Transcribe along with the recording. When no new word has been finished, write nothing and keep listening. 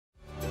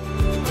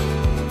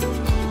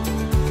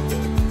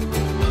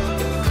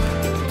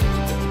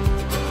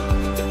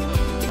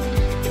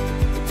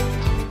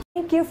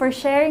thank you for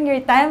sharing your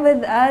time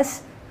with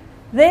us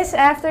this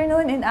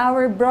afternoon in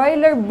our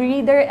broiler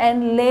breeder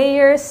and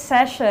layer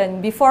session.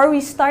 Before we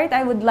start,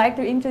 I would like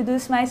to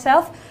introduce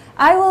myself.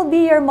 I will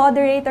be your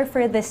moderator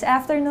for this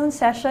afternoon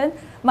session.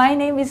 My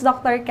name is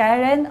Dr.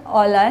 Karen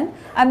Olan.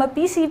 I'm a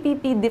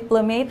PCPP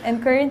diplomate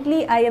and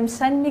currently I am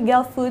San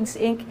Miguel Foods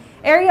Inc.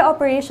 Area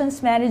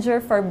Operations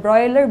Manager for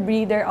Broiler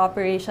Breeder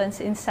Operations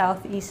in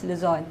Southeast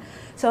Luzon.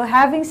 So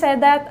having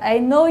said that, I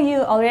know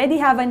you already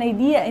have an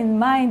idea in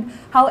mind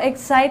how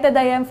excited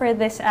I am for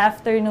this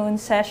afternoon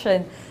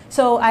session.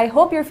 So I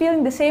hope you're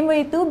feeling the same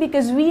way too,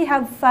 because we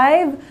have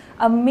 5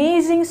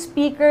 amazing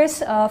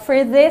speakers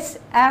for this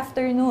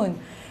afternoon.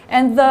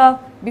 And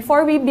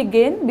before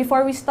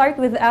we start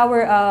with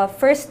our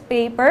first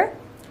paper,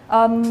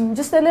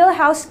 just a little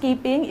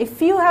housekeeping. If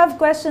you have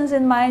questions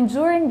in mind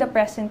during the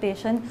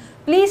presentation,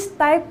 please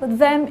type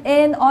them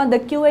in on the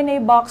Q&A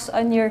box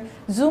on your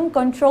Zoom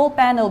control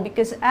panel,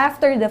 because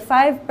after the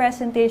 5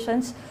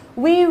 presentations,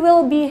 we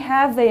will be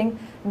having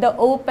the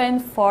open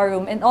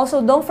forum. And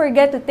also don't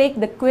forget to take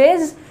the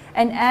quiz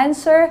and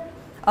answer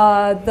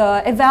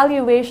the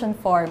evaluation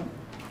form.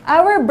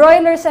 Our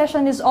broiler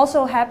session is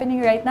also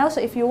happening right now,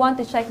 so if you want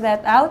to check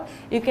that out,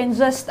 you can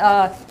just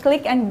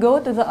click and go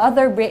to the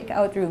other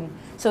breakout room.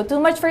 So too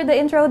much for the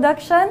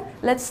introduction.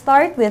 Let's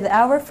start with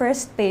our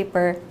first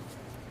paper.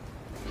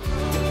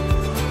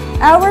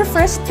 Our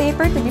first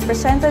paper to be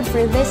presented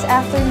for this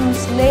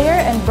afternoon's layer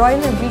and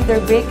broiler breeder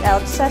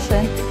breakout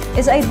session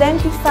is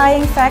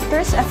identifying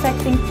factors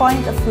affecting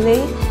point of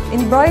lay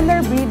in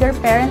broiler breeder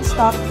parent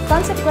stock,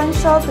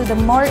 consequential to the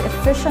more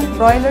efficient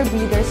broiler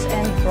breeders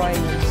and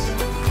broilers.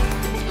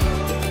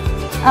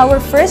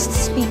 Our first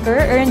speaker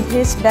earned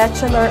his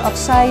Bachelor of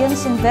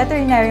Science in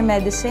Veterinary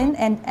Medicine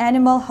and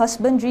Animal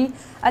Husbandry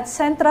at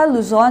Central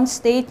Luzon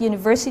State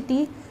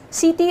University,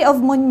 City of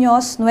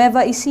Muñoz,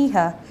 Nueva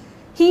Ecija.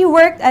 He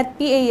worked at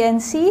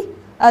PANC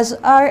as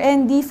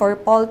R&D for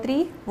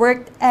poultry,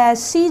 worked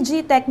as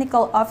CG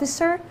Technical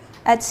Officer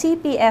at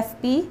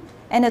CPFP,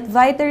 and at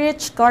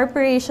Vantress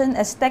Corporation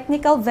as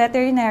Technical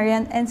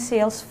Veterinarian and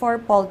Sales for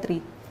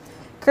Poultry.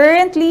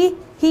 Currently,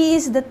 he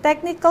is the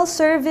Technical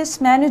Service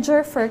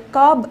Manager for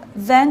Cobb,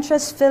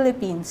 Vantress,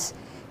 Philippines.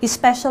 He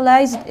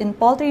specialized in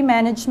poultry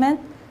management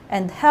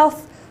and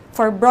health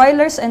for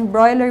broilers and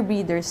broiler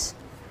breeders.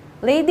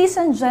 Ladies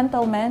and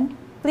gentlemen,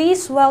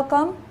 please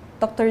welcome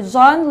Dr.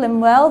 John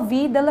Lemuel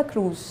V. de la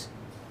Cruz.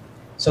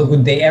 So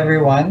good day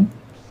everyone.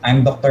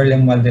 I'm Dr.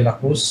 Lemuel de la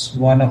Cruz,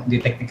 one of the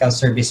Technical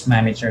Service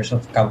Managers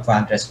of Cobb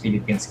Vantress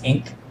Philippines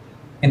Inc.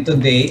 And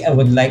today I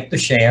would like to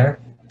share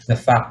the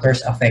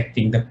factors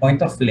affecting the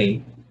point of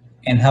lay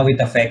and how it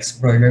affects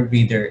broiler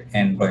breeder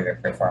and broiler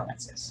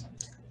performances.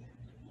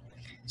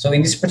 So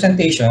in this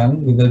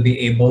presentation, we will be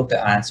able to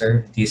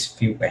answer these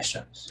few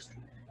questions.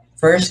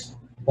 First,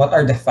 what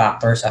are the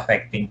factors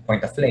affecting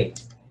point of lay?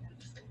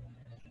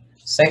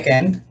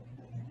 Second,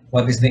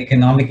 what is the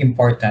economic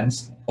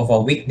importance of a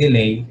week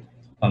delay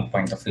on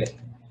point of lay?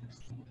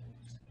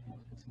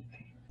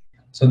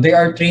 So there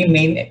are 3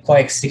 main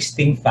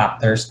coexisting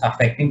factors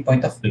affecting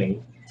point of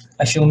lay,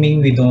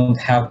 assuming we don't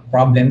have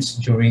problems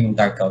during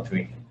darkout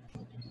rearing.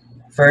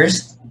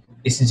 First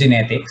is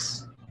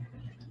genetics,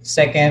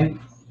 second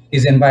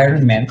is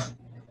environment,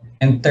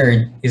 and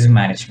third is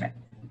management.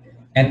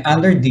 And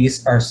under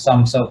these are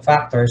some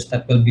sub-factors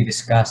that will be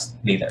discussed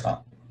later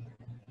on.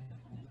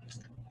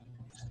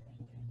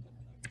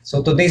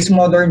 So today's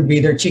modern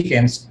breeder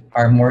chickens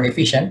are more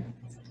efficient,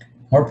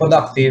 more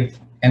productive,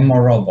 and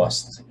more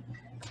robust.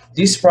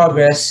 This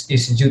progress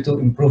is due to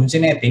improved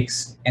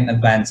genetics and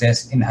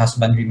advances in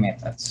husbandry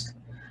methods.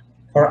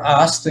 For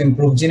us to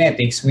improve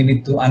genetics, we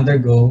need to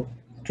undergo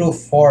through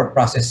 4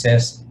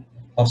 processes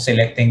of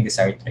selecting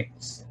desired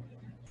traits.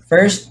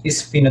 First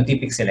is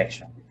phenotypic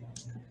selection.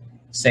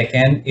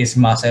 Second is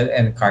muscle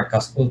and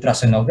carcass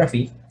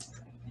ultrasonography.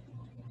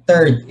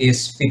 Third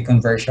is feed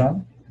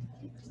conversion.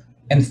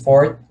 And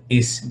fourth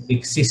is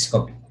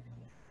cystoscopy.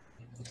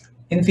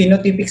 In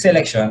phenotypic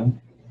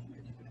selection,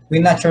 we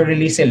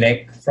naturally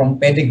select from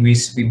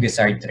pedigrees with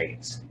desired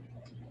traits.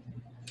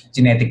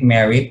 Genetic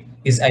merit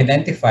is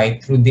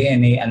identified through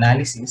DNA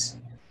analysis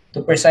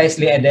to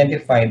precisely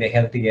identify the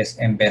healthiest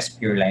and best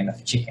pure line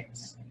of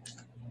chickens.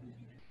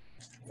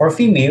 For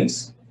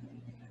females,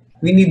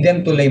 we need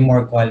them to lay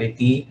more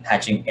quality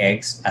hatching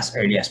eggs as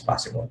early as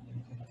possible,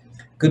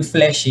 good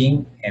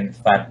fleshing, and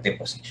fat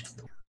deposition.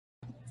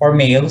 For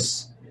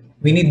males,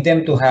 we need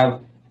them to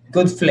have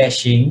good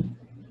fleshing,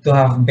 to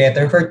have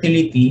better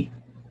fertility,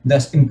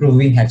 thus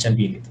improving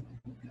hatchability.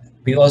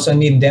 We also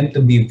need them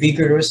to be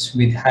vigorous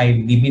with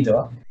high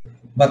libido,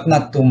 but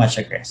not too much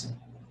aggressive.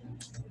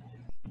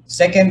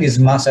 Second is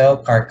muscle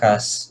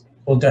carcass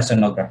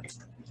ultrasonography.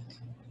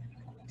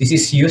 This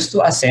is used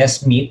to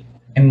assess meat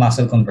and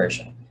muscle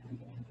conversion,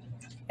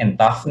 and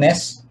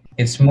toughness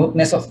and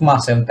smoothness of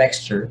muscle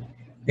texture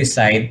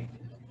desired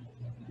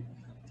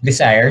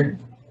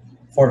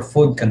for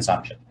food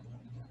consumption.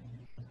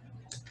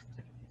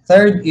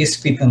 Third is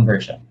feed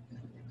conversion.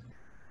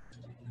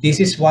 This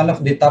is one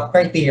of the top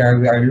criteria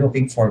we are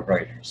looking for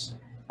broilers,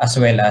 as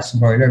well as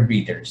broiler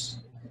breeders.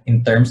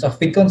 in terms of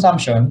feed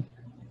consumption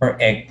per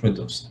egg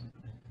produced.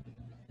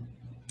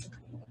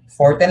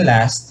 Fourth and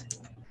last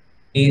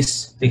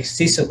is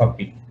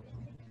lexicoscopy.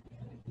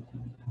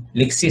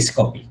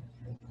 Lexicoscopy.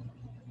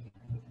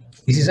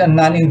 This is a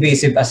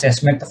non-invasive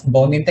assessment of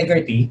bone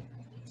integrity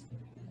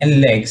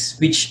and legs,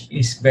 which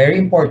is very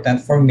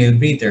important for male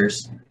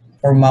breeders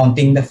for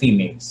mounting the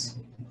females,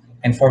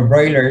 and for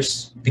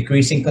broilers,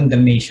 decreasing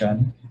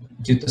condemnation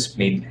due to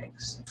splayed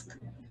legs.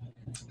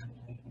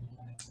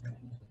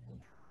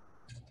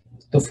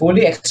 To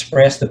fully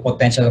express the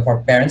potential of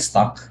our parent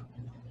stock,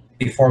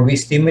 before we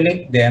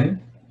stimulate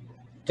them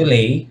to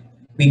lay,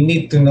 we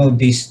need to know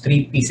these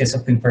three pieces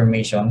of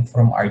information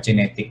from our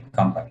genetic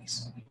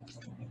companies.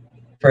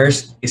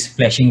 First is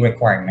fleshing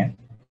requirement.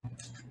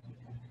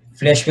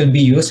 Flesh will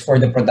be used for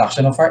the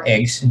production of our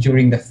eggs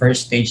during the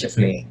first stage of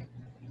laying.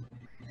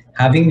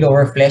 Having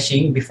lower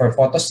fleshing before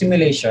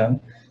photostimulation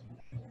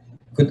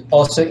could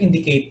also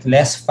indicate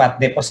less fat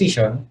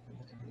deposition,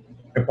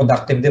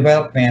 reproductive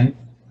development,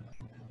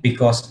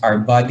 because our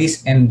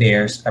bodies and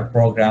theirs are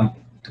programmed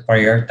to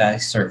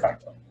prioritize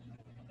survival.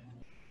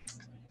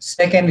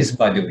 Second is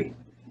body weight,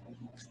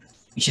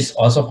 which is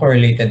also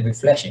correlated with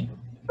fleshing.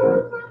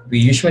 We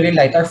usually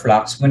light our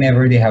flocks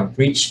whenever they have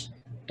reached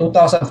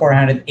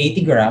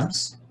 2,480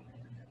 grams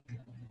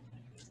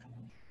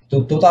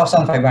to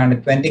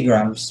 2,520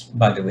 grams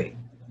body weight.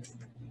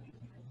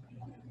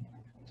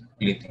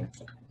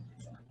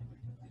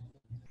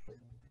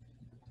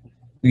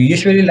 We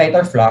usually light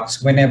our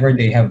flocks whenever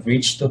they have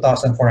reached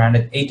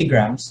 2,480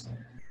 grams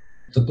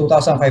to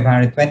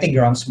 2,520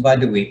 grams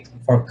body weight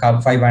for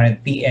Cobb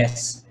 500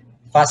 PS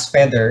fast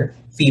feather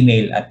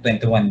female at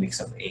 21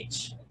 weeks of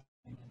age.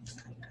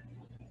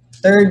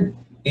 Third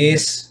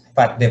is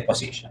fat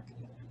deposition.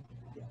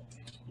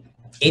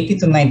 80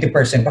 to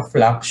 90% of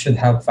flocks should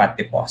have fat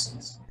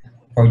deposits,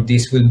 for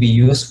this will be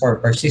used for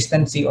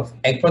persistency of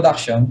egg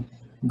production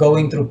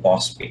going through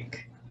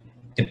post-peak.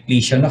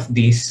 Depletion of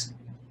these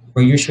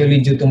were usually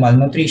due to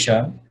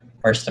malnutrition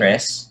or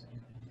stress,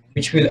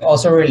 which will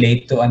also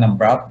relate to an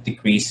abrupt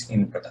decrease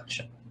in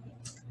production.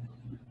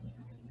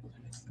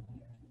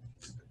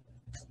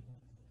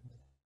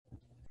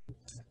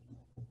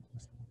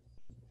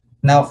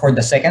 Now for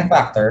the second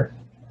factor,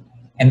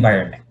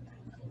 environment.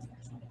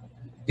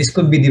 This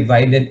could be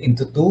divided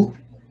into two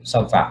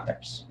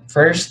sub-factors.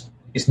 First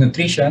is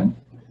nutrition,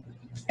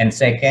 and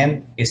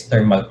second is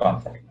thermal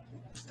comfort.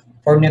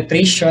 For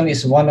nutrition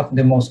is one of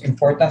the most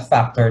important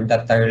factors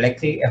that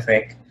directly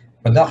affect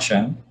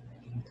production.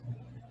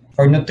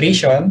 For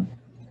nutrition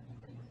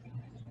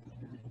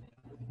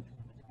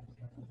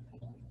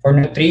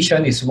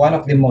is one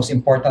of the most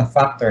important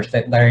factors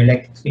that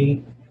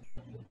directly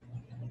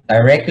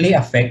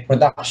affect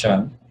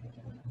production,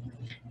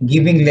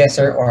 giving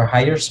lesser or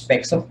higher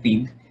specs of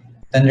feed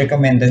than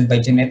recommended by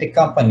genetic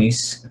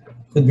companies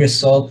could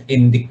result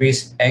in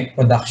decreased egg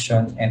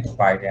production and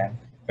variant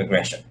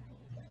regression.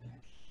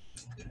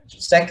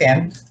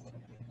 Second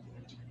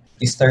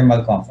is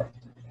thermal comfort.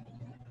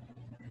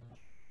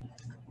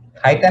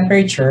 High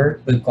temperature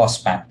will cause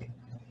panting.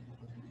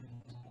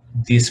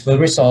 This will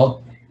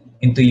result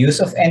into use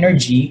of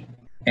energy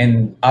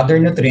and other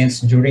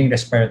nutrients during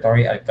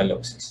respiratory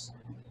alkalosis.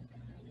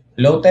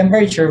 Low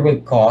temperature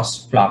will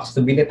cause flocks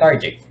to be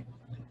lethargic,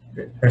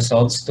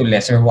 results to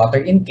lesser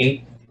water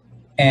intake,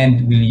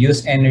 and will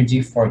use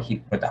energy for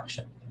heat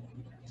production.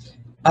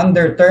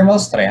 Under thermal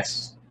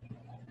stress,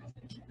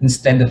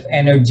 instead of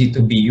energy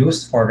to be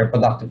used for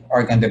reproductive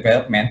organ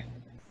development,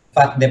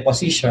 fat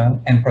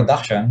deposition, and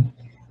production,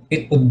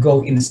 it would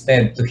go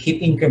instead to heat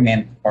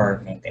increment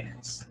or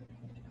maintenance.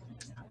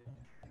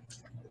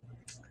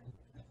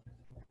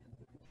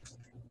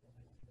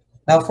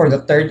 Now for the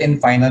third and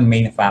final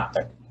main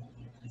factor,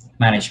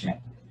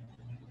 management.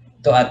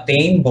 To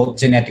attain both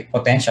genetic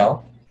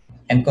potential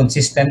and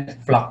consistent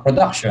flock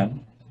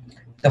production,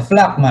 the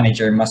flock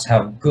manager must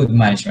have good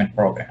management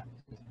program.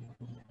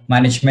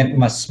 Management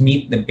must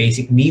meet the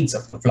basic needs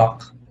of the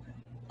flock,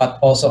 but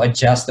also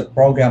adjust the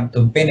program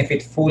to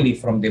benefit fully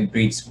from the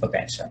breed's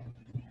potential.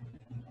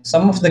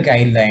 Some of the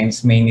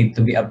guidelines may need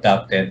to be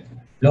adopted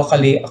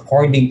locally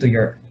according to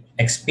your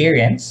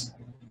experience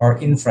or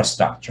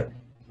infrastructure.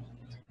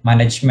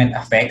 Management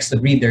affects the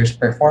breeder's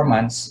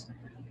performance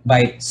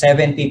by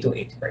 70 to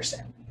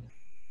 80%.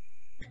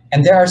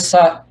 And there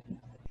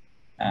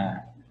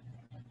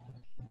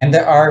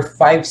are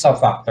 5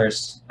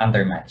 sub-factors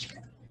under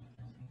management.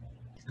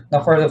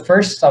 Now for the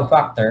first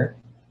sub-factor,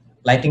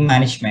 lighting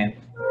management,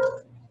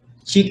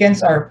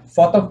 chickens are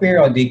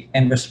photoperiodic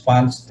and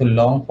respond to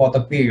long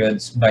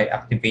photoperiods by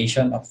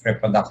activation of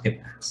reproductive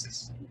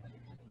axis.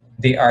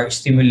 They are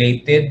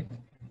stimulated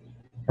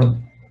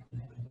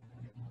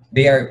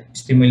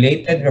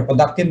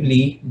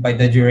reproductively by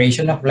the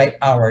duration of light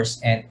hours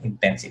and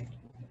intensity.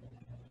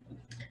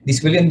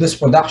 This will induce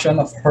production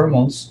of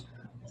hormones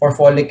for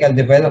follicle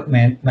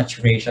development,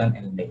 maturation,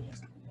 and laying.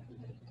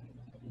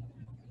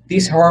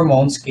 These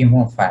hormones came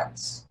from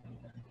fats.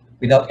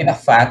 Without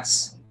enough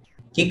fats,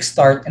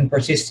 kickstart and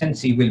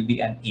persistency will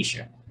be an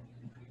issue.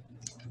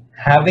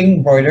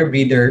 Having broiler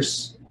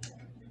breeders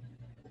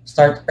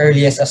start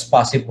earliest as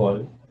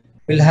possible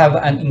will have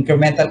an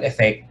incremental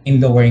effect in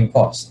lowering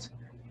cost.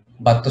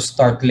 But to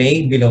start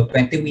lay below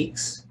 20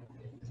 weeks,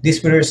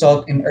 this will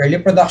result in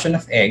early production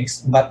of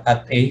eggs but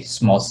at a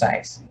small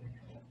size,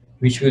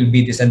 which will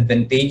be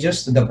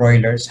disadvantageous to the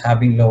broilers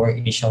having lower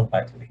initial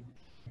body weight.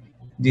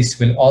 This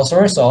will also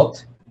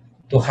result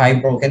to high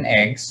broken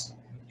eggs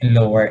and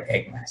lower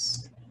egg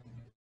mass.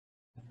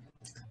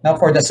 Now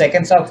for the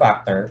second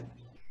sub-factor,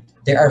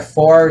 there are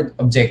 4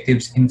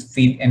 objectives in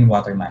feed and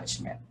water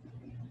management.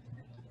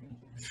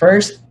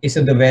 First is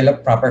to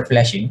develop proper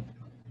fleshing.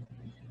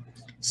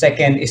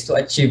 Second is to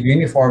achieve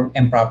uniform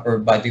and proper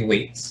body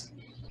weights.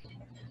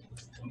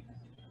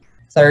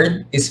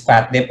 Third is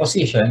fat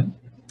deposition.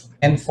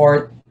 And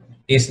fourth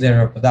is the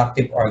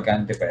reproductive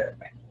organ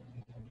development.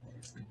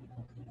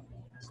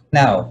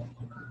 Now,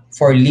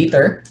 for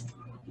litter,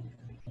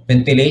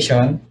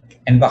 ventilation,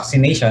 and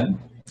vaccination,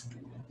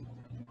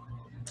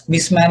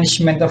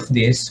 mismanagement of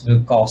this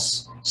will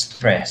cause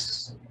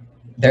stress.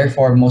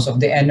 Therefore, most of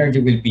the energy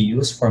will be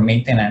used for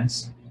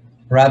maintenance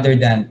rather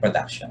than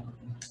production.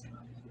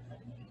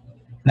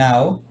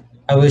 Now,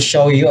 I will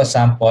show you a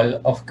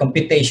sample of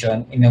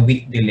computation in a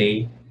week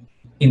delay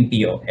in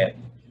POL.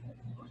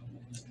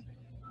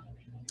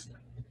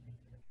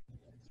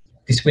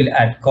 This will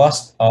add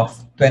cost of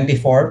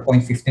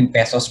 24.15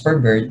 pesos per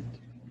bird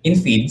in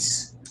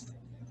feeds,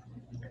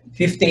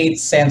 58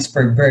 cents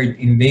per bird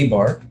in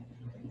labor,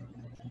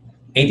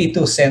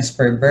 82 cents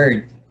per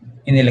bird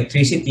in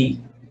electricity,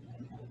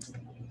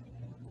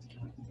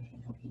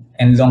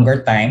 and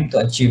longer time to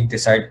achieve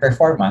desired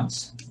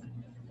performance,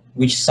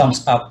 which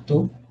sums up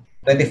to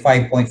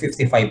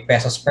 25.55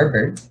 pesos per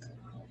bird,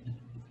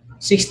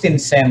 16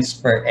 cents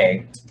per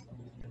egg,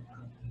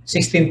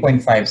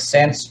 16.5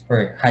 cents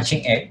per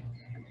hatching egg,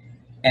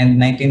 and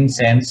 19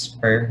 cents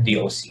per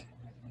DOC.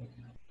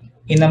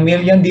 In a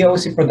million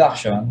DOC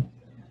production,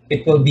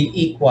 it will be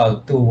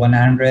equal to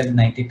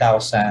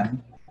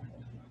 190,000.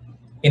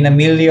 In a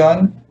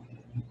million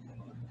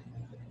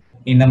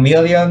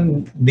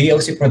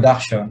DOC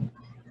production,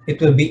 it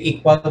will be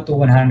equal to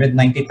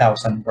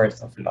 190,000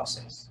 worth of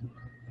losses.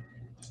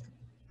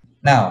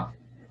 Now,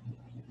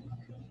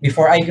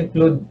 before I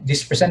conclude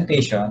this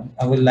presentation,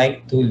 I would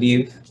like to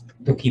leave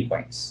 2 key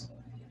points.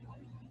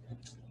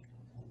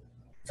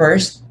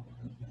 First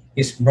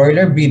is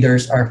broiler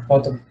breeders are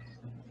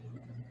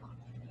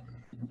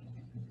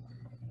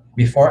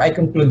Before I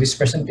conclude this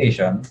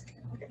presentation,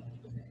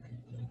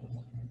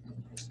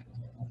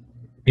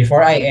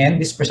 before I end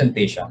this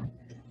presentation,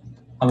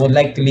 I would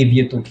like to leave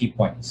you 2 key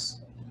points.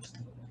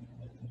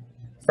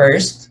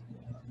 First,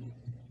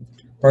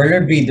 broiler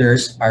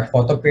breeders are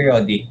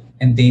photoperiodic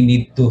and they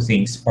need 2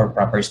 things for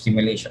proper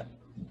stimulation: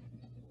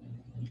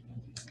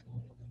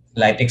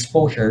 light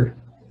exposure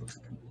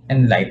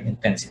and light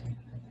intensity.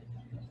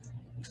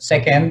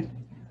 Second,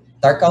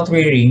 dark out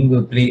rearing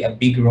will play a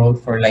big role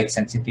for light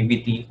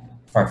sensitivity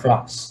for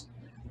flocks.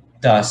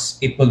 Thus,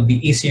 it will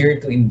be easier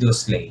to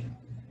induce laying.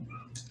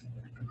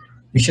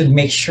 We should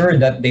make sure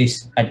that they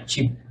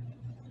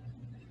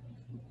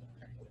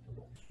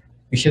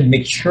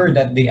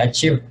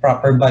achieve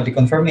proper body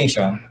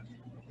conformation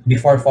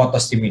before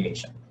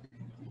photostimulation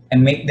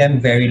and make them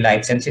very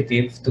light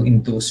sensitive to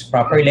induce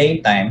proper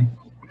laying time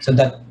so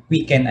that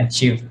we can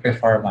achieve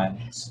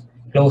performance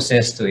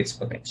closest to its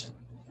potential.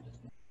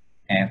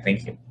 And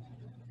thank you.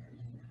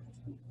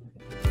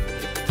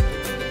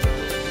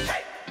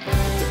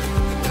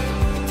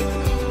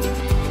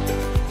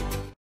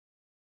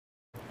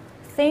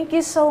 Thank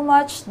you so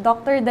much,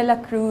 Dr. Dela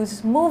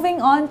Cruz.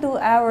 Moving on to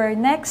our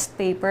next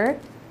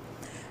paper.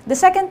 The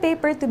second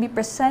paper to be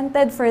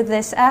presented for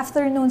this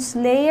afternoon's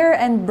layer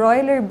and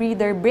broiler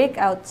breeder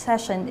breakout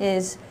session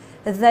is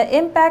the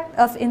impact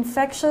of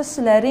infectious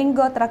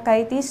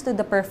laryngotracheitis to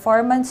the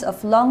performance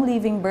of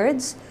long-living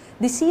birds,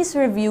 disease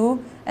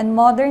review, and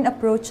modern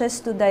approaches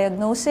to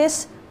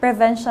diagnosis,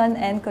 prevention,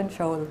 and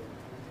control.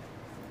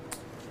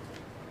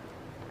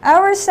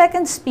 Our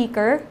second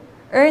speaker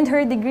earned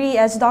her degree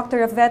as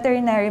Doctor of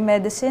Veterinary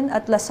Medicine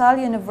at La Salle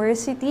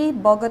University,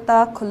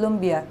 Bogota,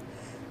 Colombia.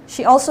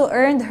 She also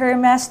earned her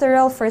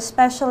masteral for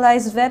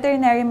Specialized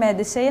Veterinary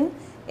Medicine,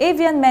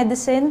 Avian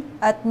Medicine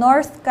at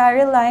North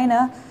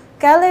Carolina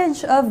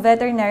College of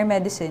Veterinary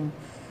Medicine.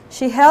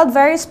 She held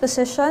various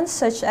positions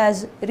such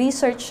as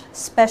Research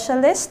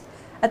Specialist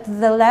at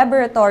the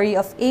Laboratory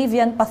of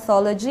Avian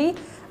Pathology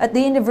at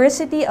the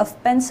University of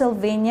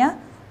Pennsylvania,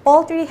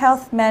 Poultry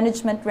Health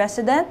Management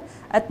Resident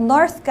at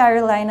North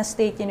Carolina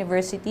State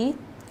University,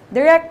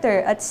 Director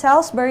at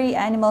Salisbury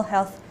Animal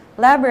Health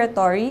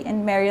Laboratory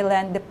in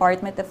Maryland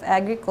Department of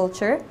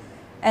Agriculture,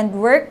 and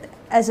worked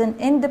as an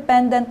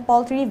independent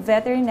poultry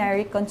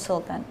veterinary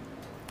consultant.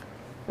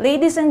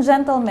 Ladies and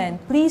gentlemen,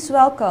 please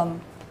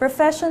welcome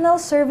Professional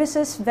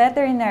Services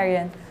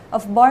Veterinarian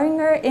of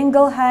Boehringer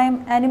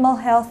Ingelheim Animal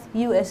Health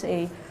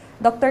USA,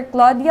 Dr.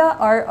 Claudia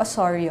R.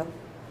 Osorio.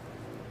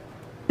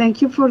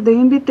 Thank you for the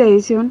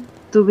invitation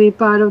to be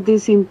part of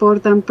this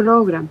important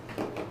program.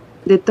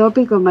 The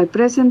topic of my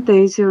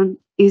presentation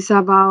is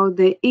about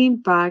the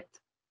impact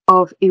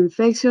of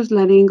infectious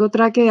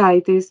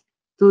laryngotracheitis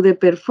to the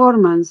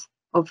performance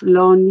of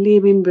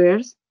long-living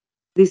birds,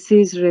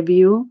 disease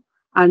review,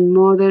 and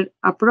modern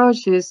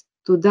approaches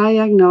to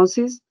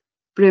diagnosis,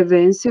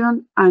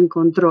 prevention, and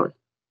control.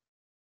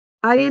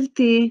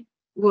 ILT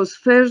was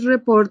first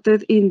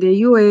reported in the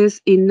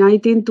US in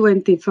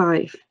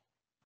 1925.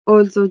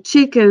 Although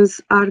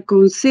chickens are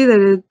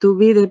considered to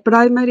be the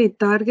primary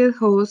target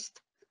host,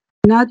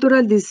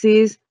 natural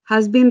disease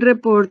has been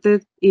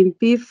reported in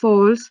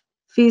PSOLs,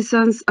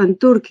 pheasants, and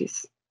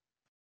turkeys.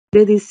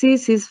 The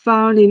disease is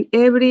found in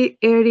every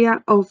area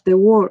of the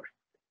world.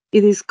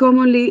 It is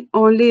commonly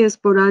only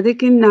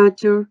sporadic in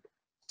nature.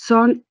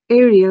 Some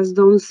areas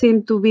don't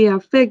seem to be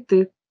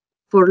affected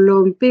for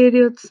long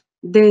periods,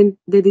 then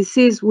the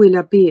disease will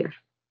appear.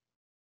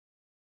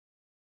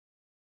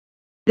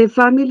 The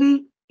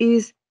family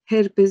is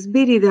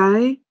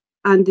Herpesviridae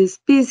and the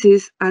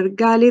species are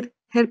Gallid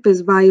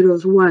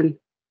herpesvirus 1.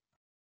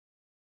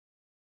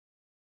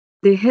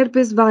 The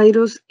herpes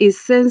virus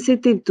is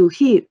sensitive to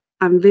heat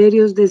and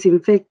various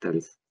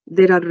disinfectants.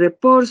 There are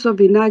reports of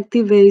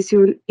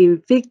inactivation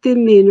in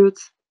 15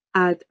 minutes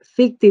at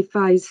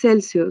 55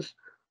 Celsius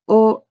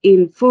or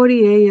in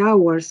 48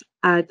 hours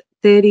at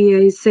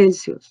 38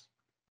 Celsius.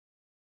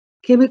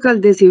 Chemical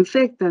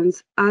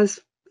disinfectants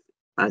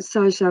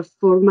such as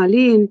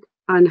formalin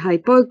and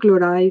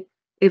hypochlorite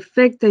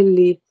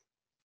effectively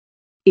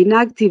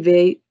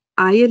inactivate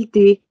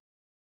ILT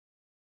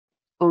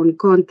on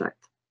contact.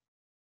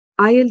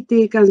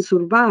 ILT can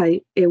survive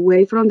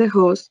away from the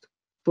host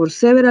for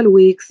several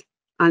weeks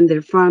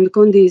under farm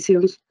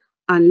conditions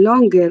and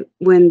longer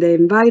when the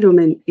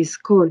environment is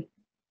cold,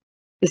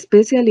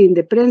 especially in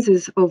the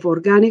presence of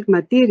organic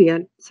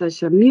material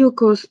such as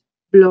mucus,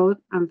 blood,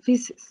 and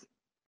feces.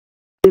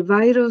 The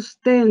virus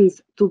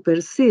tends to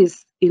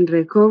persist in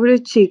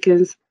recovered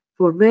chickens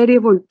for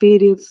variable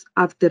periods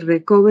after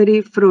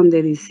recovery from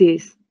the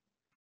disease.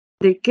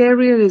 The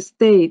carrier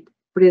state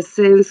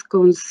presents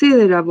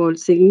considerable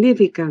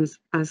significance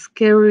as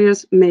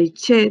carriers may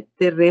shed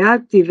the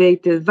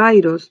reactivated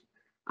virus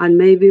and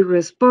may be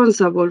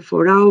responsible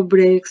for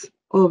outbreaks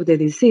of the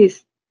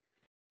disease.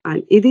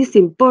 And it is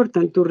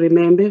important to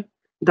remember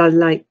that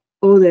like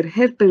other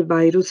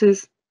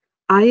herpesviruses,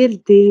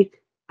 ILT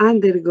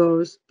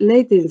undergoes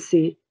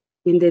latency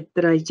in the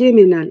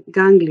trigeminal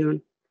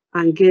ganglion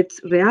and gets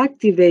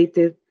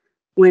reactivated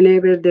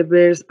whenever the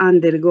birds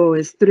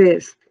undergo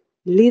stress,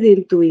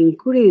 leading to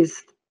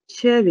increased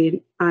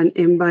shedding and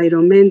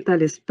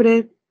environmental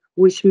spread,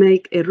 which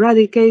make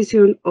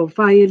eradication of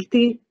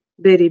ILT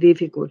very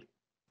difficult.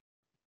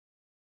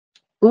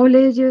 All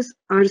ages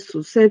are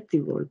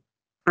susceptible,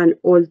 and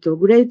although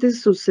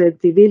greatest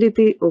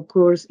susceptibility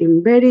occurs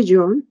in very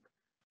young,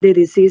 the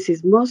disease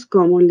is most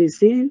commonly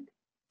seen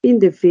in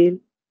the field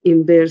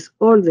in birds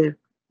older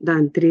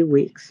than 3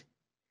 weeks.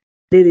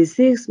 The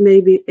disease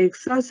may be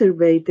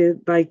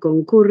exacerbated by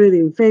concurrent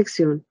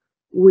infection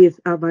with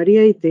a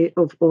variety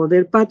of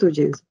other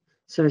pathogens,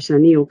 such as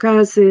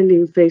Newcastle,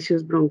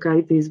 infectious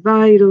bronchitis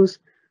virus,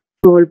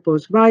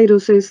 smallpox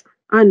viruses,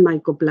 and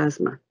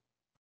mycoplasma.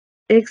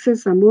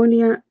 Excess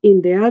ammonia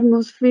in the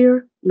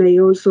atmosphere may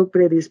also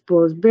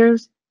predispose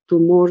birds to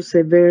more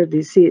severe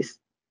disease.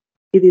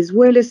 It is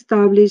well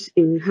established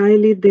in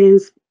highly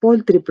dense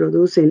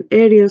poultry-producing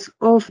areas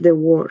of the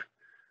world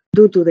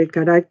due to the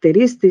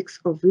characteristics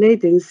of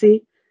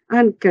latency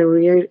and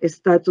carrier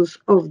status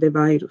of the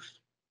virus.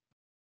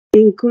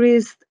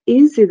 Increased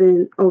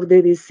incidence of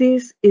the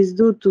disease is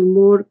due to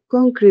more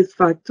concrete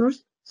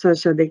factors,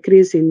 such as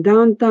decrease in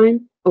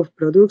downtime of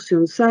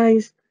production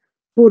size,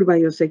 poor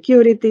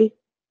biosecurity,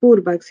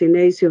 poor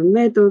vaccination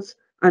methods,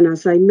 and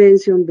as I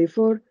mentioned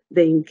before,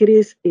 the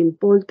increase in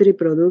poultry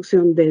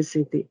production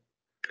density.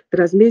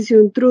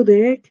 Transmission through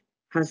the egg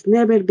has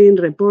never been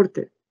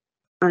reported,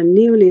 and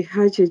newly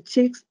hatched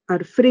chicks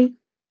are free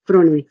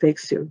from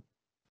infection.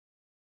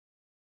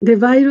 The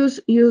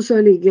virus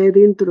usually gets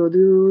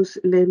introduced,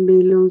 let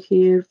me look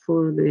here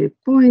for the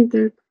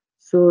pointer.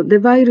 So the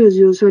virus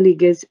usually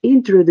gets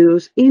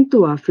introduced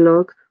into a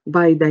flock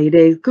by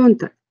direct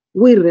contact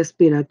with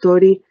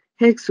respiratory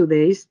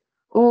exudates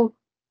or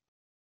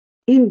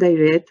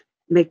indirect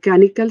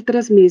mechanical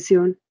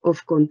transmission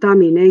of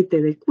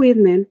contaminated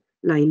equipment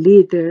like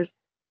litter,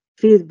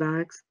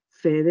 feedbags,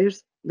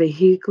 feathers,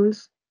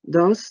 vehicles,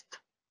 dust,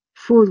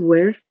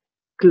 footwear,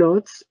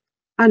 clothes,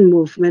 and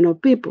movement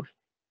of people.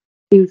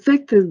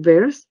 Infected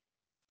birds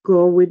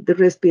go with the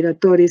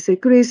respiratory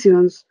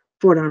secretions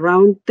for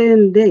around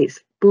 10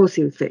 days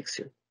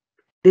post-infection.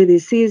 The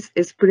disease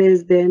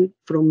spreads then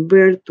from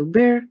bird to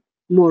bird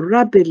more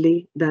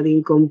rapidly than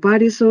in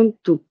comparison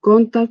to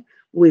contact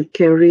with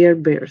carrier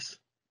birds.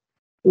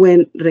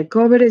 When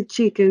recovered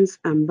chickens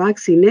and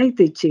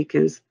vaccinated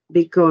chickens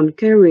become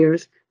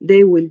carriers,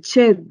 they will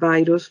shed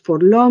virus for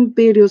long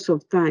periods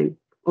of time,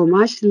 or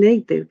much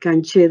later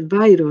can shed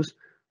virus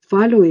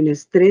following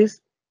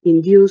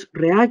stress-induced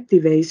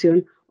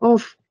reactivation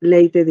of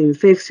latent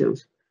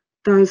infections,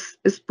 thus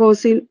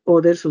exposing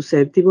other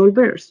susceptible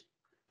birds.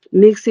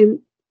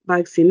 Mixing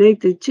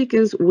vaccinated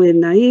chickens with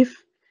naive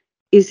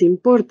is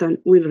important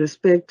with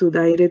respect to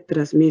direct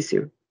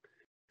transmission.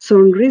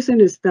 Some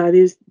recent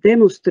studies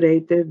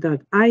demonstrated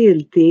that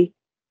ILT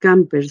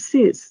can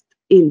persist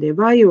in the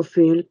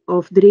biofilm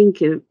of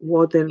drinking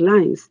water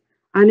lines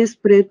and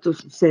spread to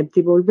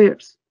susceptible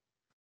birds.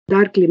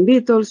 Darkling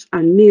beetles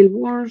and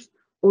mealworms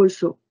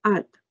also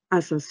act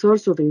as a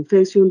source of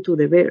infection to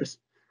the birds,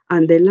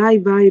 and the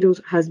live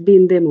virus has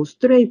been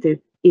demonstrated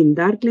in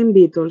darkling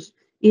beetles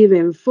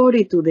even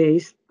 42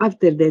 days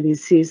after the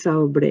disease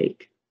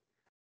outbreak.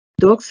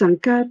 Dogs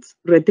and cats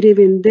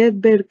retrieving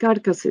dead bird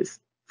carcasses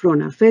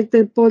from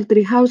affected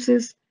poultry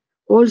houses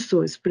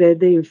also spread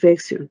the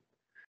infection.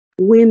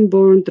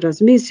 Wind-borne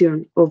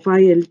transmission of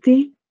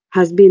ILT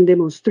has been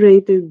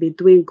demonstrated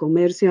between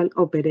commercial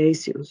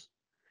operations.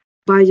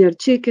 Backyard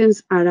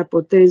chickens are a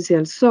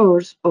potential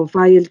source of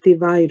ILT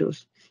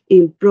virus.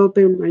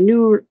 Improper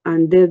manure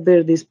and dead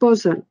bird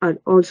disposal are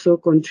also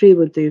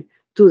contributed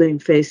to the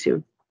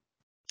infection.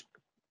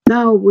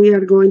 Now we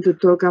are going to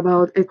talk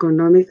about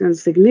economic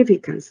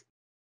significance.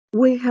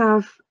 We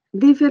have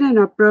different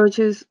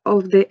approaches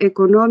of the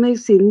economic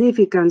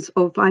significance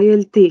of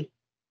ILT.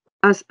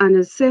 As an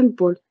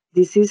example,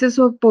 diseases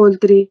of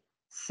poultry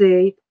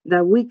say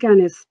that we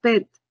can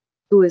expect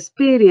to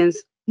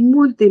experience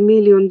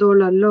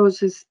multi-million-dollar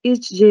losses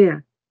each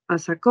year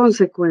as a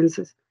consequence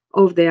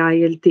of the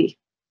ILT.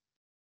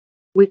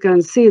 We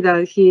can see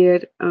that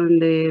here on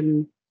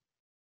the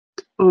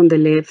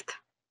left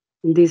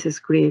in this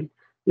screen.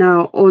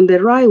 Now, on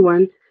the right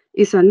one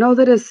is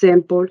another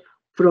example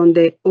from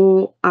the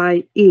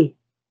OIE.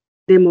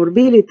 The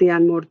morbidity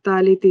and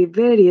mortality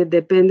vary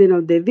depending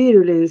on the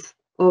virulence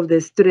of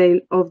the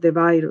strain of the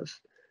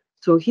virus.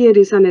 So here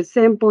is an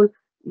example.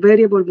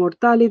 Variable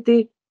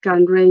mortality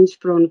can range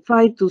from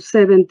 5 to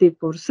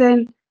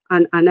 70%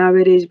 and an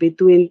average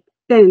between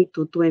 10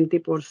 to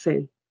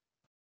 20%.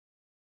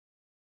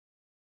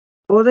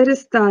 Other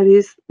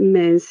studies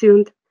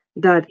mentioned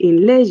that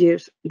in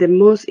layers, the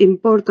most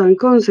important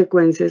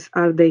consequences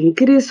are the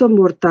increase of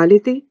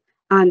mortality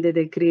and the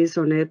decrease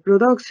on egg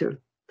production.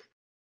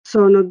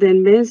 Some of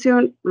them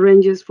mention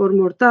ranges for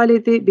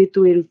mortality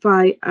between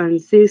 5 and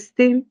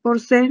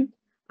 16%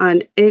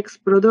 and eggs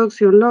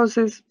production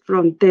losses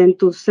from 10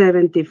 to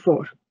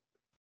 74.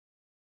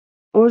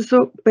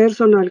 Also,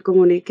 personal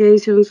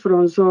communications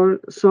from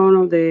some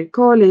of the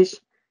college,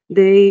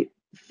 they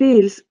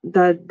feel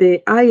that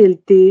the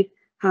ILT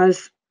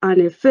has an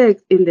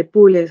effect in the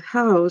pullet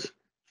house,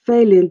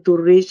 failing to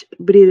reach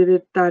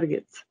breeded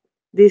targets.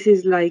 This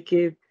is like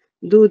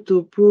due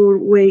to poor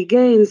weight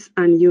gains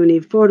and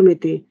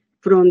uniformity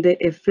from the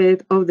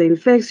effect of the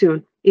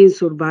infection in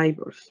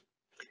survivors.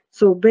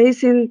 So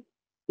based on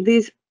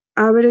these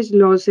average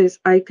losses,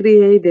 I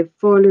create the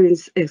following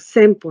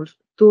examples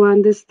to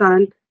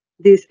understand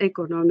these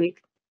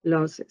economic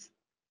losses.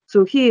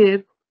 So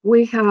here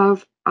we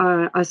have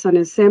as an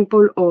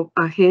example of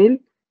a hen,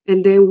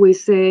 and then we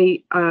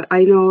say,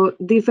 I know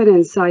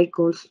different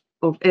cycles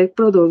of egg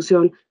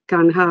production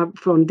can have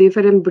from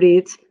different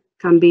breeds,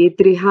 can be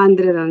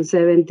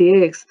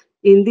 370 eggs.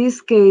 In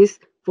this case,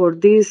 for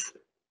this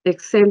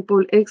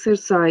example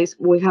exercise,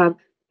 we have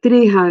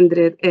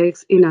 300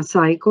 eggs in a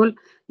cycle.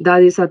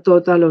 That is a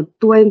total of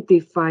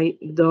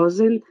 25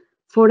 dozen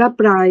for a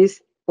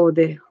price or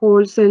the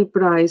wholesale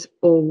price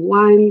of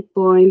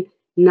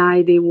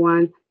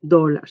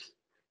 $1.91.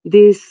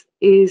 This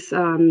is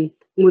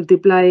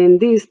multiplying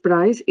this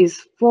price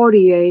is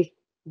 $48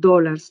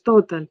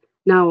 total.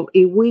 Now,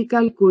 if we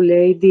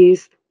calculate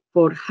this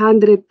for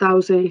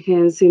 100,000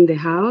 hens in the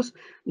house,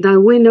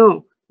 then we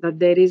know that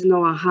there is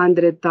no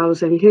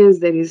 100,000 hens,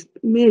 there is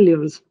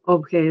millions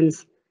of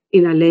hens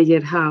in a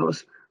layer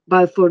house.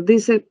 But for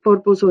this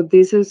purpose of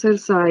this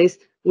exercise,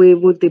 we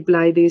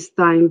multiply this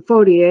times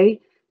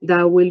 48.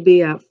 That will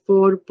be a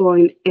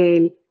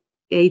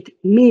 4.88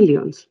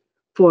 millions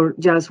for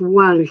just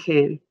one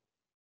hen.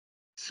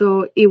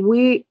 So if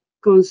we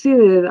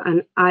consider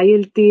an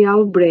ILT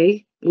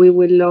outbreak, we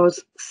will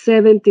lose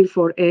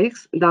 74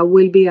 eggs. That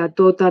will be a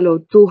total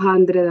of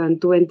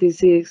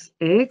 226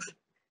 eggs,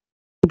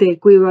 the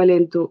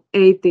equivalent to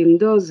 18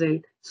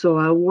 dozen. So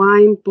at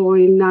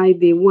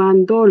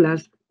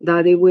 $1.91,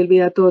 that it will be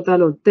a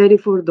total of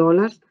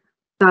 $34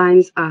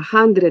 times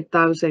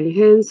 100,000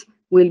 hens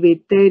will be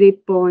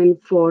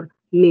 30.4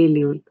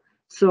 million.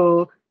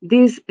 So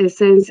this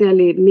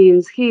essentially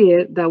means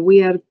here that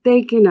we are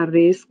taking a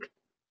risk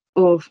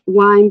of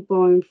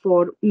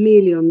 $1.4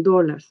 million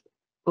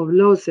of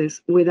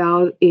losses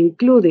without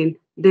including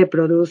the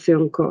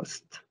production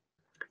cost.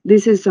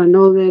 This is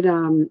another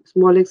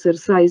small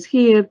exercise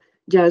here,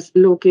 just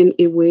looking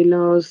if we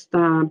lost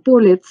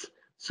pullets.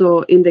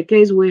 So in the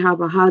case we have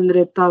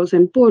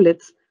 100,000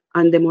 pullets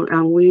and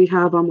we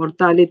have a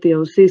mortality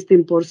of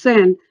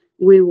 16%,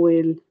 we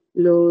will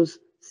lose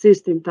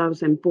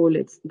 16,000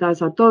 pullets.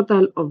 That's a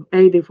total of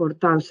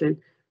 84,000.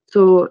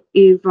 So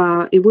if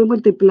we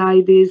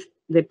multiply this,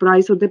 the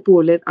price of the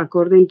pullet,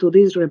 according to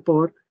this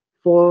report,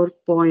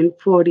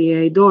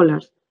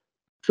 $4.48.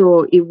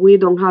 So if we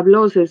don't have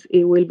losses,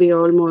 it will be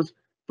almost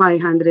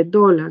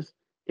 $500.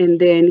 And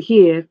then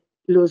here,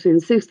 losing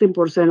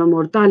 16% of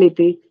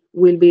mortality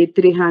will be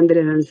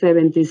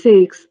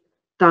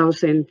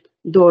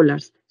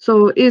 $376,000.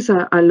 So it's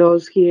a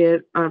loss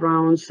here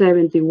around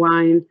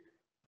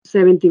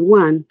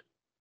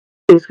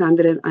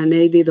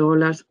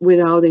 $680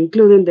 without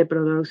including the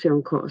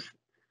production cost.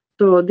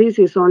 So this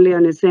is only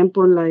an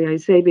example, like I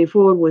said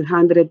before, with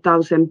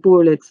 100,000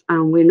 pullets,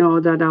 and we know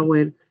that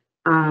our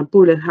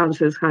pullet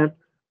houses have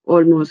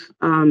almost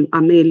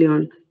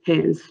 1,000,000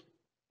 hens.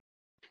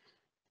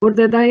 For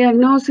the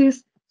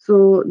diagnosis,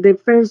 so the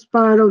first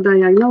part of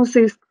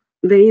diagnosis,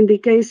 the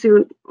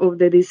indication of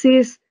the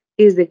disease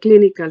is the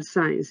clinical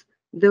signs.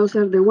 Those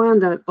are the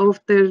ones that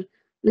often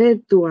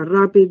led to a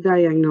rapid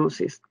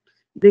diagnosis.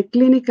 The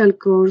clinical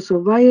course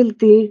of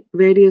ILT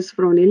varies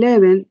from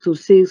 11 to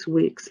 6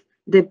 weeks,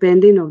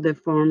 depending on the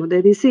form of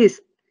the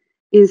disease.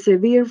 In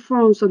severe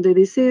forms of the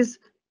disease,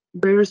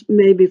 birds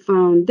may be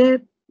found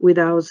dead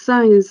without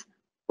signs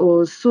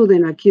or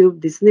sudden acute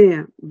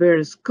dyspnea.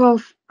 Birds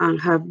cough and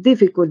have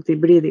difficulty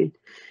breathing.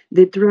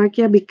 The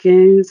trachea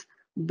becomes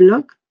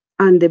blocked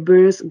and the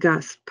birds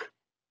gasp.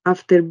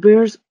 After,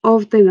 birds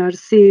often are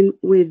seen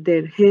with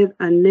their head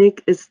and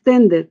neck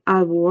extended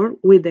outward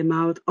with the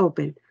mouth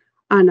open.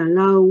 An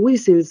loud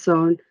whistling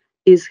sound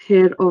is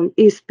heard on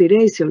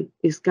inspiration,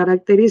 is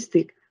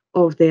characteristic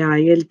of the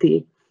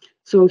ILT.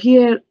 So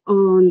here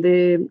on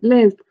the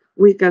left,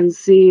 we can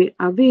see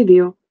a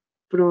video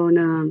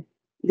from,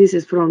 this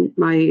is from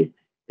my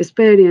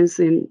experience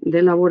in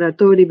the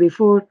laboratory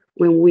before,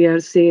 when we are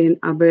seeing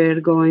a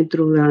bird going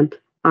through an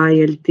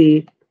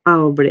ILT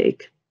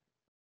outbreak.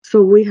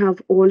 So we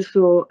have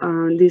also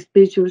these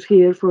pictures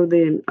here for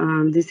the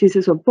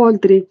diseases of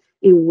poultry,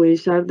 in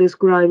which are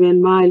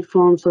describing mild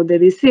forms of the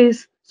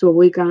disease. So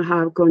we can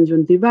have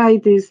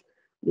conjunctivitis,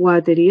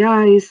 watery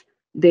eyes,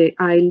 the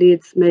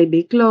eyelids may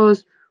be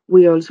closed.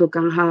 We also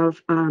can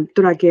have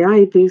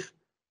tracheitis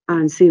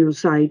and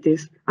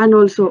sinusitis, and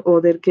also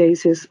other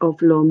cases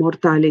of low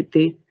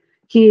mortality.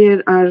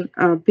 Here are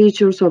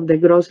pictures of the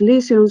gross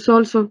lesions,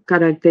 also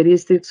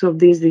characteristics of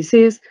this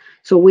disease.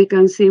 So we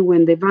can see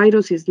when the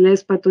virus is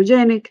less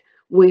pathogenic,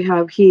 we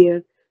have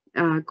here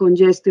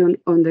congestion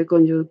on the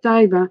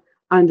conjunctiva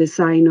and the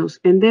sinus,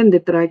 and then the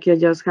trachea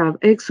just have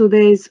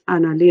exudates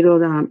and a little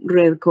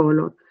red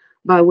color.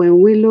 But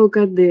when we look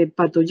at the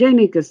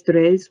pathogenic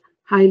strains,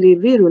 highly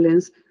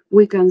virulent,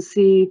 we can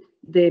see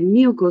the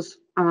mucus,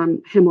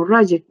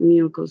 hemorrhagic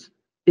mucus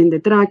in the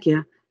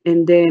trachea,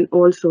 and then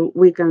also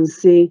we can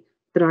see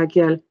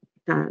tracheal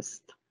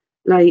cast.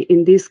 Like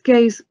in this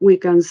case, we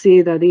can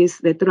see that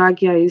the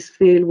trachea is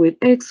filled with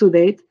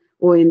exudate,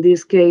 or in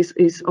this case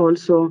is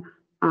also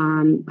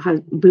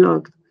has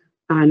blocked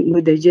and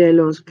with the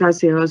yellow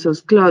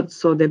caseosus clot,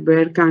 so the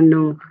bird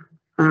cannot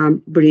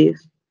breathe.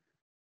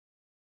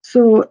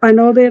 So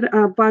another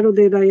part of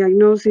the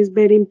diagnosis,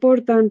 very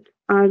important,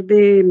 are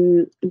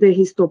the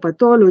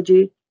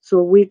histopathology.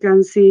 So we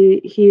can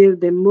see here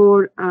the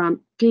more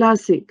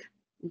classic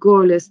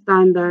gold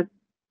standard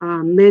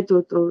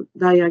method to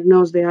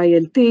diagnose the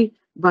ILT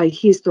by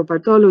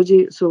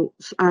histopathology. So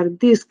are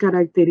these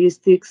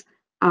characteristics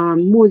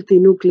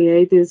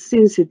multinucleated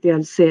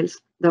syncytial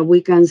cells that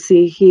we can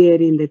see here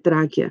in the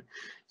trachea.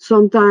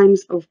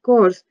 Sometimes, of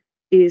course,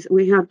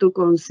 we have to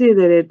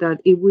consider it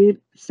that if we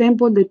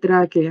sample the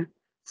trachea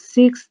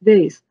 6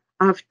 days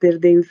after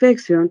the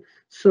infection,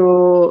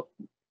 so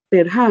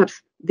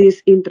perhaps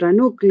these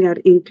intranuclear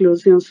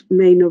inclusions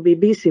may not be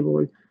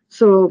visible.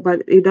 So,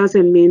 but it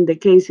doesn't mean the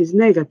case is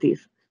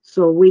negative.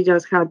 So we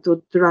just have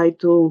to try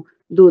to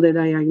do the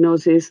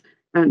diagnosis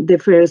the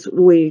first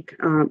week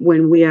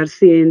when we are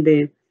seeing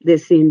the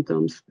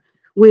symptoms.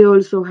 We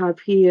also have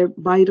here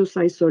virus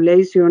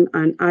isolation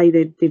and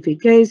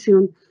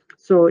identification.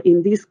 So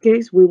in this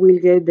case, we will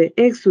get the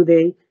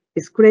exudate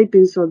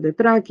scrapings of the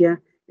trachea,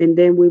 and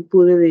then we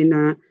put it in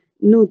a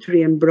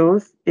nutrient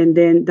broth, and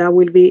then that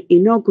will be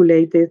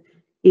inoculated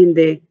in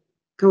the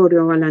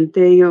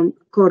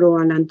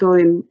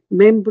choroallantoid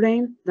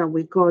membrane that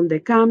we call the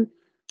CAM.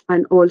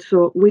 And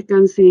also we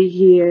can see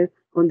here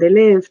on the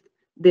left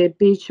the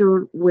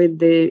picture with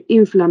the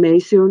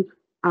inflammation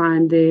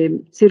and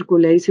the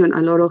circulation,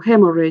 a lot of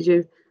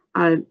hemorrhages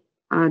at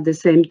the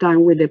same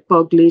time with the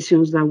pock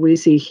lesions that we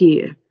see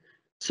here.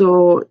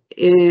 So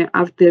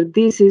after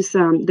this is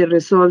the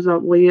results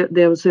of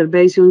the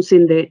observations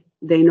in the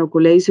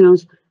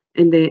inoculations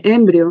in the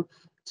embryo.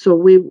 So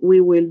we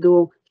will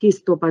do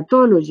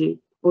histopathology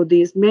of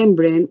this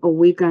membrane, or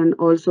we can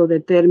also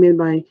determine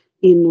by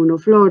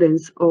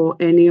immunofluorescence or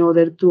any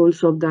other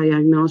tools of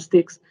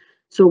diagnostics.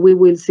 So we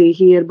will see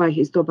here by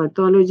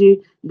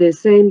histopathology the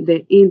same,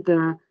 the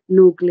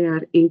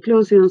intranuclear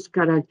inclusions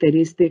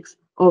characteristics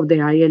of the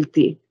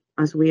ILT,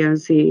 as we are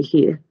seeing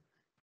here.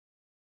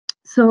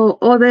 So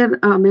other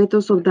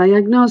methods of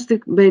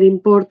diagnostic, very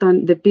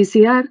important, the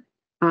PCR.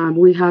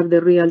 We have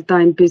the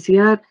real-time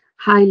PCR,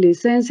 highly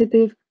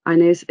sensitive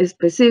and is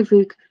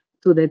specific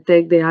to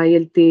detect the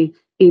ILT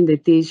in the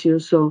tissue.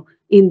 So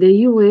in the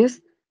US,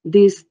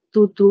 these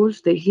two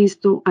tools, the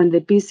histo and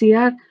the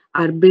PCR,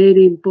 are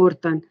very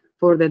important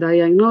for the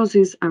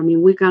diagnosis. I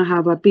mean, we can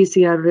have a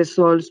PCR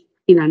results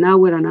in an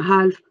hour and a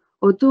half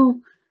or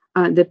two,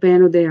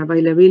 depending on the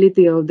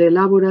availability of the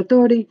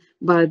laboratory.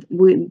 But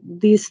with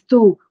these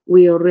two,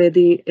 we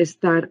already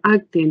start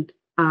acting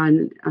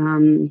on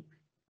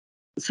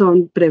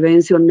some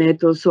prevention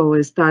methods, so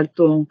start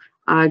to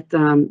act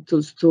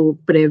to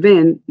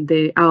prevent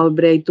the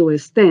outbreak to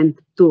extend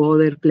to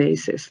other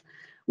places.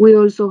 We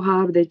also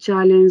have the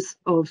challenge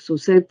of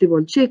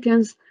susceptible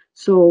chickens,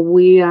 so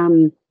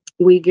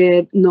we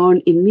get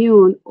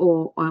non-immune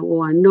or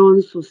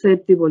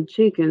non-susceptible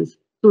chickens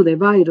to the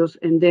virus,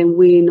 and then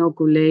we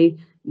inoculate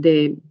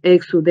the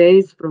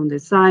exudates from the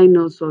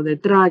sinus or the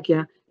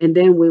trachea, and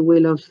then we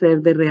will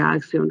observe the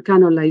reaction,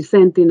 kind of like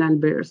sentinel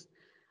bears.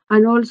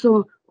 And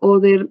also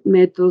other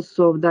methods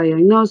of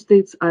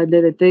diagnostics are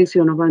the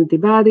detection of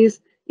antibodies,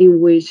 in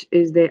which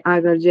is the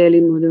agar gel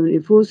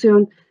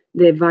immunodiffusion,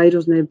 the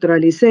virus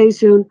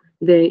neutralization,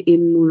 the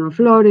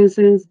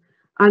immunofluorescence.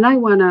 And I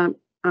want to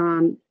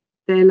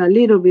tell a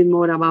little bit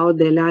more about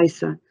the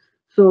ELISA.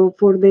 So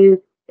for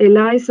the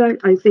ELISA,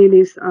 I think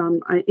is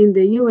in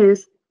the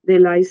US, the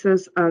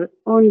ELISAs are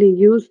only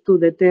used to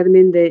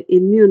determine the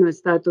immune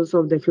status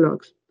of the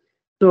flocks.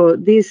 So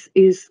this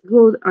is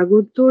a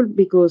good tool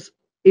because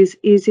it's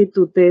easy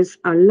to test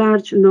a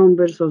large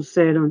numbers of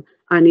serum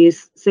and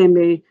is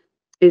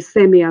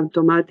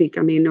semi-automatic,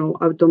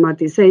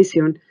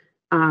 automatization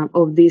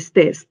of this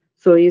test.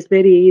 So it's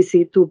very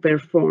easy to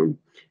perform.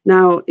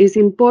 Now, it's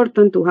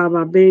important to have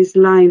a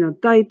baseline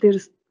of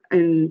titers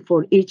and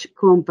for each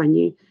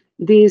company.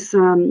 These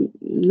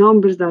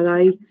numbers that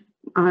I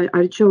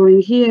are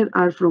showing here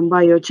are from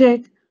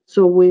BioCheck.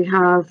 So we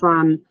have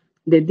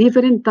the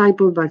different type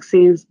of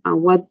vaccines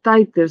and what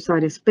titers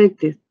are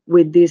expected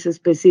with this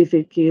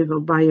specific kit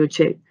of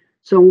BioCheck.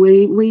 So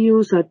we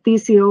use a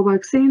TCO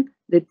vaccine,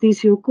 the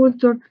TCO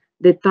culture,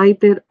 the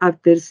titer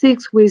after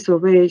 6 weeks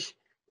of age,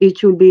 it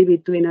should be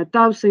between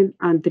 1,000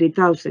 and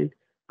 3,000,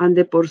 and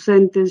the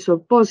percentage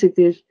of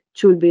positives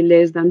should be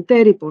less than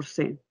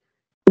 30%.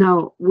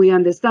 Now, we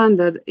understand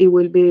that it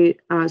will be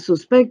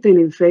suspected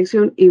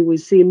infection if we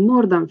see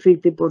more than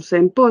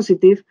 50%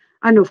 positive,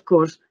 and of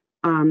course,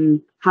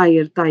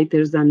 higher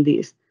titers than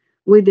this.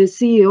 With the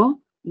CO,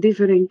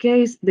 different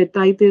case, the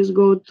titers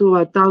go to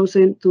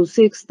 1,000 to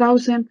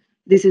 6,000.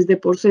 This is the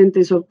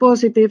percentage of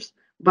positives,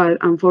 but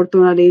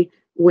unfortunately,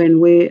 when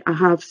we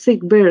have sick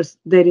bears,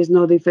 there is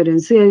no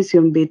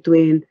differentiation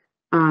between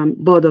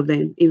both of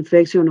them,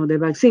 infection or the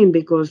vaccine,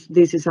 because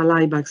this is a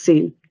live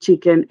vaccine,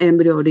 chicken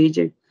embryo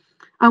origin.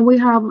 And we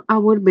have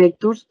our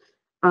vectors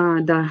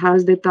that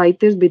has the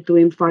titers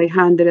between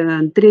 500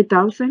 and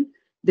 3,000,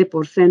 the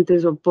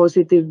percentage of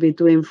positive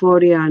between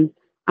 40 and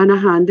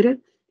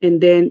 100,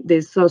 and then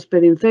the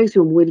suspect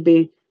infection will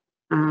be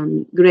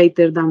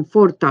greater than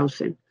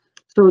 4,000.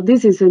 So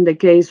this is in the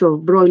case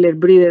of broiler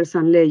breeders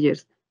and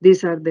layers.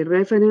 These are the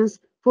reference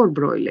for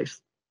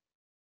broilers.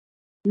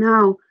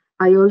 Now,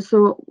 I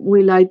also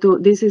would like to,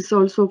 this is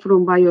also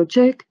from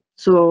BioCheck.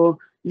 So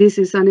this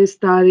is a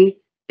study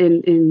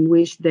in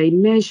which they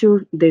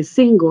measure the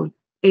single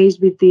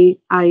HBT,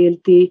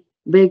 ILT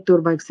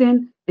vector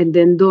vaccine, and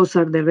then those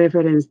are the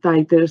reference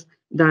titers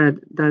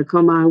that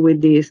come out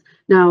with this.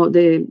 Now,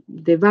 the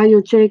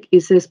BioCheck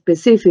is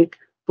specific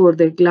for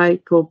the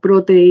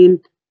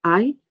glycoprotein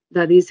I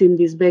that is in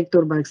this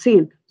vector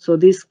vaccine. So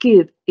this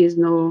kit is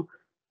not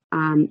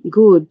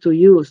good to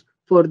use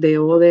for the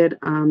other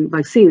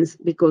vaccines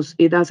because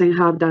it doesn't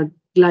have that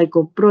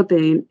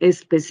glycoprotein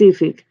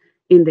specific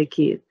in the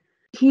kit.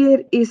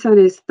 Here is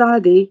a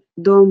study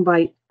done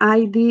by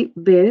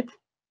IDVet,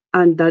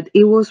 and that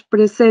it was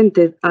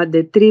presented at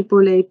the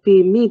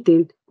AAAP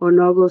meeting on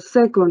August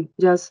 2nd,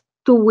 just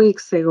 2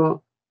 weeks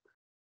ago.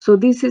 So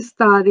this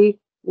study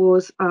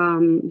was,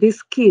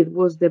 this kit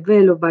was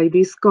developed by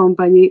this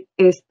company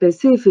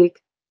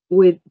specific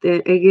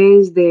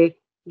against the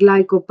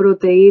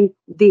glycoprotein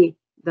D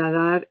that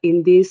are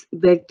in these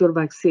vector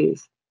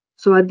vaccines.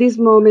 So at this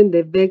moment,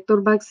 the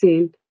vector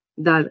vaccine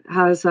that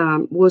has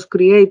was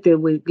created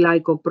with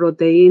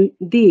glycoprotein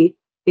D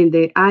in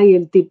the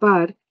ILT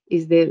part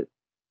is the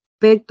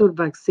vector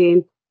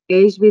vaccine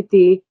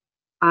HBT,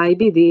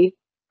 IBD,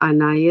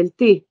 and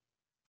ILT.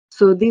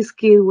 So this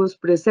kit was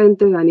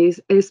presented and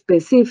is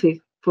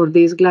specific for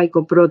this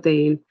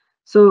glycoprotein.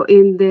 So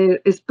in the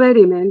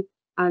experiment,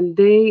 and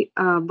they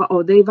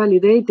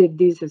validated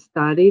this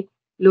study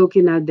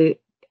looking at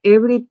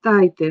every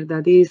titer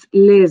that is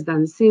less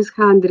than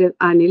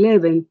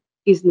 611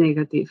 is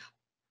negative,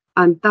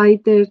 and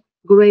titer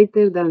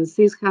greater than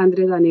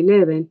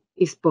 611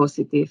 is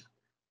positive.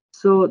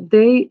 So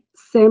they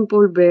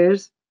sample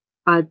bears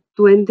at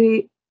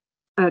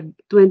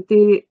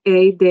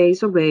 28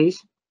 days of age,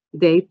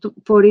 day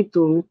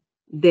 42,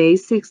 day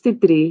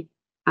 63,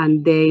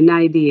 and day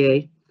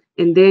 98.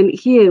 And then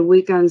here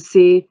we can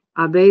see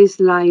a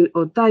baseline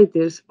of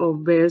titers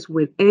of bears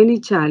with any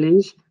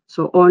challenge,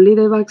 so only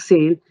the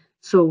vaccine.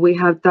 So we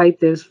have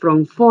titers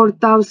from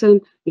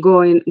 4,000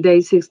 going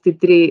day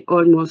 63,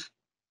 almost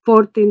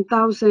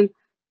 14,000,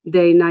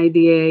 day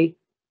 98,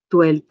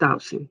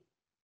 12,000.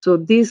 So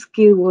this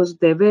kit was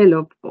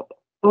developed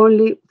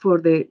only for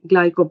the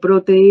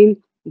glycoprotein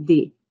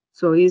D.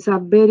 So it's a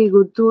very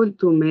good tool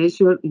to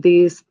measure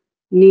this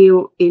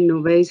new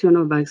innovation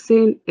of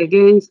vaccine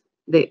against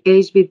the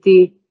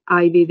HBT,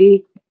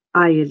 IBD,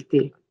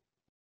 ILT.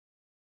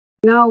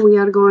 Now we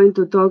are going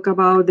to talk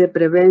about the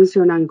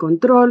prevention and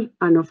control,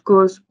 and of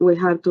course we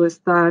have to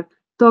start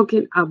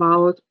talking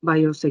about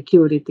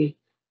biosecurity.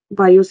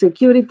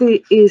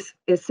 Biosecurity is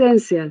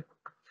essential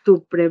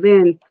to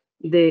prevent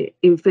the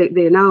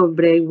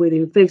outbreak with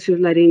infectious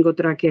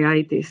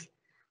laryngotracheitis.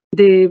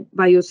 The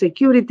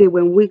biosecurity,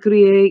 when we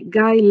create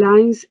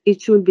guidelines,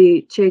 it should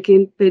be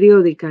checking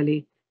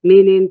periodically,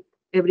 meaning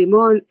every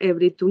month,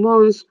 every 2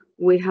 months,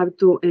 we have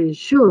to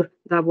ensure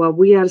that what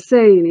we are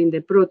saying in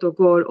the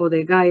protocol or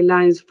the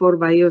guidelines for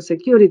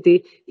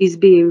biosecurity is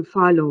being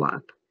followed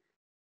up.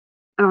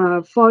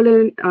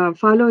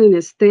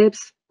 Following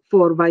steps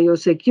for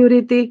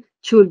biosecurity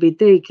should be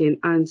taken,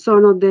 and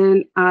some of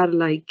them are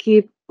like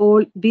keep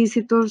all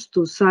visitors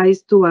to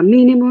size to a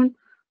minimum,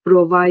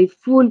 provide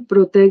full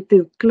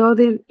protective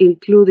clothing,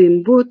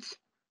 including boots,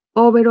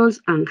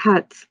 overalls, and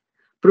hats,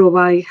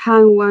 provide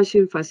hand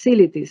washing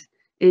facilities,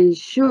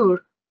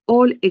 ensure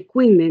all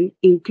equipment,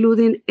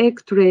 including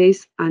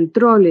X-rays and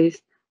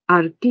trolleys,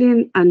 are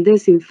cleaned and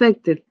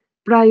disinfected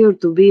prior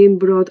to being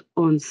brought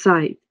on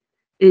site.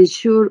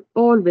 Ensure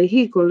all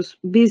vehicles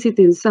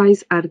visiting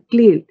sites are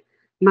clean.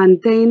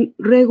 Maintain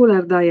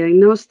regular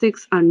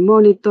diagnostics and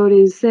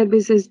monitoring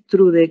services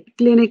through the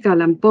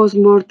clinical and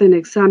post-mortem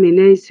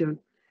examination.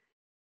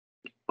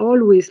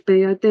 Always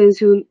pay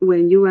attention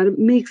when you are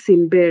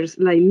mixing bears,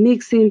 like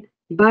mixing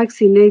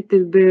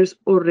vaccinated bears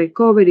or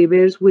recovery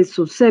bears with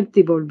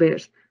susceptible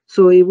bears.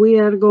 So if we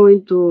are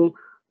going to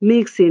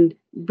mixing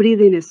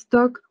breeding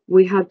stock,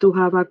 we have to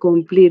have a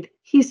complete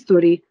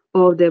history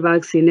of the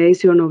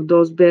vaccination of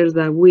those bears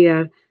that we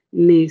are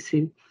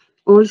mixing.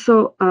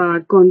 Also,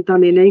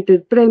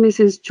 contaminated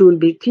premises should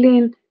be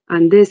cleaned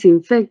and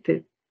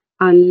disinfected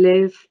and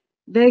left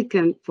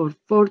vacant for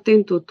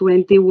 14 to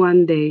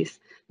 21 days.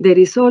 There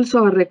is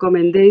also a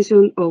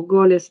recommendation of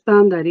gold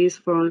standard is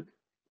for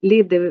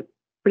leave the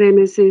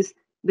premises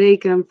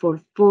vacant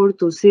for 4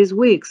 to 6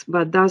 weeks,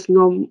 but that's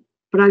not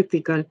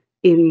practical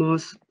in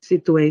most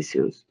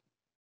situations.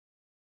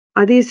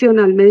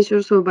 Additional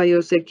measures of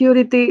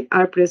biosecurity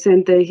are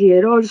presented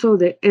here also: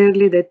 the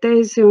early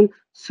detection,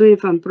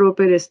 swift and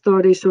proper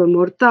storage of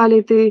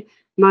mortality,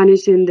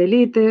 managing the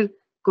litter,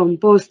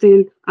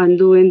 composting and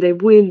doing the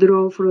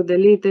withdrawal from the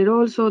litter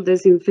also,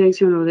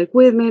 disinfection of the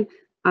equipment,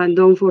 and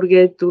don't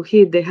forget to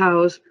heat the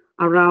house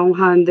around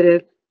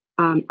 100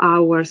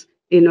 hours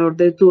in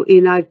order to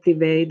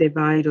inactivate the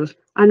virus.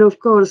 And of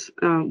course,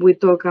 we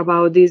talked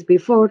about this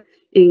before,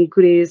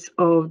 increase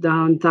of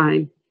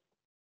downtime.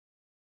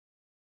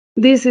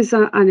 This is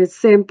an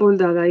example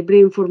that I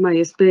bring from my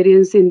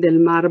experience in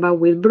Delmarva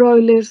with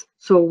broilers.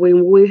 So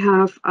when we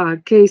have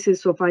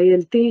cases of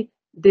ILT,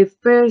 the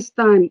first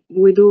time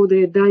we do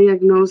the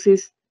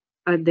diagnosis,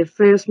 at the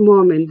first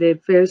moment, the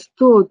first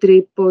 2 or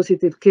 3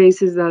 positive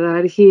cases that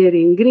are here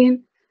in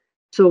green,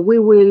 so we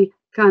will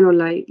kind of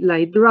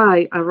like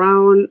drive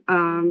around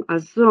a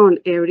zone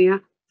area,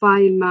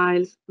 5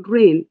 miles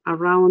green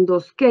around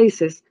those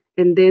cases,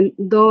 and then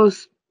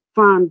those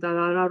farms that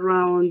are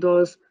around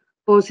those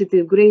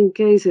positive green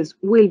cases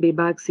will be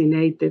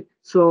vaccinated.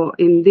 So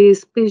in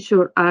this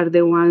picture are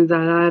the ones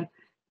that are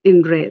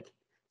in red.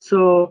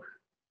 So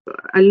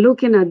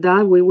looking at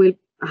that, we will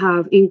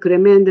have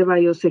increment the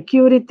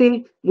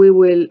biosecurity, we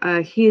will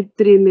heat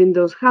treatment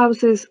those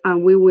houses,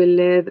 and we will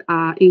let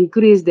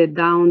increase the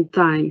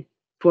downtime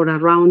for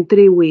around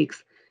 3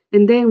 weeks.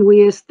 And then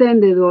we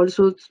extended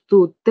also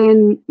to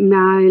 10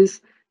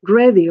 miles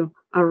radio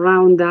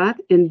around that,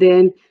 and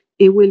then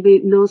it will be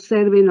no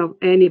serving of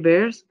any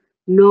bears,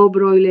 no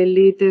broiler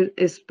litter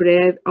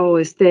spread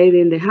or stayed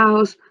in the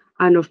house,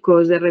 and of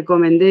course the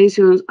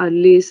recommendations at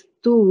least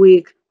 2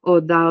 weeks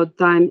of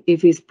downtime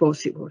if it's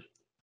possible.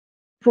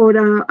 For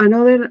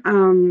another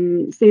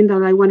thing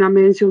that I want to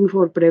mention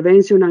for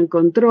prevention and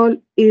control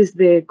is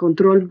the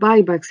control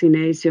by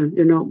vaccination,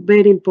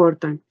 very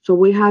important. So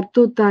we have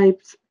 2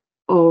 types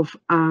of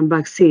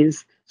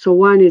vaccines. So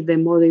one is the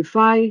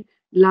modified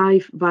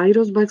live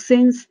virus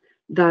vaccines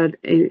that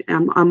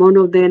among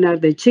of them are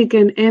the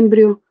chicken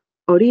embryo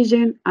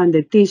origin and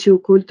the tissue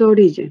culture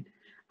origin.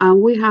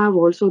 And we have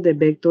also the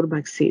vector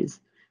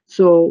vaccines.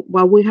 So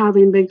what we have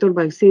in vector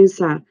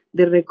vaccines are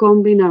the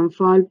recombinant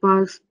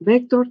fowlpox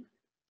vector,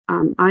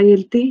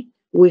 ILT,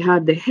 we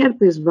have the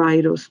herpes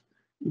virus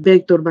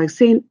vector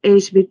vaccine,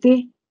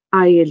 HBT,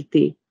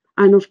 ILT,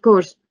 and of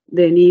course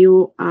the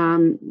new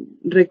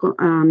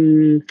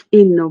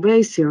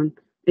innovation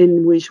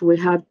in which we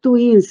have 2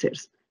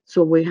 inserts.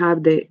 So we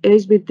have the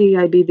HBT,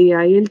 IBD,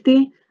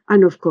 ILT,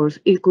 and of course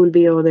it could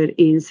be other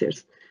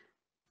inserts.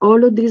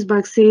 All of these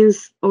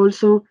vaccines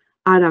also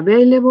are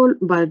available,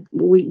 but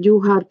you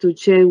have to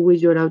check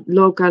with your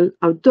local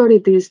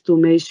authorities to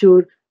make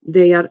sure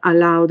they are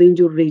allowed in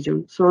your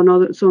region. So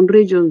some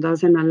regions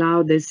doesn't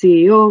allow the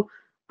CEO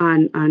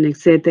and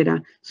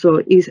etc.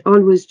 So it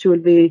always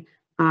should be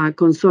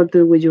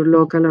consulted with your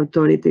local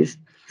authorities.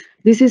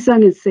 This is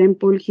an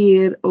example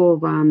here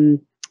of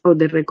of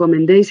the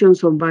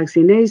recommendations of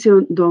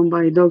vaccination done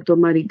by Dr.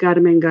 Mari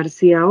Carmen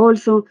Garcia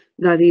also,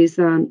 that is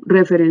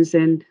reference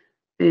in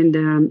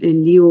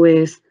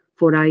US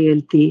for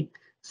ILT.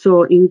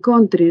 So in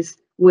countries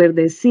where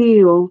the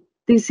CO,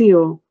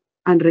 TCO,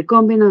 and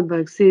recombinant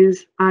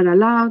vaccines are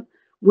allowed,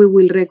 we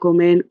will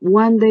recommend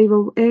 1 day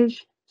of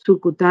age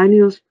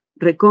subcutaneous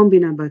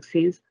recombinant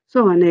vaccines,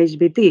 so an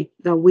HBT,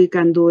 that we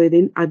can do it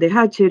at the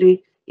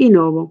hatchery, in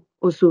ovo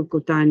or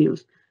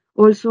subcutaneous.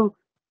 Also,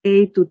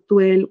 8 to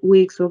 12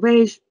 weeks of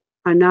age,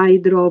 an eye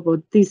drop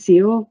of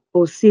TCO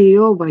or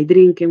CO by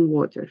drinking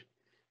water.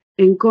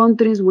 In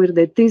countries where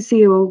the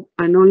TCO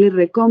and only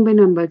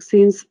recombinant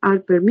vaccines are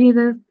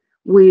permitted,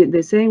 with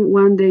the same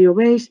 1 day of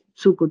age,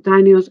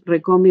 subcutaneous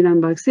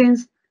recombinant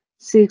vaccines,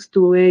 6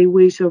 to 8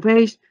 weeks of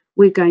age,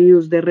 we can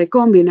use the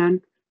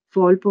recombinant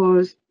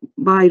fowlpox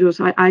virus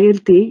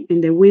ILT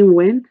in the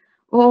win-win,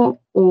 or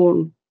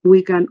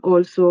we can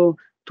also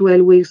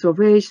 12 weeks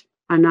of age,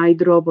 an eye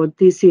drop of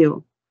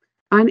TCO.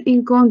 And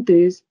in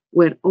countries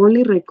where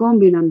only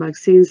recombinant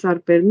vaccines are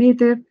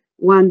permitted,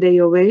 1 day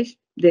of age,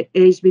 the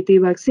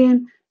HBT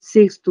vaccine,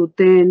 6 to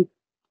 10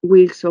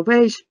 weeks of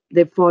age,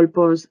 the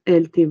fowlpox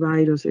LT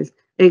viruses.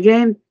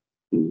 Again,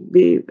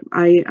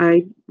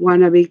 I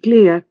want to be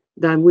clear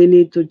that we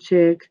need to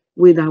check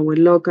with our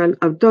local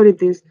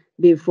authorities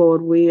before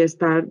we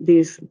start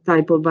this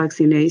type of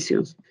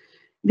vaccinations.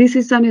 This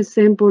is an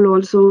example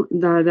also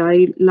that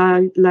I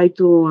like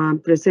to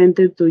present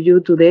it to you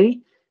today,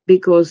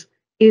 because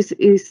it's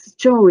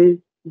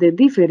showing the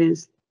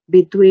difference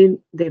between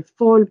the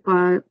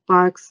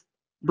fowlpox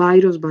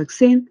virus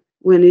vaccine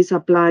when it's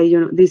applied.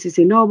 This is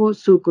in ovo,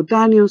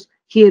 subcutaneous.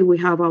 Here we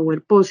have our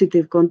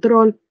positive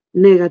control,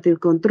 negative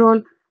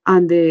control,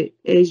 and the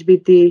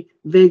HBT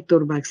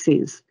vector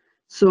vaccines.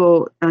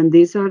 So, and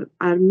these are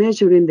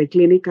measuring the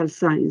clinical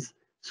signs.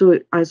 So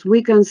as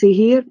we can see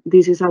here,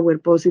 this is our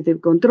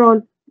positive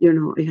control.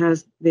 It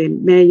has the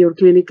major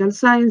clinical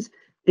signs.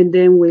 And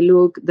then we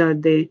look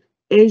that the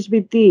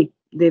HBT,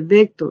 the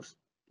vectors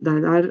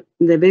that are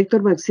the vector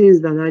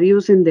vaccines that are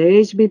using the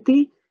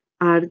HBT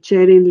are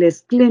sharing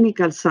less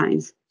clinical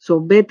signs, so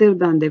better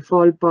than the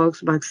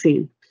fowlpox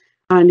vaccine.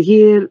 And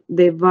here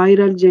the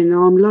viral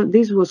genome,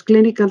 this was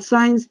clinical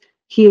signs.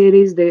 Here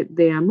is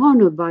the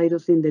amount of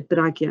virus in the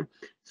trachea.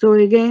 So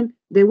again,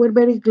 they were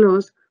very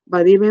close,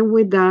 but even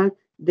with that,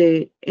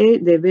 the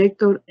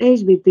vector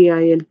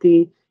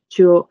HBT-ILT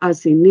show a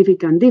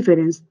significant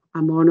difference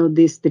among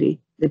these three,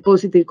 the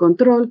positive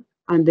control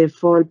and the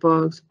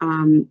fowlpox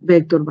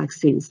vector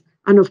vaccines.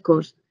 And of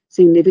course,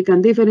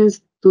 significant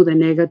difference to the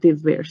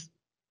negative bears.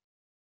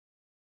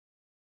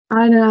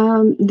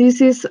 And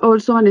this is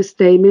also a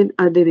statement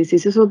at the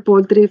Diseases of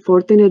Poultry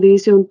 14th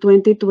edition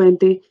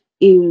 2020,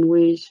 in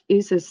which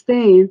is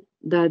stating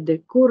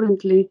that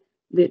currently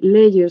the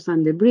layers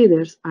and the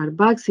breeders are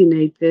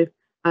vaccinated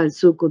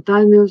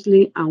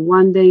subcutaneously at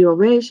 1 day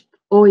of age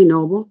or in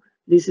ovo.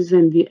 This is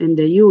in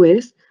the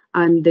US,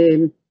 and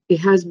it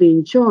has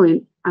been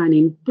showing an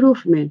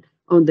improvement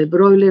on the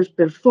broilers'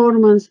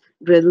 performance,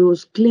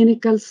 reduce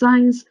clinical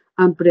signs,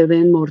 and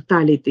prevent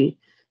mortality.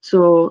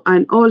 So,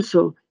 and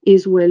also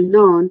is well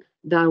known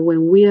that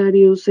when we are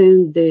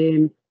using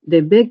the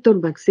vector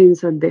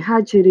vaccines at the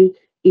hatchery,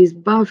 is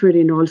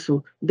buffering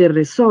also the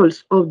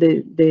results of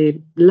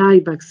the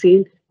live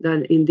vaccine,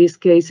 that in this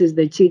case is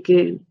the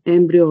chicken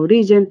embryo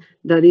origin,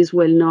 that is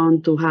well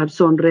known to have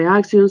some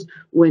reactions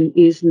when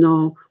it's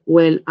not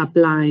well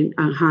applied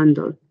and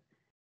handled.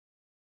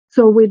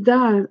 So with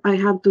that, I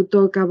have to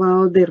talk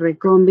about the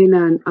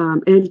recombinant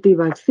LT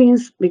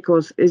vaccines,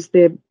 because it's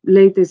the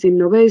latest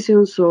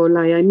innovation. So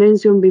like I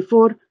mentioned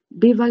before,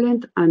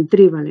 bivalent and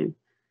trivalent.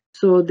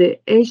 So the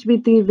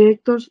HBT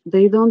vectors,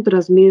 they don't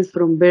transmit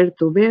from bear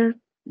to bear.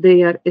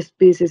 They are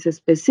species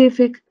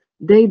specific.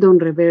 They don't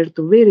revert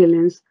to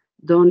virulence,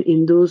 don't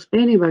induce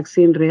any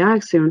vaccine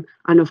reaction,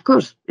 and of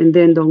course, and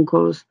then don't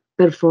cause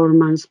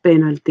performance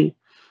penalty.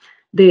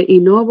 The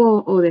in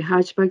ovo or the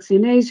hatch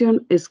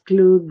vaccination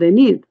exclude the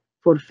need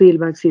for field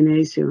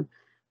vaccination.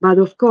 But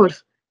of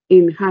course,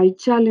 in high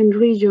challenge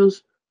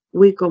regions,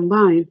 we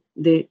combine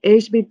the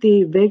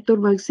HBT vector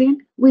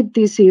vaccine with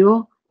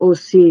TCO or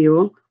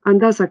CO, and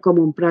that's a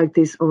common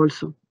practice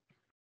also.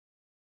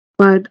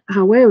 But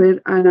however,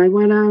 and I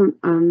want to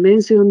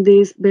mention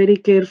this very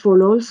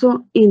careful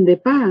also, in the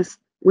past,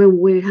 when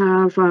we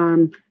have,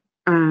 we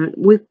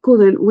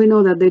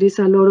know that there is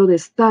a lot of the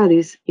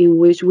studies in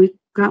which we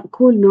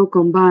could not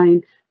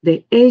combine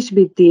the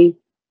HBT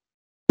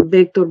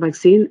vector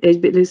vaccine,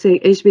 let's say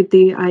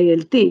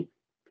HBT-ILT,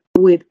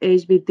 with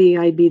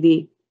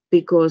HBT-IBD,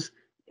 because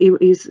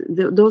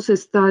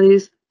those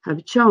studies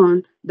have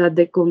shown that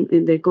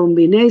the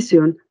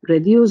combination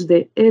reduce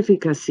the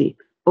efficacy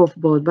of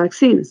both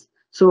vaccines.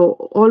 So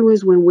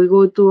always when we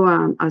go to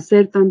a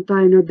certain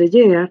time of the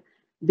year,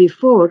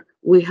 before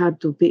we have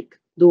to pick,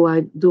 do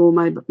I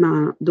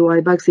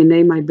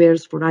vaccinate my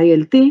bears for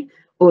ILT,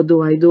 or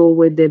do I do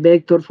with the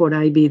vector for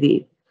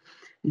IBD?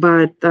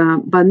 But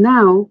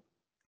now,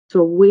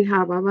 so we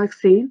have a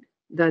vaccine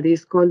that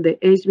is called the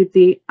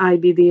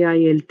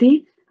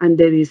HBT-IBD-ILT, And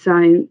the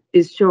design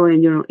is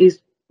showing, is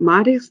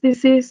Marek's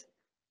disease,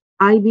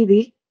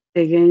 IBD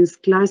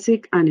against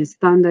classic and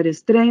standard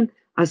strain,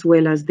 as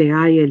well as the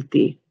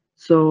ILT.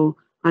 So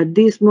at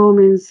this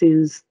moment,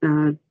 since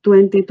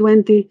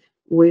 2020,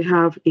 we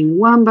have in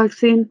one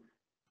vaccine,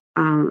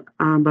 a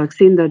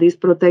vaccine that is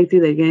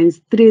protected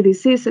against 3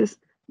 diseases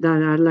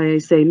that are, like I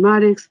say,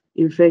 Marek's,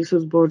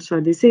 infectious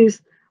bursal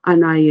disease,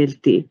 and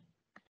ILT.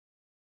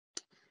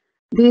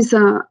 This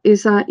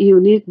is a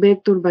unique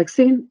vector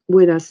vaccine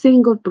with a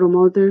single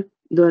promoter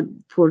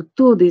for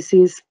 2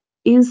 disease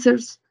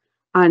inserts,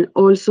 and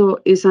also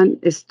is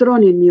a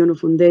strong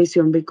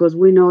immunofoundation, because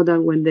we know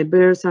that when the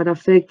birds are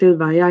affected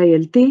by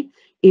ILT,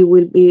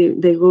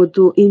 they go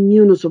to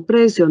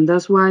immunosuppression.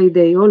 That's why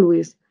they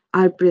always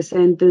are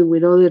presented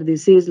with other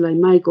disease like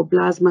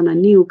Mycoplasma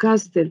and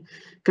Newcastle,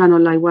 kind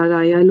of like what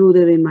I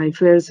alluded in my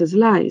first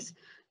slides.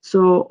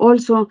 So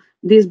also,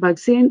 this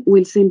vaccine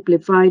will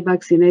simplify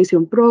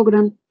vaccination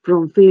program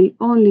from field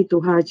only to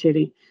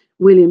hatchery,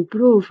 will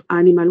improve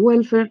animal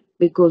welfare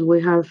because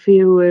we have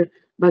fewer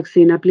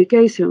vaccine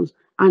applications.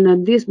 And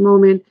at this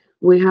moment,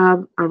 we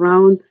have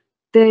around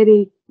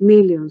 30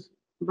 million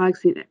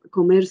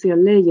commercial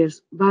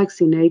layers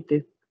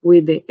vaccinated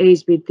with the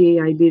HBT,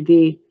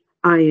 IBD,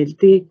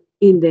 ILT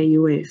in the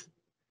US.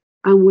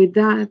 And with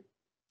that,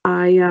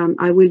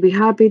 I will be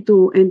happy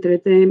to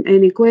entertain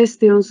any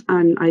questions,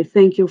 and I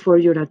thank you for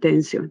your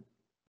attention.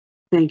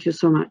 Thank you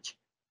so much.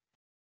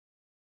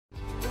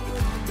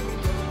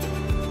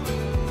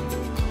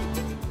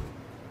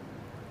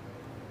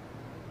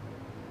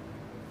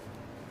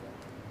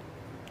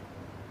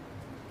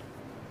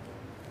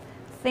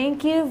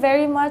 Thank you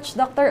very much,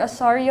 Dr.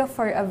 Osorio,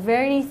 for a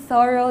very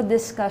thorough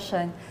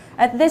discussion.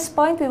 At this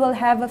point, we will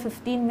have a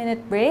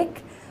 15-minute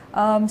break.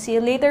 See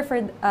you later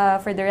for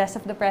the rest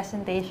of the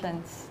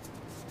presentations.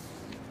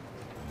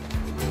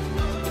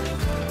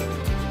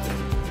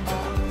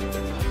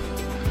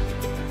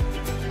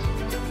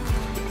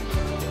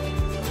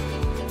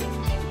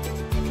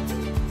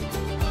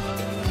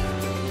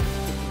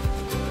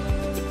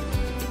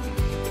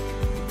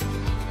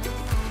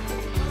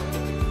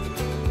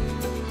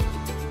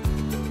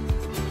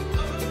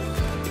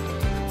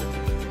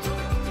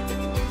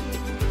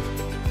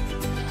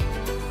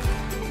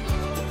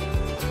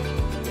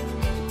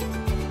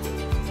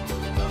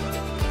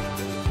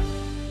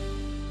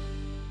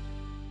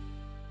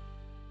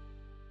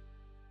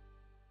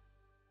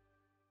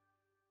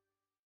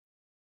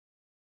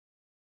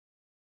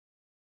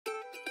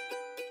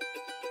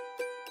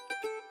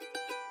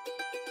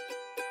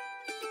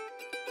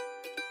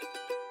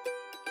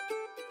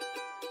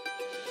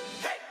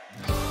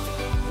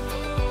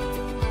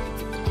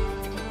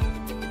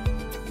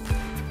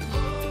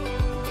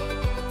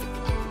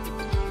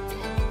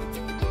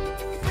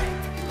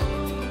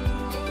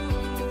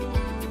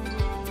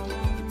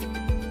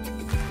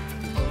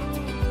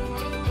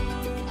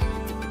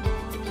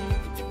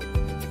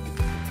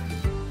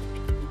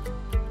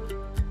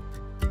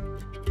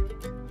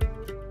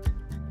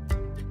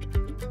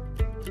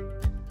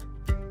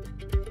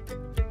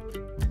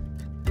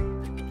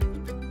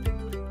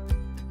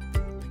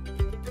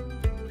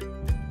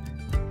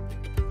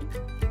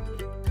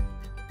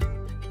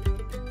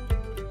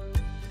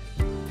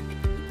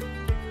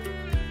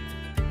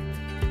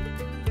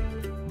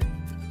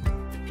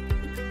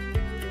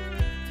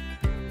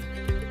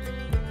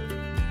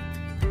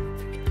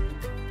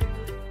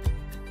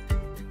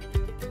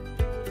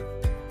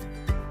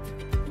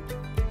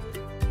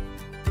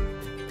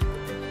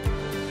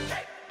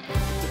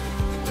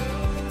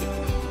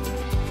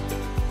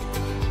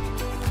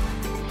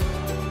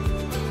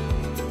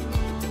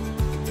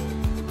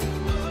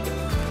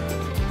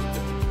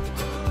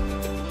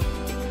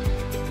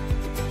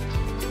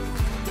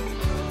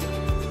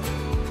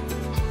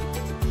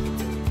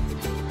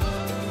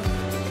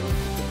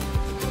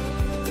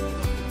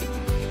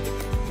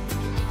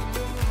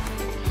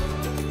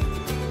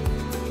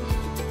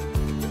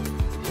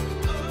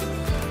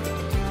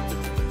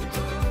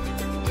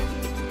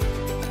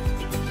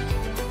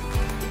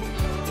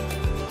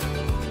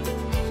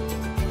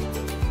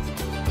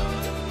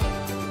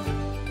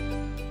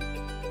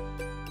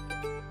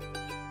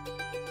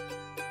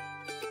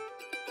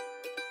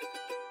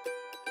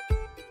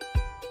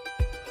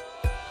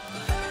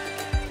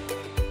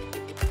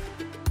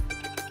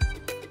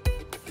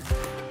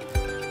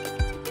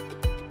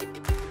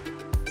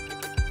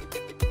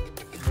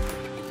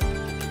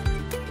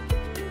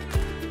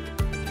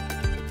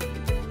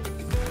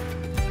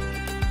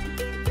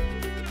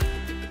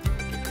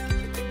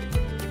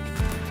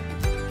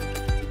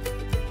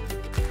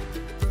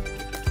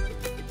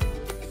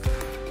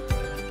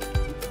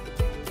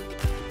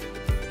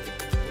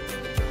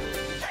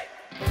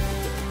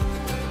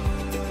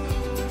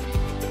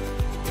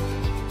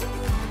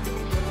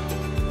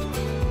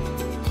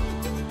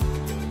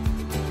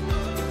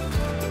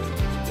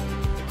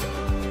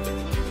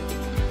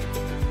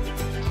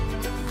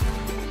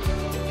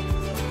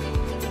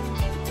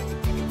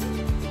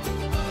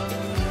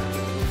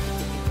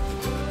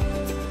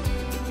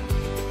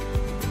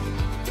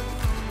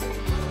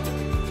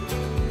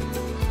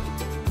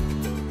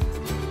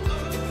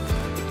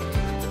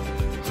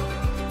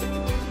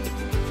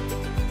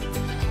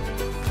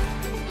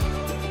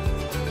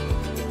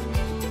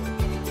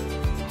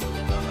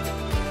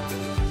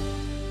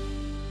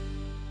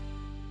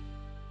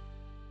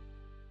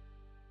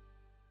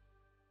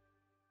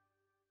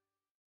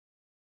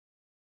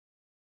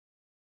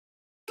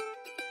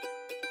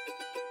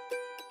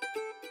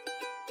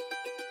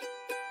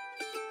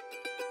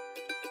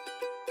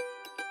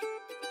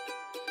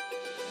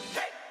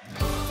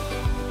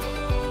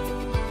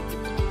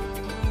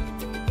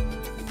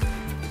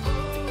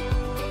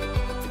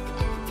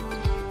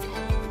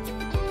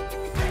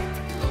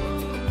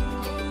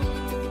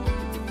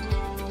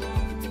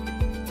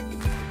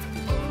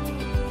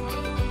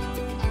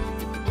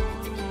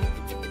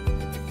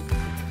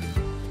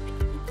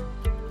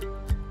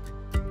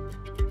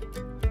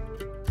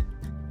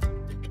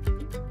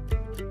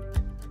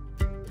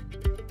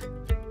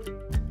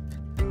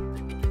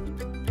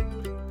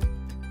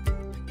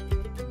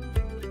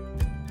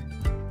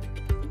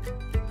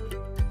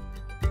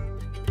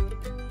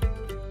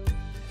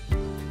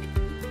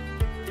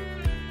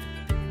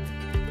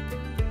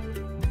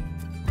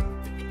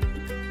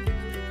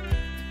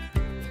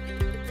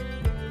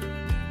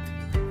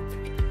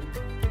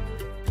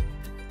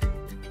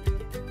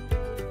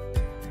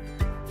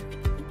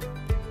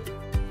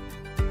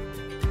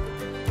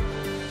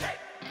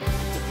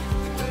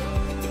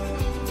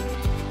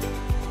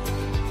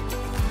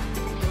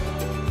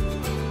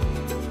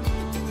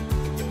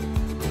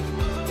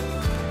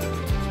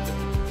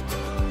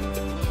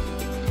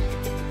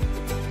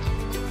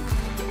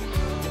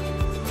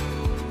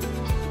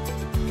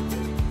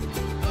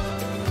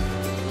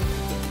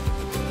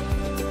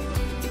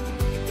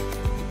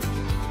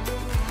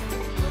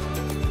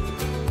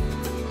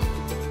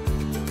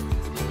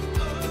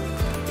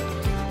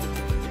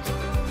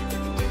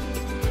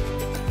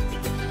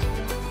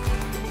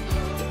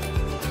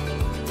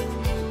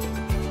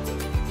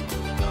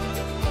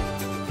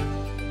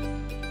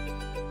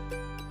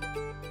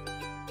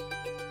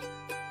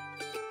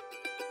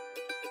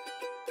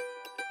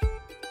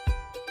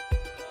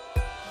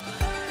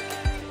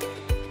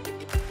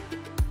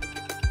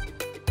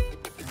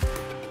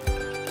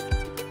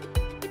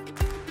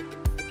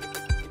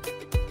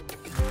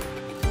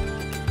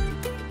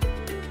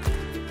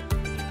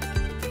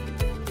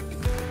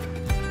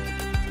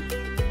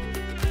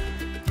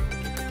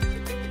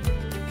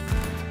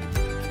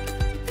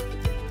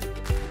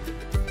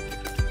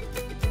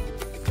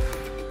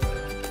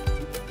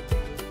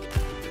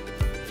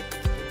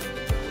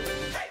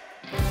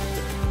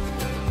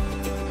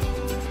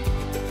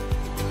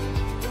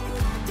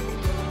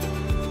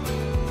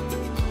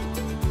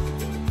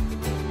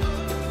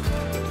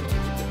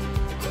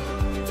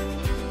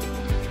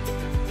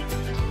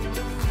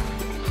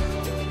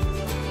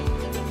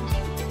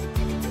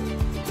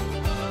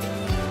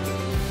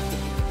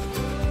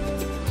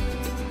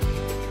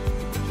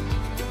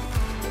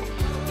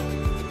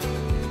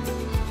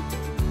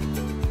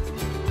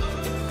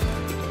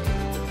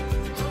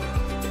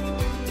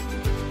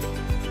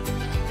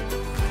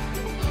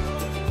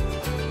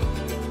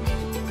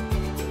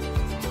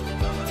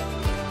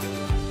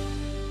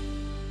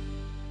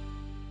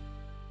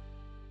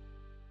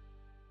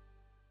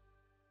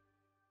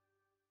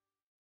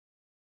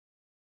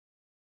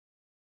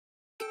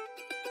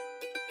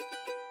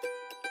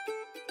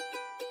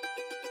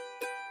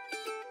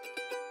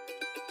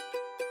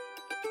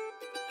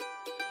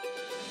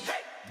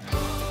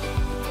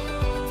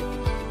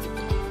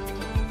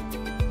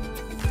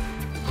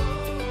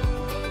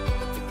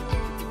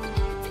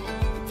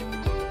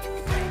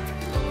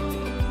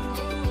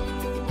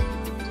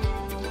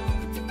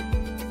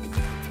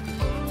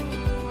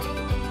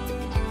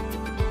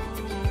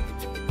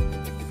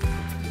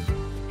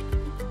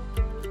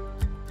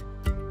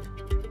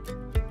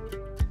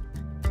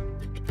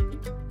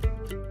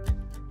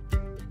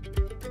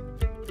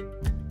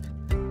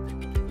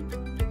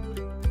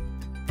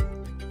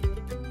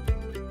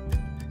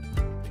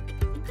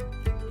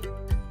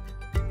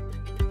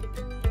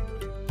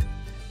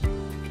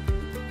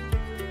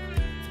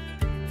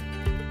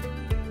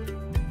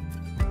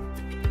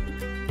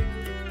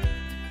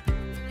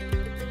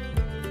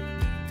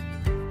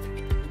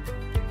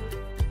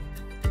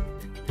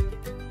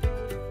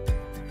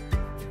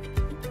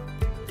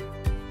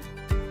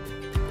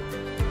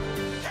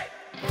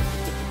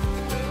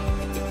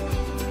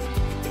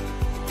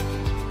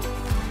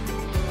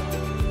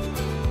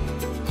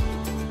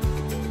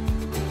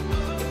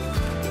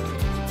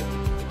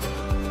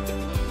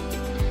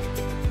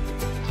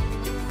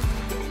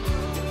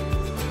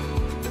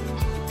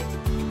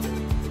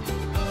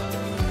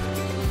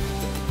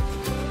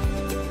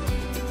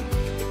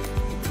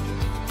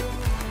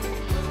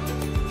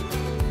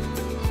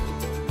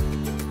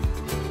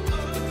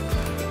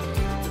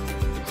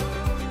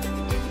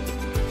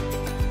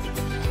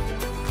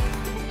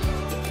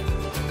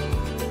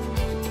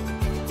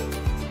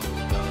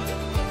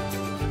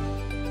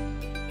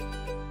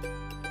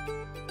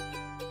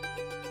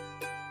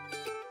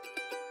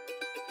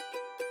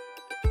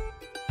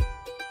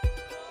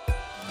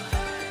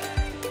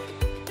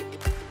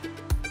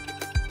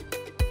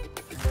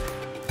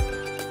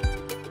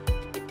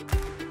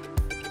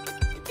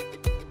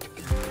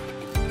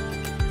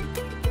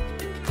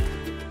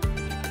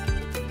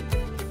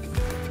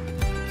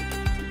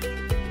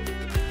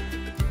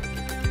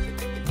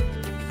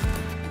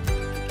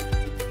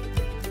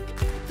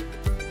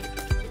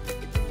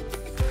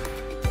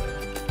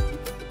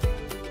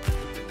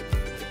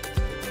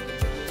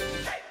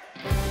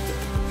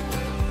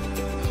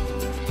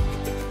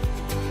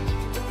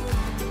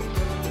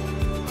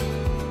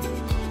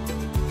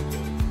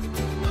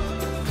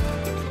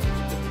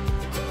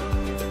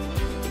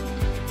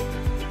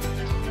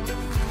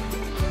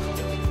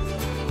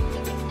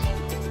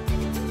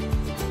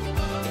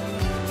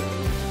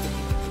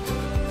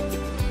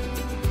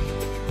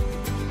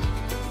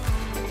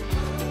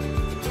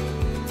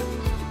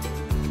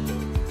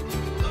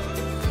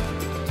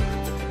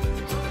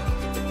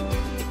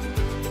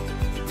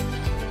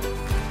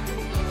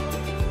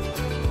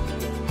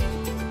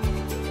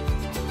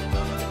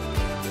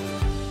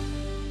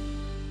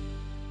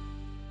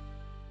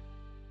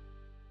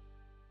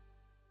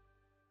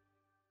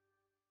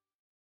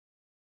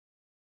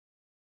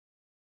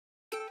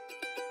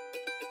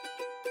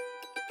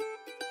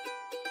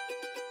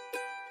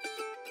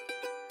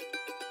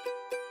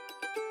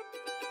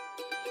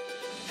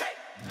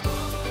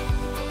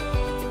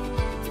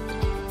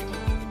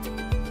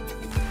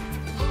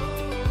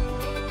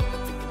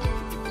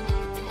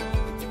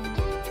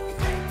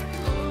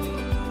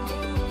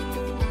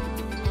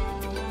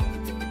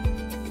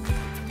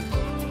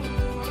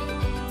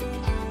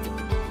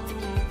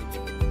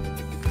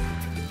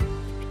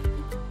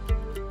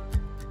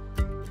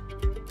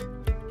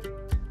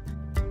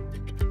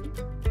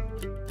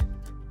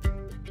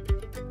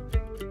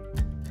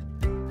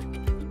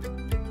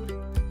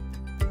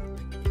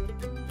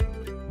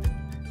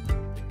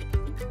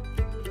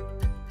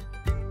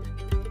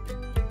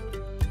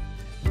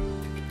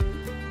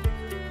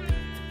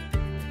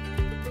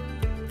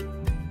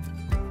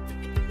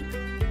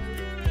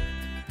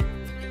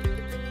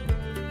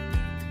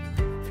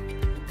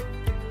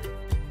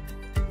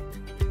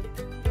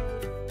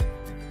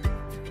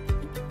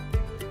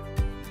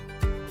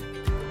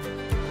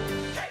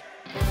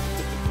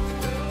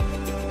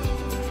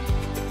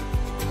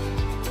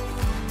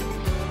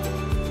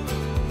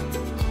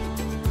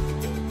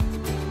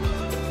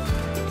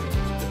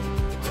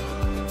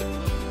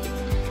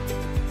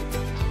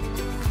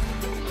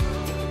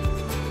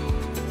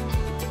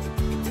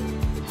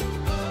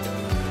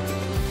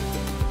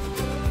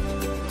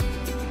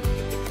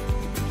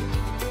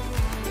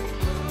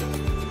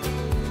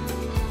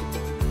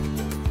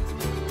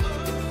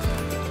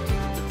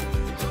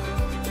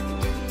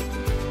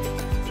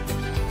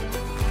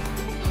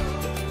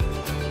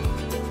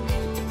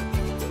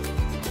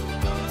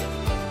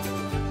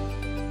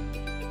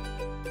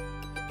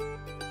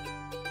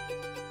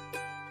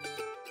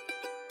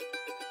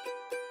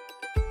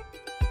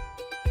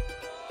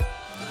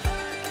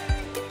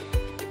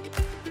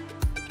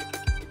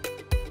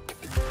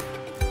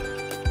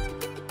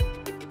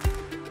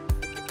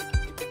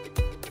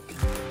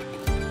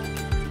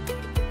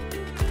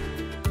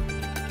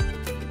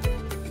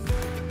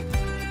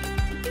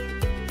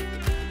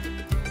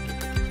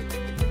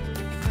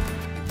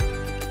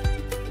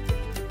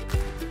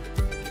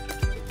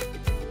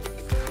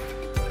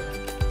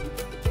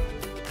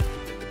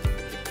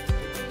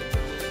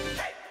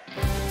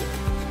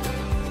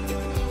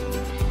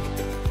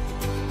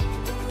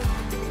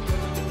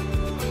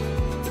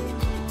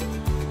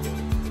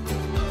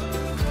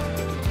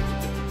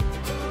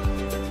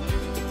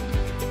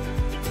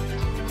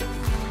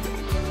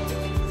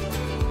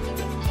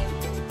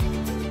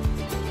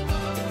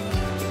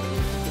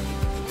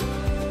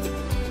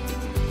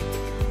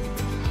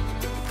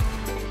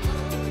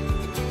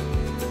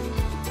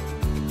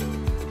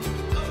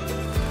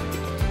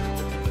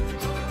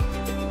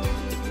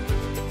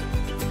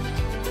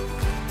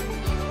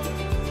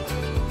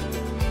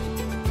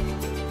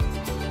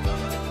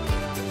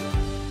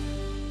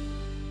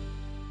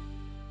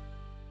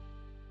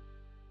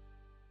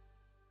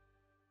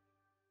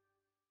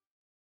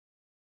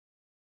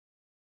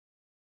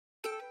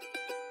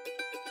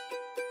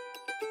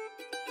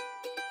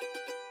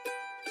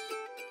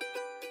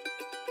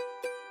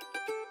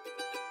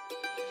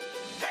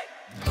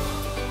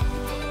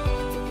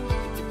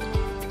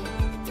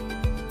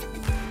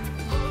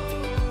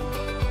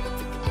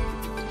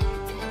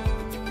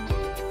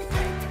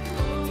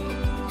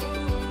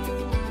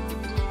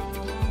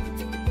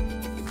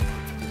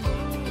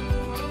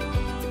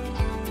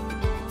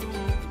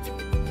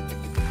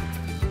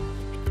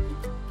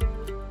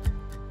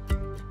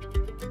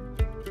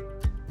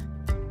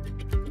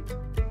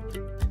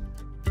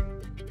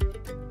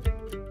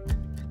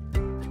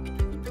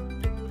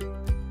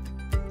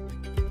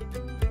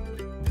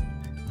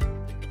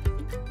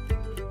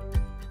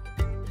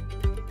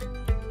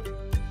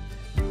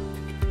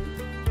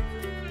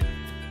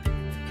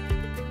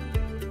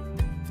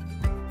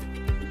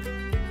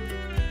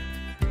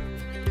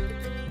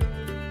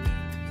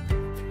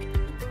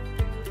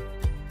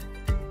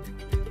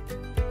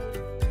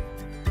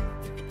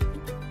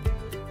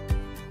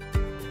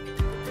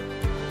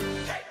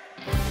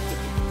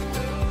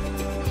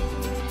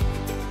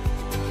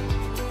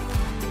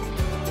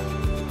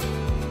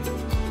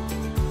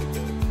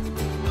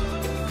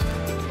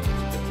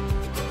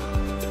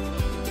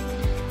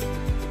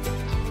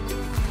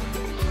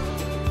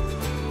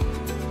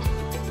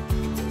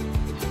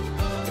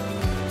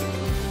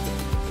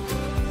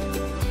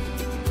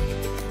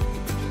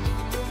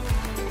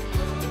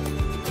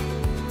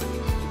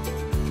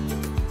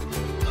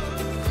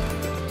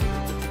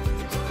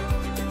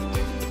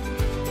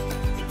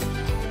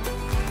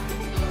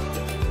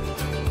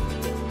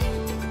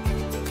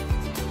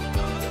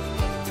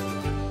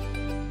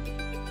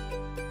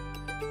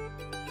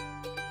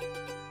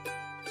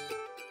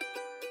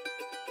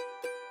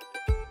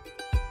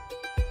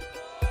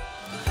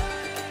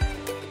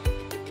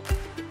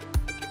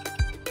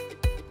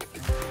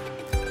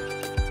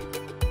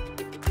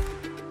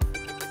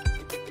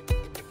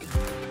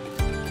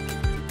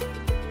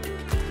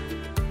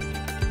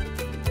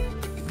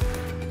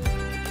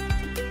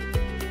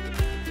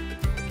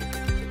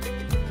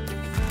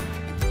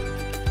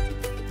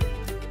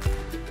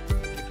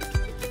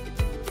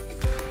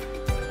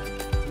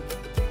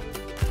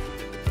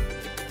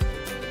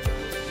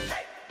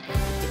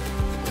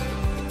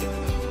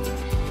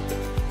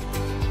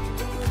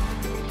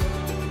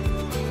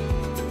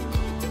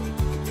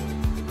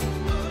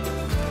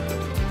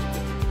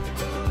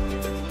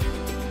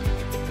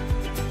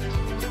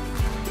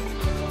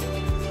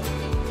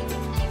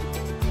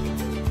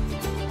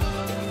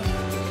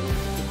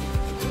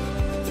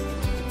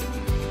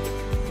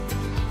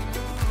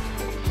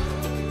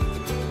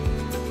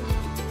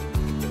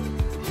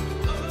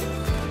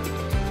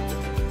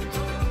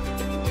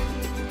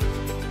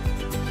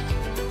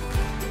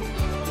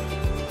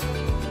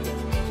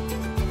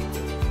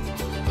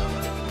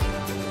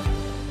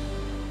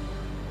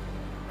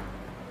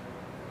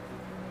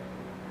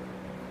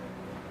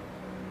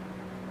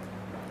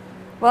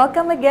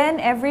 Welcome again,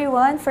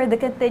 everyone, for the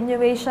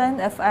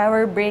continuation of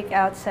our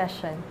breakout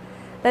session.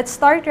 Let's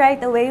start right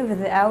away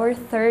with our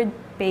third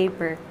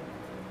paper.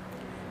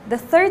 The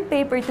third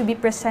paper to be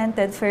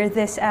presented for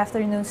this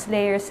afternoon's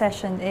layer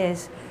session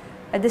is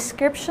a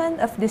description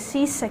of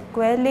disease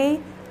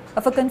sequelae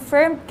of a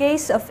confirmed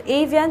case of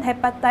avian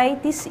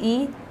hepatitis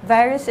E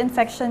virus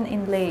infection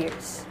in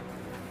layers.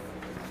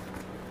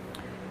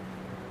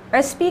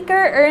 Our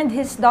speaker earned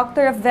his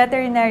Doctor of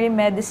Veterinary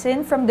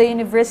Medicine from the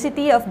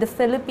University of the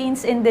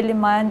Philippines in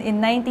Diliman in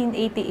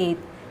 1988,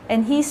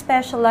 and he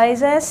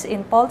specializes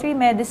in poultry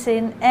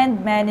medicine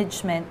and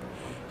management.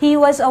 He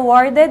was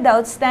awarded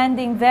the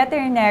Outstanding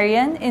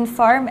Veterinarian in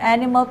Farm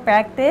Animal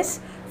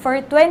Practice for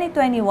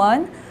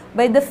 2021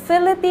 by the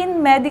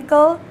Philippine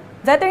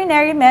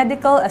Veterinary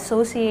Medical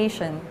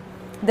Association.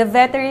 The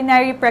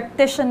Veterinary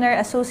Practitioner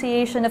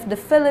Association of the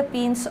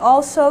Philippines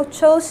also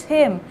chose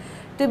him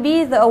to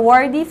be the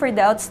awardee for the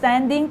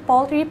Outstanding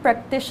Poultry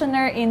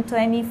Practitioner in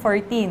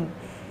 2014.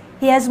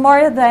 He has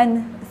more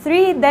than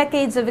 3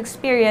 decades of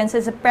experience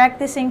as a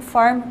practicing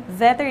farm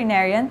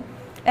veterinarian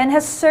and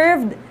has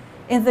served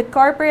in the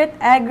corporate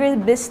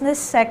agribusiness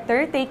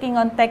sector, taking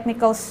on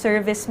technical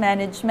service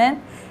management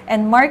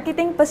and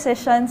marketing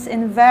positions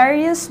in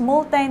various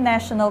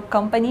multinational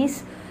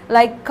companies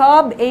like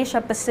Cobb Asia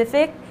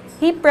Pacific,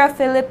 Hipra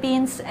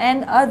Philippines,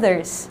 and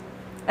others.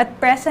 At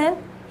present,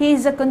 he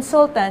is a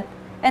consultant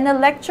and a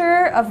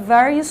lecturer of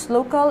various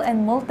local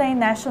and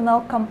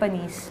multinational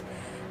companies.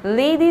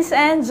 Ladies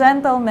and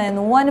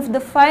gentlemen, one of the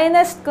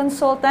finest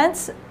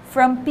consultants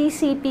from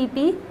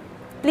PCPP,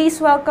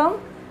 please welcome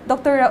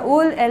Dr.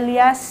 Raul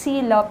Elias C.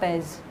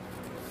 Lopez.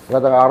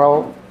 Magandang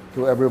araw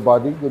to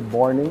everybody. Good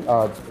morning.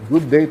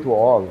 Good day to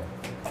all.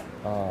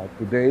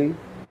 Today,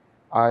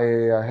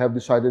 I have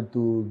decided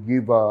to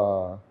give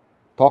a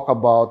talk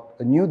about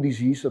a new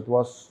disease that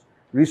was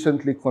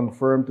recently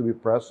confirmed to be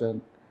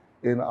present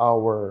in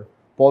our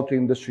poultry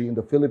industry in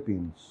the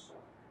Philippines.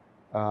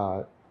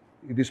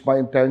 It is my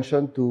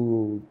intention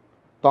to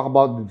talk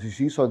about the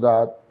disease so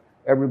that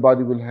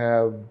everybody will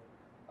have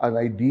an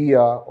idea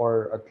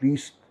or at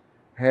least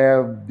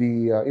have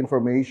the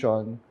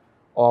information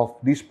of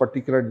this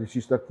particular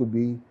disease that could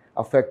be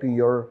affecting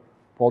your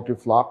poultry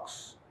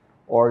flocks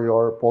or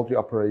your poultry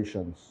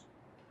operations.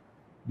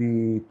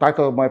 The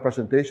title of my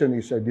presentation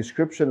is a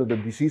description of the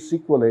disease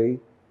sequelae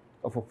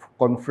of a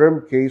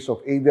confirmed case of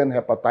avian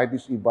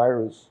hepatitis E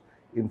virus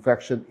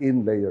infection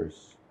in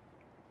layers.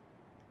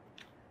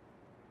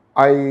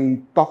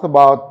 I talk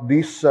about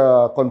this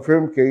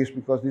confirmed case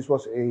because this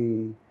was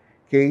a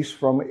case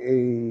from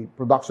a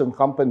production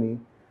company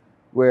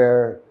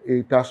where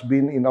it has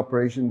been in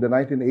operation in the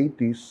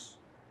 1980s.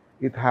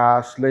 It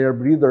has layer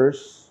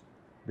breeders,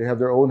 they have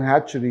their own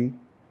hatchery,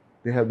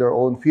 they have their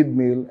own feed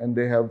mill, and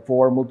they have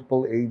 4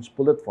 multiple age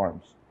pullet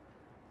farms.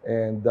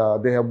 And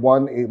they have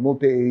one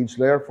multi-age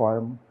layer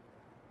farm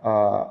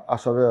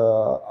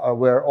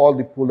where all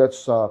the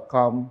pullets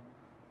come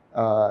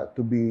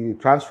to be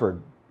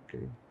transferred.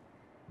 Okay.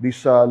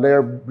 This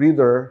layer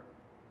breeder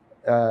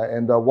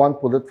and one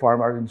pullet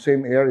farm are in the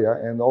same area,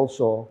 and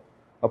also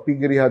a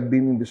piggery had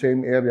been in the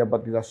same area,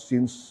 but it has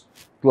since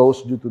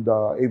closed due to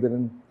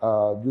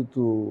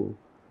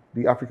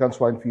the African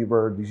swine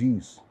fever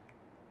disease.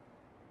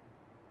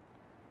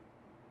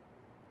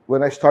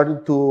 When I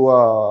started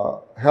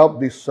to help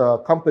this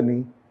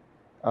company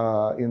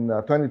in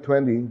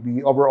 2020,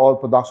 the overall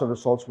production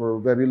results were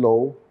very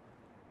low,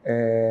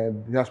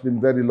 and it has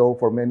been very low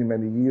for many,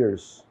 many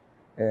years.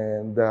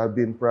 And there have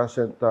been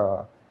present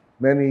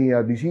many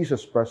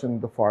diseases present in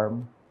the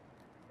farm,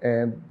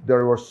 and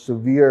there was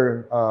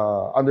severe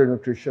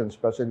undernutrition,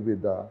 especially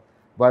with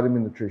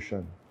vitamin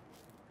nutrition.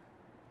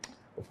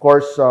 Of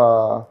course,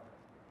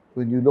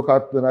 when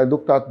I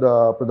looked at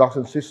the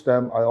production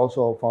system, I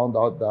also found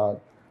out that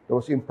there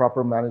was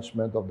improper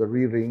management of the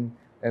rearing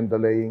and the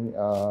laying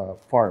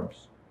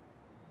farms.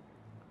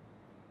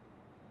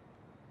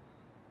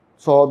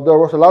 So there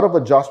was a lot of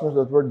adjustments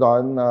that were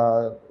done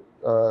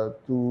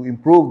to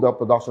improve the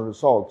production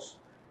results.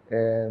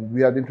 And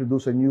we had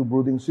introduced a new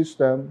brooding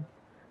system.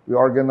 We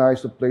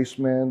organized the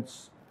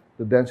placements,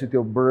 the density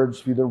of birds,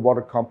 feeder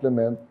water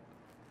complement,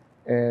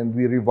 and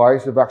we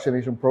revised the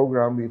vaccination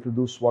program. We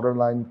introduced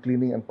waterline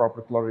cleaning and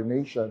proper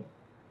chlorination.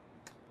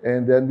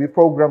 And then we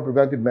programmed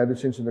preventive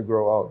medicines in the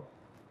grow out.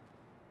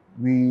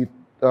 We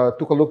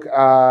took a look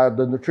at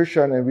the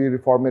nutrition, and we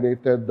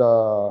reformulated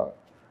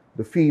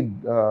the feed,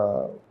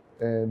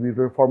 and we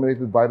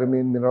reformulated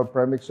vitamin, mineral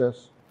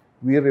premixes.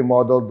 We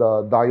remodeled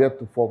the diet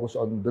to focus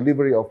on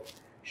delivery of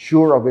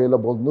sure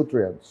available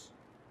nutrients.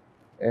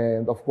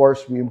 And of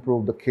course, we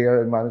improved the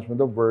care and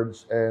management of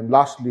birds. And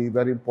lastly,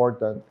 very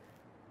important,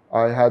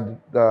 I had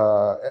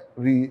to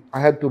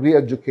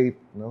re-educate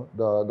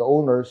the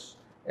owners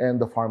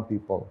and the farm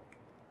people.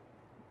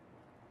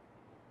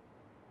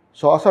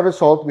 So as a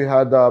result, we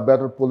had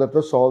better pullet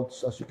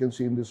results, as you can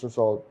see in this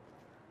result,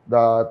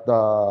 that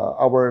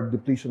our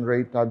depletion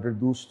rate had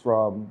reduced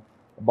from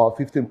about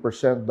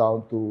 15%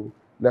 down to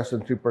less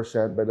than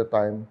 3% by the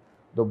time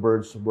the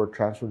birds were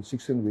transferred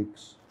 16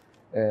 weeks.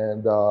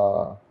 And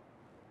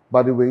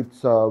body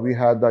weights, we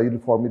had a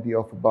uniformity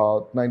of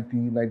about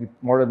 90,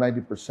 more than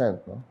 90%,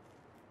 no?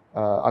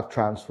 At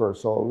transfer.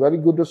 So very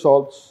good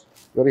results,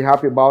 very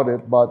happy about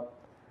it.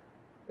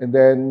 And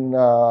then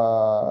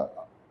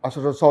as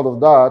a result of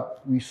that,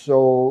 we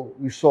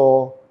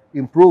saw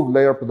improved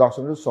layer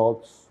production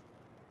results,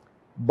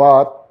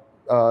 but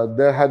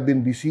there had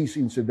been disease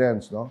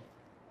incidents, no?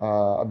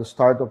 At the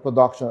start of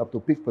production up to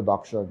peak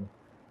production.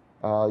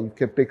 You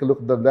can take a look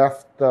at the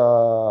left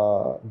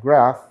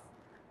graph.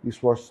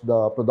 This was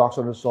the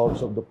production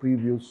results of the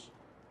previous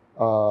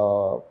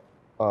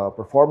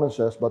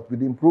performances, but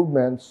with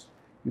improvements,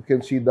 you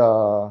can see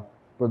the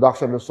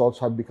production results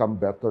had become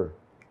better.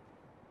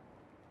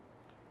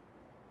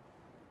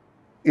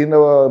 In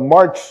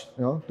March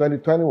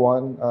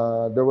 2021,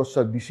 there was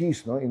a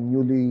disease in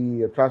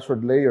newly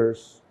transferred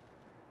layers,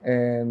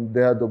 and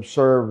they had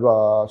observed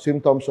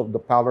symptoms of the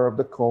pallor of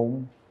the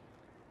comb,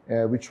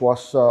 which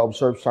was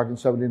observed starting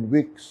 17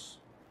 weeks.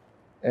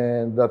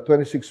 And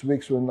 26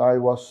 weeks when I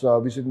was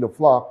visiting the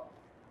flock,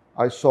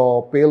 I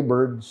saw pale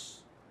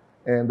birds,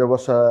 and there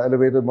was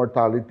elevated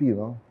mortality.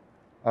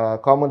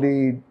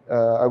 Commonly,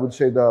 I would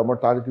say the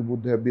mortality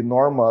would have been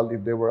normal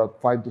if they were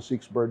at 5 to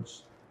 6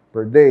 birds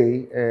per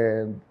day.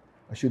 And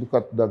as you look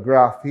at the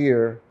graph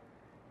here,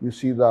 you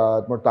see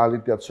that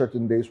mortality at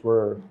certain days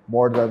were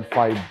more than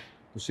 5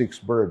 to 6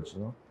 birds.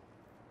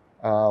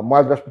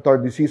 Mild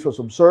respiratory disease was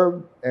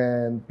observed,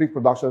 and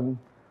pre-production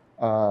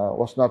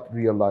was not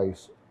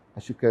realized.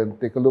 As you can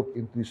take a look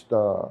into these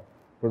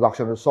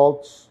production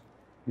results,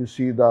 you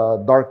see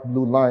the dark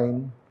blue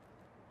line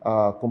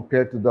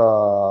compared to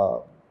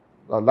the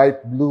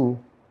light blue,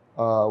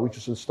 which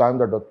is the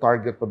standard of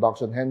target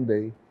production hen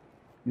day.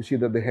 You see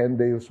that the hen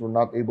days were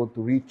not able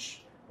to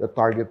reach the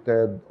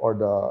targeted or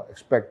the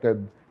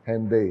expected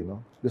hen day,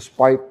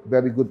 despite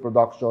very good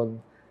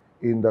production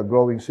in the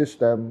growing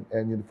system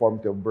and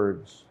uniformity of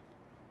birds.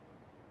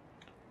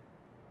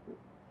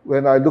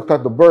 When I looked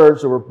at the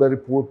birds, there were very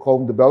poor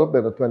comb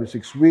development at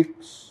 26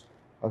 weeks,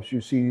 as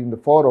you see in the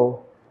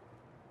photo.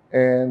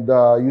 And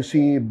you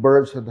see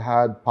birds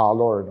had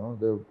pallor,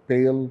 they're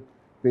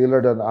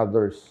paler than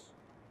others.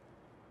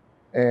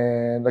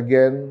 And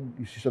again,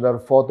 you see another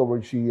photo where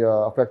you see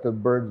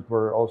affected birds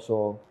were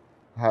also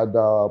had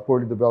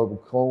poorly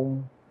developed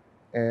comb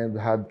and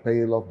had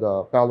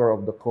pallor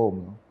of the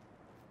comb.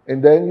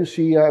 And then you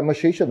see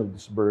emaciation of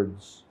these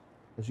birds,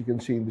 as you can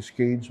see in this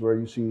cage where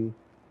you see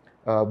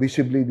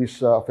visibly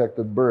this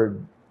affected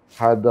bird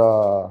had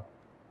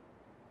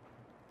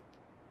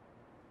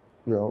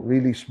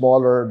really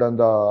smaller than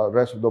the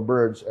rest of the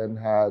birds and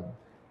had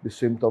the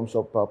symptoms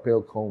of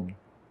pale comb.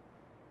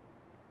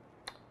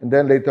 And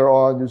then later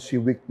on, you see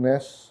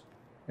weakness.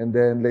 And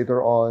then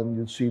later on,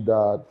 you see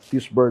that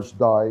these birds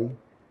die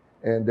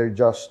and they're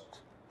just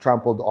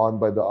trampled on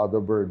by the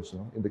other birds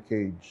in the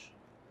cage.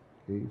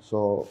 Okay,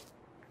 so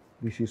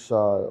this is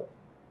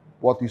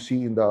what you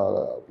see in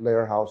the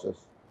layer houses.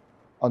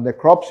 On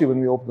necropsy, when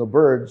we open the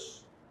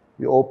birds,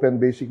 we open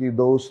basically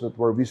those that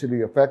were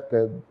visibly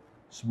affected,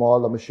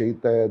 small,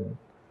 emaciated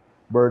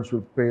birds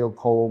with pale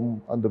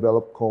comb,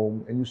 undeveloped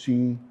comb. And you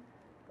see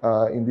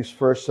in this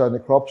first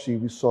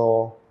necropsy, we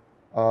saw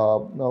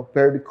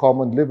fairly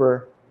common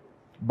liver,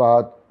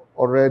 but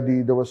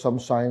already there were some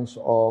signs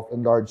of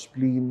enlarged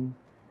spleen,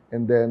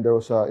 and then there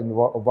was an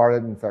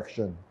ovarian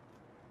infection.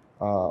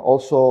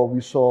 Also, we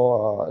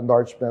saw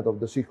enlargement of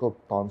the cecal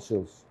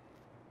tonsils.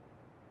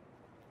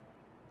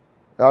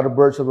 The other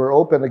birds that were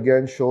open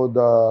again showed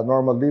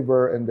normal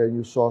liver, and then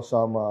you saw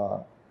some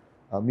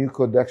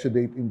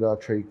mucodexudate in the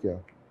trachea.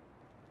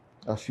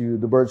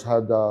 The birds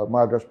had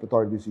mild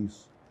respiratory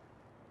disease.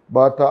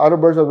 But other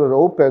birds that were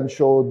open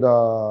showed,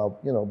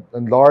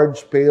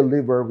 enlarged pale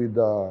liver with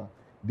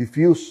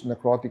diffuse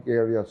necrotic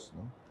areas,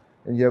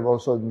 and you have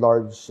also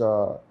enlarged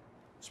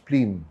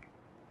spleen.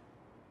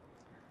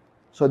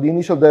 So the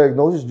initial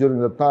diagnosis during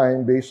the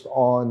time, based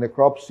on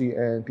necropsy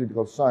and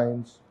clinical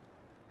signs,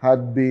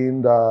 had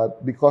been that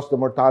because the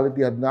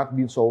mortality had not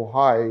been so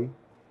high,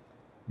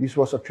 this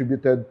was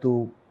attributed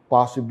to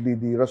possibly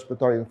the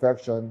respiratory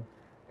infection,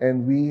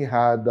 and we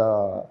had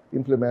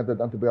implemented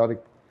antibiotic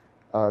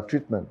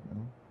treatment.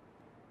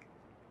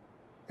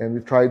 And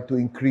we tried to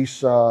increase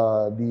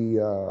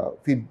the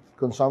feed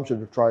consumption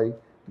to try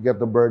to get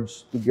the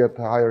birds to get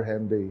a higher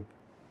hen day.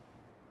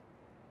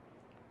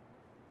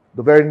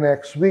 The very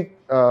next week,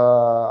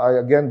 I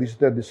again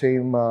visited the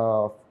same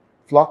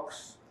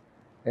flocks,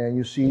 and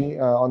you see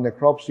on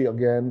necropsy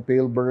again,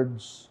 pale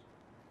birds.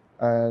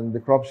 And the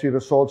necropsy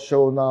results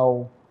show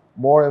now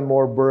more and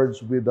more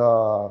birds with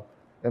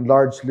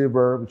enlarged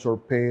liver, which are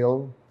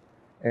pale,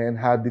 and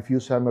had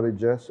diffuse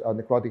hemorrhages,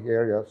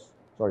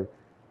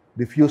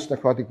 diffuse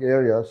necrotic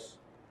areas,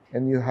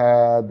 and you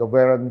had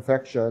ovarian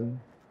infection,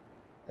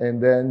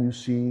 and then you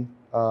see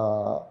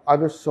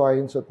other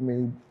signs that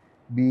may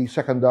be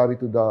secondary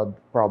to the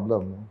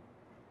problem.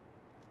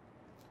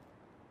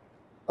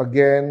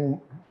 Again,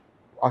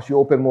 as you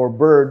open more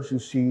birds, you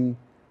see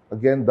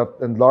again that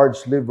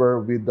enlarged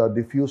liver with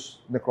diffuse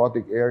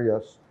necrotic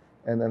areas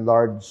and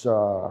enlarged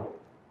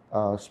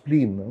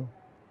spleen.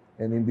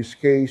 And in this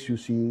case, you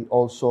see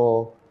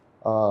also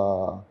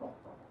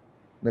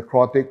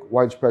necrotic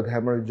widespread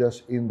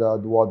hemorrhages in the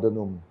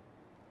duodenum.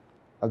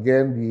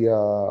 Again, the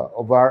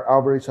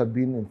ovaries had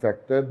been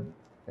infected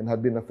and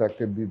had been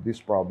affected with this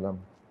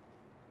problem.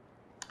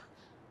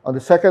 On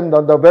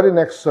the very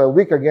next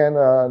week again,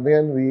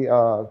 then we,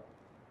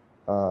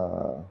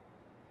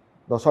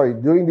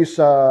 during this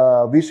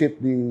visit,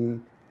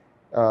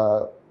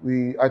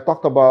 I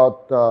talked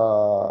about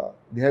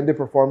the handy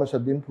performance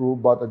had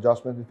improved, but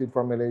adjustment in feed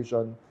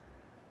formulation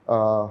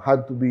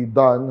had to be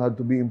done, had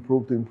to be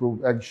improved to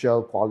improve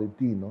eggshell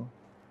quality. No?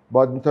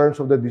 But in terms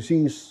of the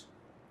disease,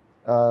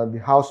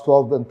 the house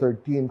 12 and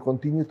 13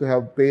 continued to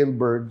have pale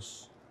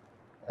birds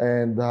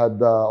and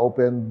had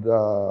opened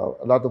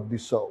a lot of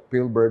these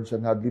pale birds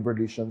and had liver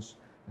lesions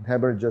and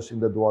hemorrhages in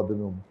the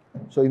duodenum.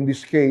 So in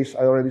this case,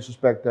 I already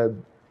suspected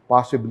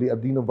possibly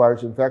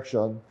adenovirus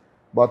infection,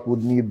 but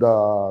would need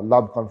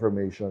lab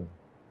confirmation.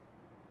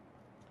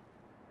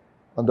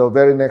 On the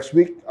very next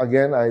week,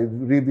 again, I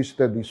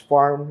revisited this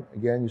farm.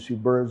 Again, you see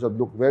birds that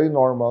look very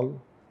normal,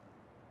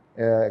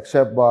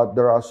 except but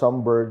there are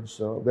some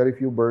birds, very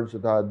few birds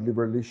that had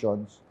liver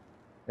lesions.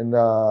 And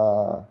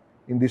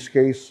in this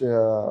case,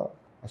 I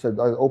said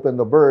I opened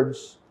the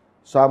birds.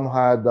 Some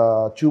had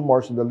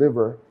tumors in the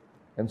liver,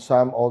 and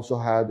some also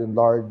had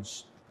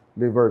enlarged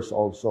livers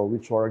also,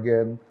 which are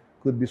again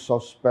could be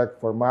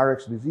suspect for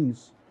Marek's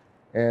disease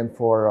and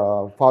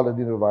for fowl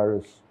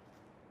adenovirus.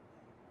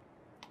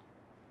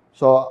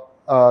 So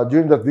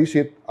during that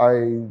visit,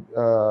 I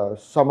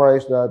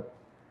summarized that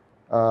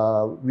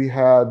we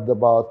had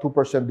about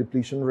 2%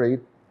 depletion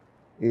rate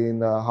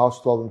in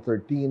house 12 and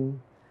 13,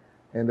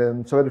 and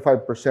then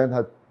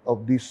 75%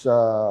 of this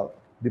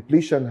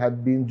depletion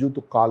had been due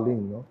to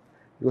culling, no?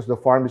 Because the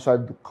farm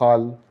decided to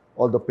cull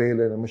all the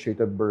pale and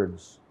emaciated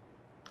birds.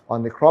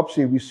 On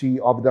necropsy, we see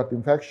oviduct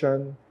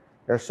infection,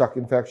 air sac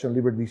infection,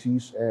 liver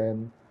disease,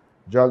 and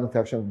general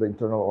infection of the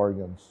internal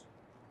organs.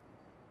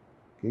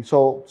 Okay,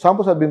 so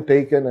samples had been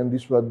taken, and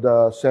this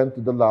was sent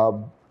to the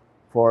lab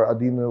for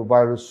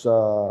adenovirus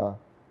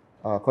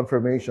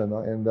confirmation, no?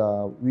 And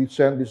we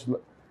sent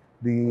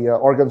the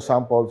organ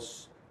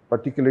samples,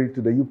 particularly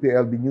to the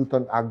UPLB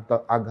Newton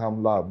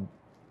Ingelheim lab.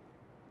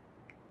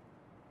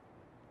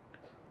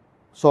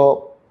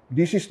 So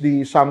this is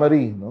the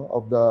summary, no,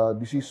 of the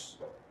disease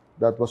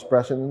that was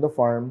present in the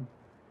farm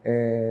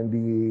and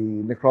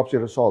the necropsy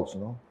results.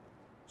 No?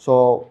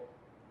 So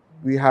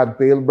we had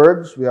pale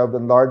birds, we have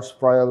enlarged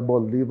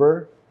friable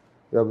liver,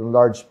 we have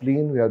enlarged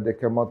spleen, we had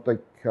ecchymotic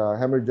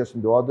hemorrhages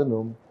in the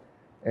duodenum,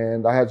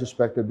 and I had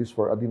suspected this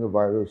for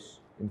adenovirus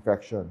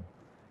infection.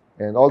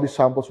 And all these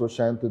samples were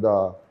sent to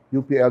the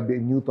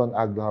UPLB Newton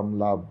Ingelheim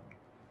lab.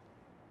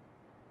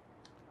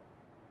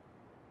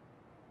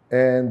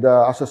 And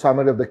as a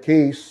summary of the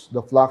case,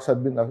 the flocks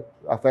had been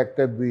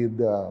affected with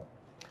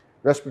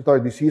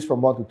respiratory disease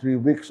from 1 to 3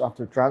 weeks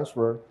after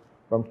transfer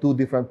from 2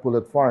 different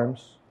pullet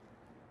farms.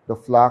 The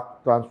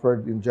flock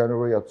transferred in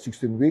January at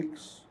 16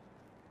 weeks.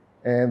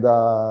 And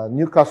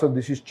Newcastle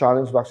disease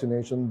challenge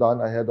vaccination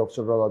done ahead of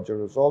serology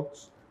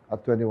results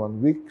at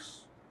 21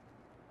 weeks.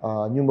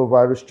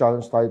 Pneumovirus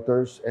challenge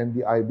titers and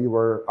the IB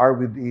are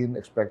within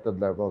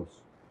expected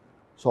levels.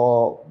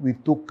 So we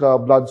took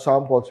blood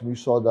samples. We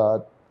saw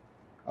that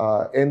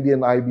ND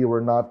and IB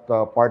were not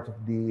part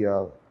of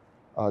the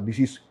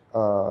disease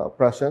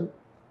present,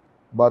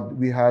 but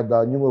we had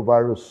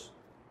pneumovirus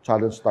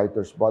challenge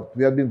titers. But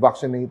we have been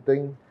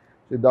vaccinating.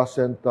 So it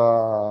doesn't.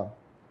 We're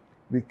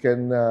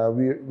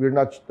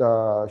not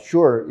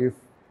sure if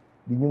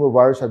the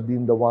pneumovirus had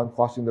been the one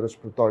causing the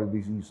respiratory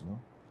disease. No?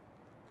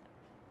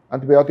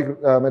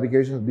 Antibiotic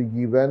medications have been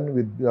given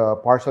with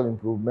partial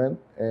improvement,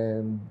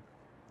 and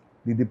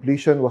the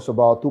depletion was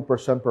about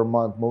 2% per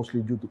month,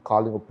 mostly due to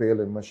culling of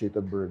pale and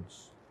emaciated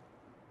birds.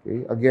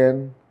 Okay.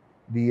 Again,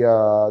 the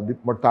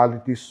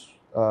mortalities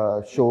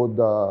showed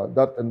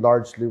that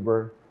enlarged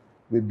liver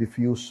with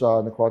diffuse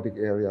necrotic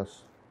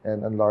areas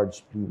and enlarged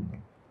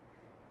spleen.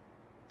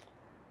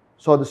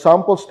 So the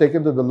samples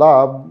taken to the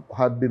lab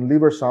had been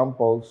liver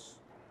samples,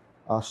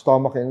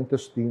 stomach and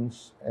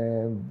intestines,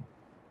 and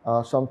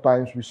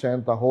sometimes we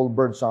sent whole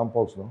bird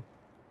samples, no,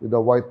 with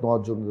a white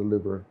nodule in the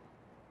liver.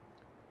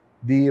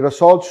 The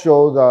results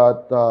show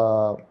that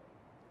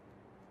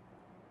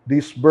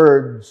these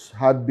birds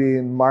had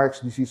been Marek's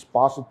disease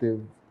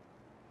positive,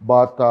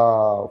 but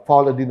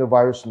fowl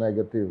adenovirus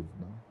negative.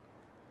 No?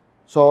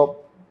 So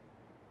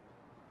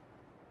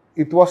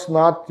it was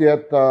not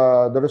yet,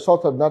 the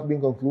results had not been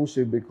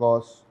conclusive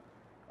because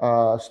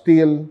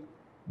still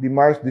the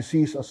Marek's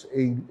disease as a,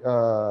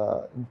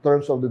 in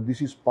terms of the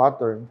disease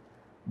pattern,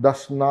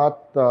 does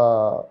not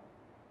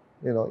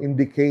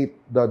indicate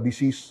the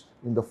disease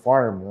in the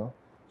farm. You know?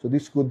 So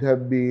this could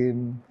have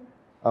been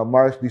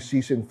Marek's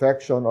disease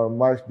infection or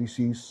Marek's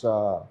disease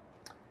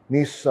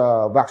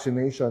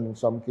vaccination in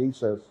some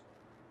cases.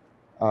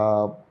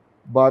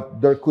 But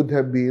there could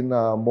have been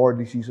more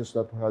diseases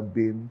that had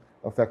been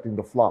affecting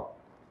the flock.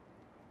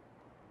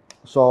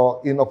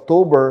 So in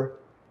October,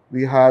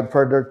 we had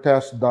further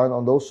tests done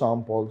on those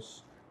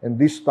samples, and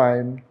this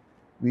time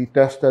we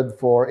tested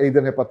for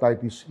avian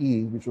hepatitis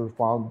E, which were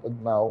found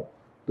now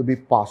to be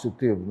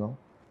positive, no?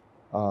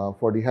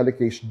 For the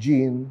helicase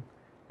gene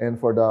and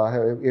for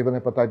the avian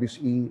hepatitis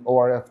E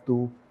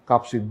ORF2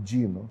 capsid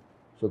gene. No?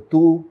 So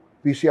 2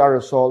 PCR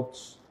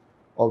results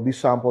of these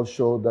samples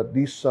showed that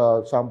these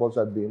samples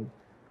had been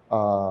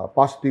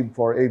positive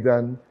for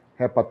avian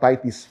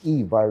hepatitis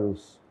E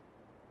virus.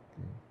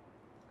 Okay.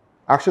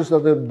 Actions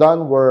that they've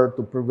done were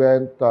to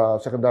prevent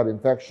secondary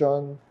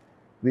infection.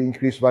 We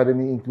increased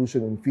vitamin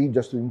inclusion in feed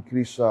just to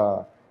increase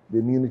the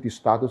immunity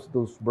status of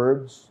those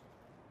birds.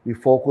 We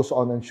focus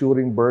on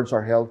ensuring birds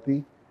are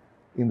healthy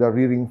in the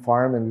rearing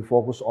farm, and we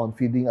focus on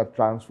feeding at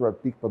transfer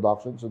at peak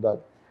production so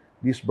that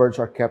these birds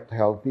are kept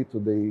healthy so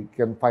they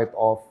can fight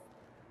off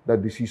the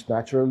disease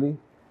naturally.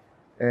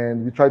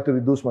 And we try to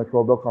reduce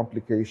microbial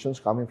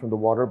complications coming from the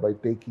water by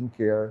taking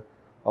care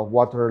of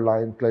water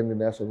line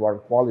cleanliness and water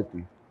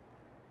quality.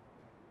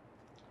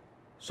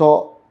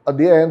 So at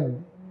the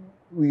end,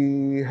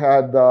 we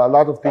had a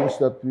lot of things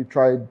that we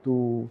tried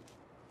to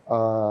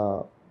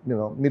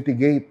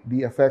mitigate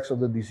the effects of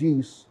the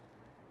disease.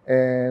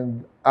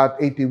 And at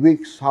 80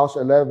 weeks, house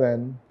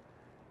 11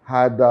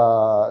 had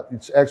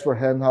its eggs per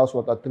hen house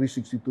was at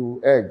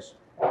 362 eggs,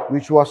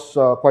 which was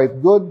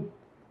quite good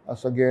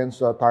as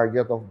against a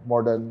target of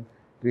more than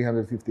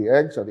 350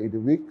 eggs at 80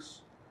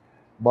 weeks.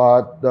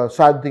 But the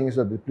sad thing is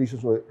that the depletion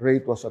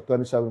rate was at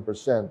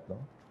 27%. No?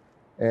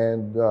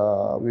 And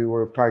we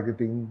were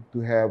targeting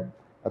to have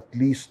at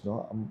least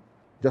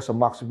just a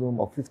maximum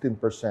of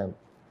 15%.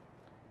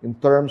 In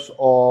terms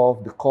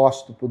of the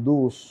cost to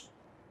produce,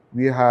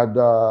 we had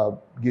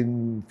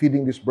been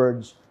feeding these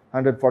birds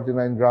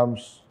 149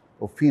 grams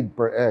of feed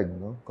per egg,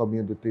 no?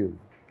 Cumulative.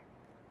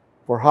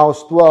 For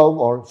house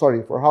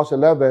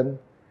 11,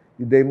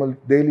 the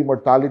daily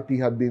mortality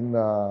had been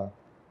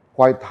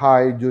quite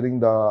high during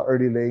the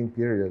early laying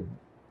period.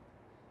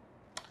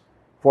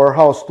 For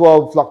house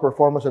 12, flock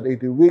performance at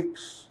 80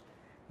 weeks,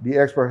 the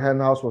eggs per hen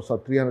house was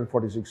at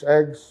 346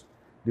 eggs.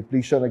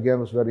 Depletion again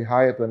was very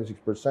high at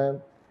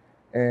 26%,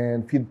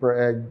 and feed per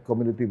egg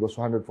cumulative was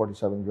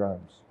 147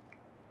 grams.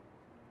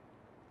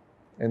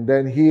 And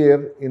then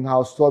here in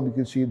house 12, you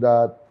can see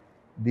that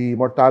the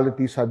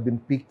mortalities had been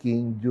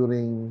peaking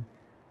during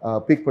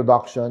peak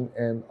production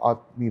and at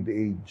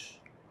mid-age.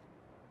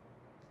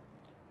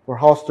 For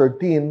house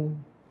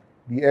 13,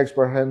 the eggs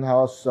per hen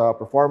house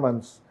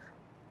performance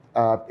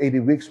at 80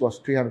 weeks was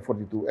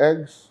 342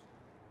 eggs.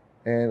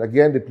 And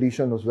again,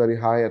 depletion was very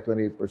high at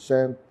 28%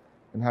 and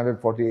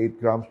 148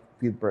 grams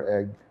feed per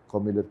egg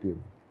cumulative.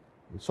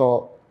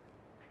 So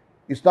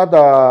it's not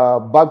a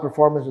bad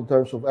performance in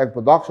terms of egg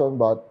production,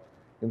 but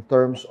in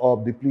terms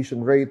of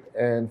depletion rate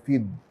and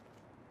feed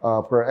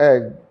per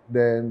egg,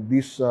 then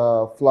this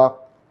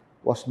flock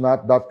was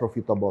not that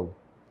profitable.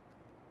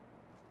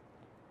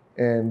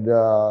 And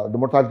the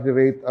mortality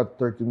rate at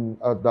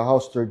the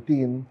house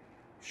 13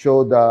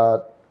 showed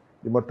that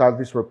the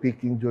mortalities were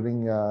peaking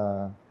during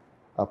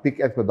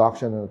peak egg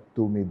production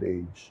to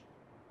mid-age.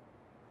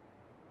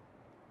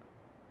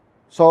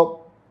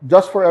 So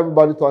just for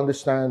everybody to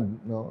understand,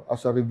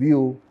 as a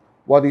review,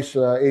 what is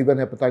avian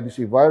hepatitis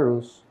C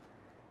virus?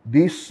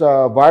 This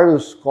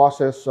virus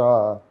causes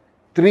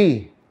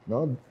 3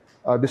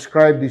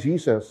 described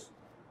diseases.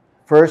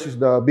 First is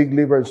the big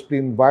liver and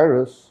spleen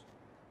virus.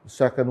 The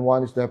second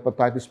one is the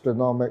hepatitis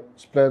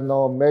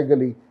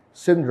splenomegaly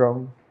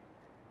syndrome.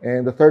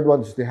 And the third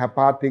one is the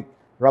hepatic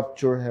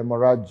rupture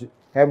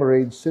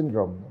hemorrhage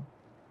syndrome.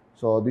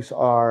 So these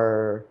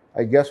are,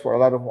 I guess, for a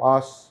lot of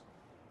us,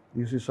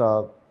 this is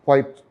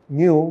quite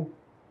new,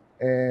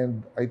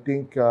 and I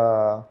think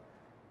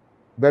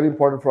very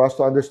important for us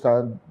to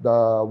understand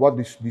what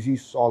this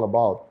disease is all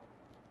about.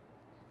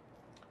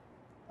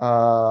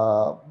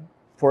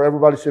 For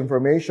everybody's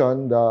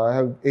information,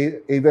 the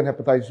avian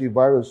hepatitis C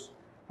virus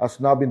has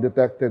now been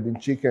detected in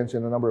chickens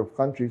in a number of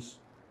countries,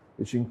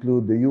 which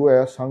include the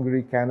US,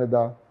 Hungary,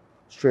 Canada,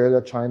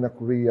 Australia, China,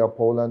 Korea,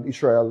 Poland,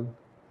 Israel,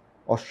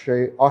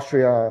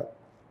 Austria,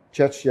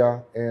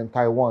 Czechia, and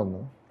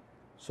Taiwan.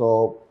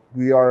 So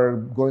we are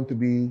going to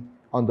be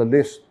on the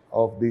list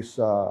of these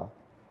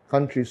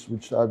countries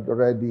which had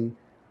already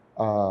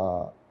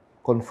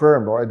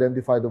confirmed or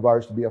identified the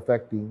virus to be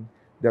affecting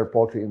their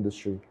poultry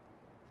industry.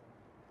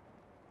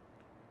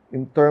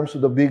 In terms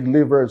of the big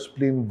liver and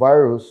spleen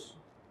virus,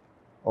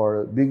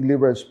 or big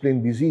liver and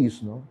spleen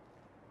disease,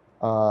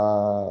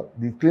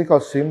 the clinical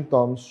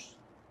symptoms,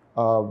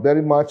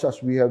 very much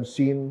as we have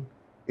seen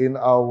in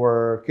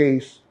our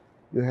case,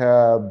 you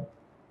have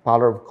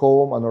pallor of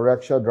comb,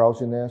 anorexia,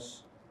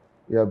 drowsiness,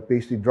 you have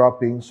pasty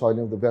dropping,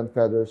 soiling of the vent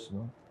feathers,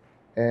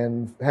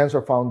 and hens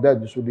are found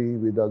dead, usually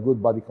with a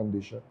good body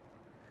condition.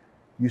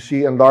 You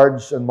see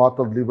enlarged and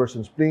mottled livers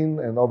and spleen,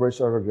 and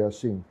ovaries are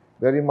regressing,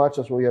 very much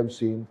as we have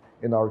seen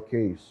in our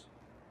case.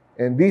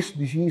 And this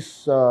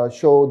disease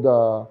showed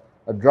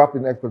a drop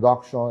in egg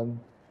production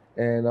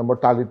and a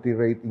mortality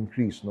rate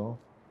increase,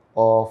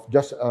 of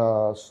just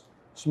a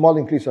small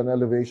increase in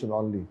elevation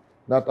only,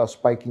 not a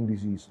spiking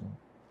disease.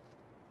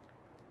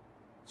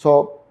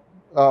 So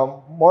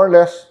more or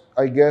less,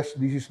 I guess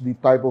this is the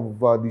type of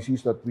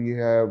disease that we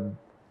have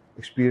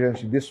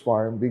experienced in this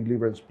farm, big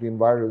liver and spleen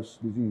virus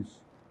disease.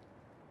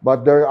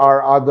 But there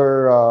are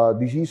other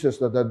diseases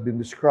that have been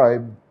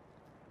described,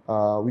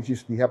 which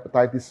is the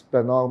hepatitis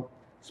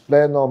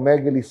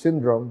splenomegaly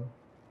syndrome,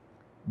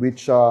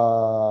 which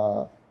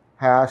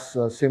has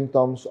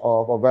symptoms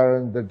of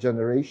ovarian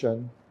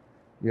degeneration.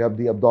 You have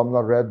the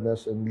abdominal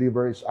redness, and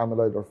liver is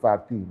amyloid or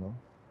fatty.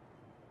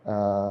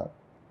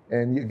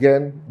 And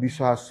again, this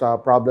has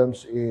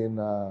problems in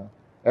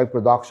egg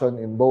production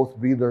in both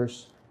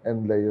breeders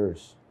and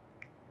layers.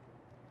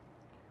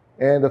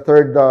 And the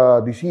third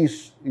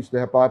disease is the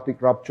hepatic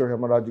rupture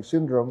hemorrhagic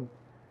syndrome,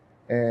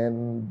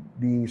 and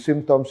the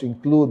symptoms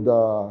include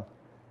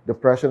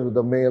depression of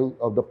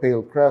the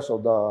pale crest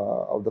of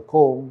the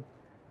comb,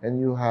 and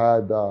you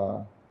had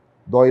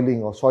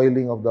doiling or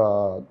soiling of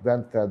the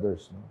vent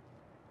feathers.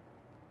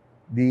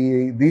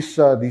 This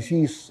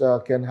disease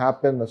can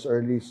happen as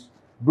early as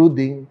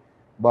brooding,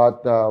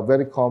 but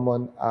very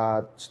common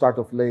at start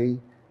of lay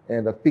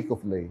and at peak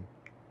of lay.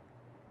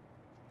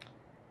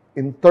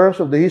 In terms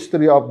of the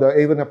history of the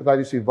avian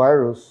hepatitis C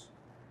virus,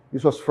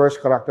 this was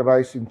first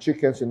characterized in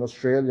chickens in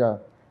Australia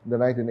in the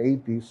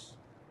 1980s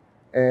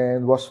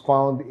and was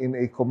found in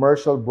a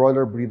commercial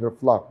broiler breeder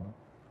flock.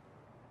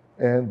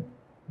 And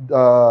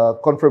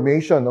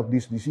confirmation of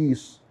this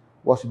disease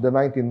was in the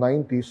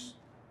 1990s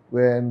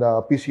when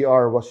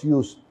PCR was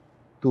used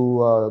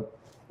to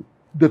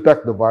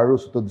detect the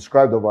virus, to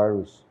describe the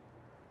virus.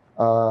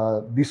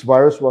 This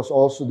virus was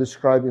also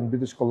described in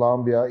British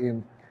Columbia,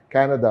 in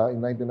Canada in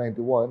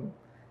 1991,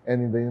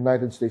 and in the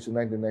United States in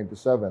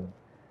 1997.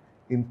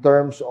 In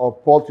terms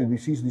of poultry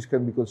disease, this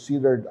can be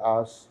considered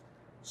as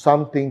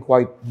something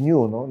quite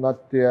new, not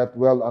yet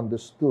well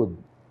understood.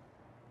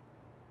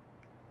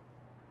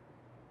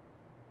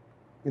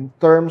 In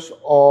terms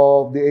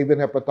of the avian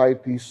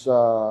hepatitis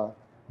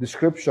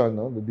description,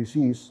 the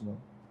disease,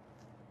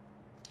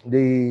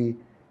 the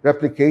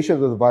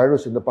replication of the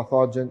virus and the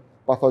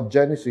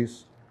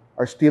pathogenesis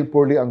are still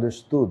poorly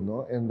understood,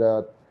 and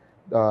that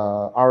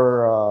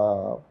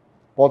our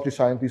poultry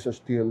scientists are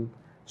still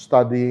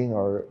studying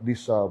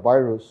this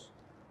virus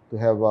to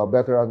have a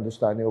better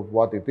understanding of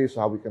what it is,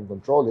 how we can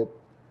control it.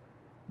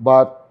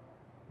 But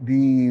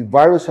the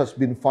virus has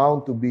been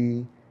found to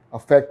be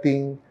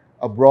affecting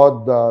a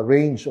broad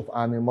range of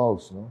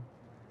animals,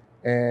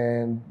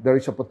 and there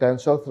is a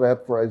potential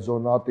threat for a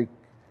zoonotic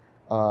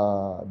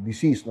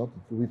disease, to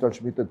be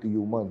transmitted to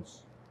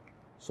humans.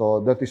 So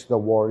that is the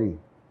worry.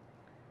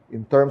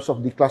 In terms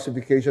of the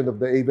classification of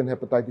the avian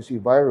hepatitis C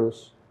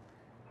virus,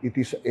 it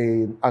is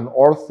an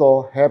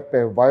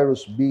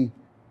orthohepavirus B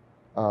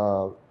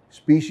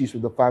species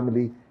of the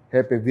family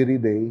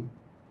Hepaviridae,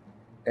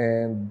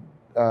 and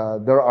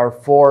there are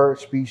 4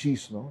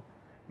 species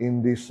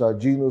in this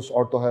genus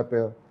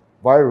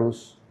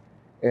orthohepavirus,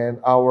 and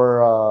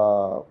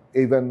our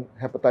avian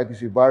hepatitis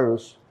C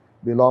virus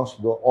belongs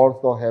to the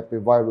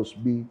orthohepavirus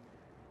B,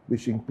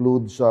 which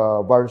includes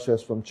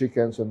viruses from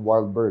chickens and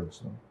wild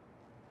birds.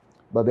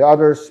 But the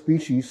other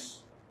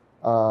species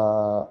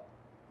are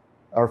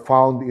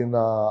found in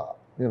a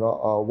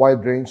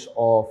wide range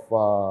of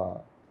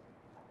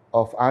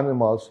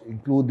animals,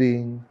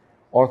 including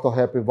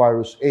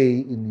orthohepavirus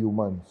A in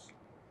humans.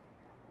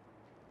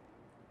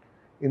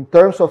 In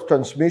terms of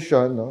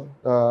transmission,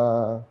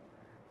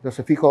 there's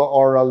a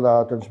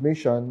fecal-oral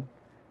transmission,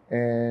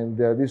 and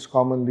this is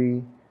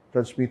commonly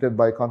transmitted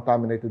by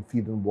contaminated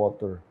feed and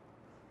water.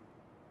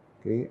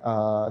 Okay,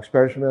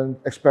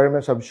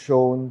 experiments have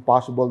shown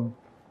possible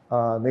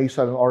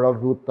nasal and oral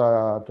route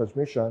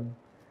transmission,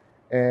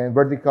 and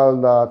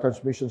vertical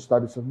transmission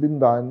studies have been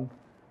done.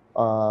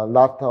 A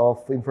lot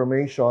of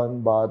information,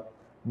 but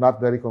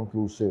not very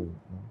conclusive.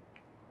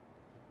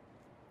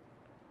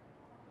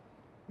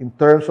 In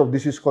terms of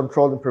disease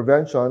control and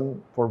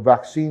prevention, for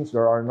vaccines,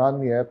 there are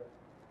none yet,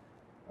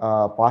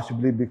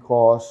 possibly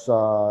because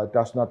it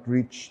has not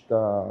reached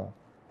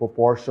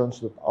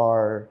proportions that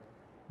are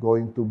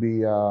going to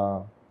be,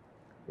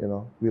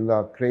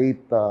 will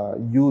create a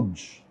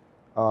huge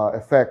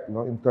effect,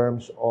 in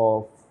terms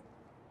of,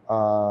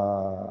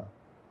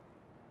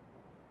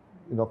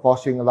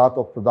 causing a lot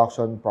of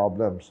production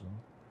problems.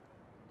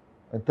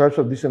 In terms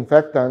of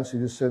disinfectants,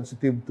 it is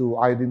sensitive to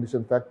iodine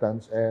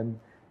disinfectants and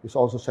is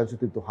also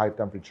sensitive to high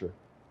temperature.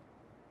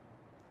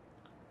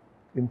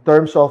 In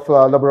terms of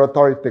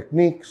laboratory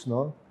techniques,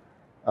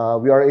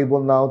 we are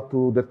able now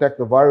to detect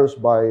the virus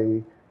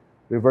by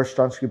reverse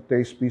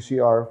transcriptase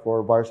PCR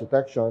for virus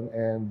detection,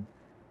 and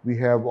we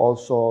have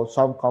also,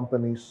 some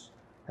companies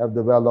have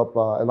developed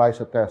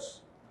ELISA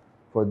tests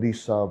for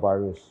this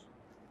virus.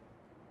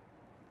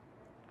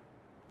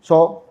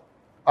 So,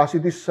 as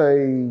it is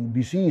a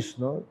disease,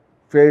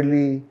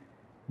 fairly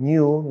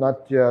new,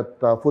 not yet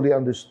fully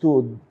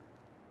understood,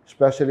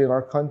 especially in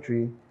our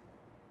country,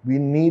 we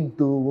need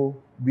to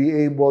be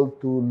able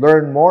to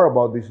learn more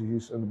about this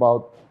disease and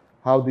about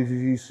how this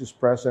disease is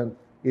present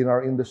in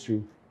our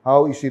industry.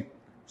 How is it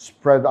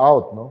spread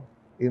out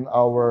in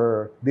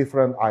our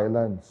different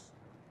islands?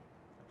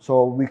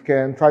 So we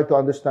can try to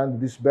understand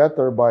this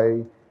better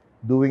by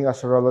doing a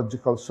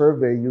serological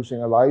survey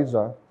using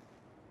ELISA.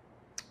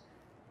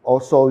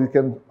 Also, you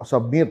can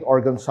submit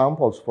organ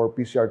samples for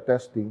PCR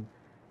testing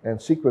and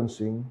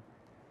sequencing.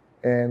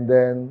 And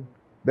then,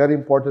 very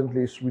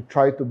importantly, is we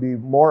try to be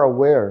more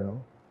aware,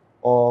 no,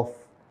 of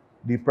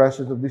the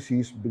presence of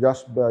disease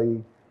just by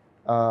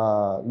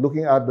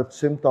looking at the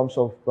symptoms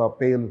of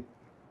pale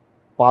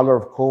pallor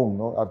of comb,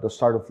 no, at the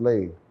start of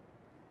lay.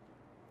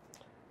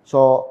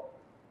 So,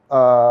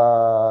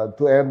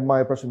 to end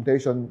my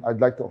presentation,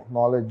 I'd like to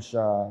acknowledge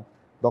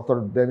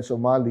Dr. Dennis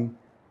O'Malley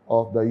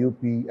of the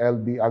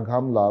UPLB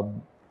Agham Lab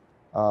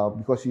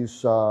because he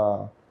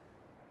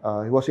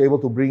was able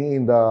to bring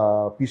in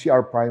the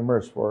PCR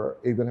primers for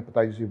avian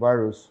hepatitis C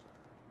virus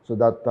so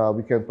that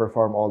we can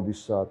perform all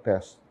these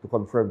tests to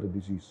confirm the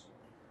disease.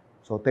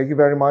 So thank you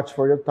very much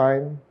for your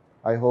time.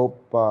 I hope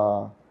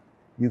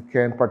you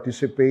can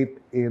participate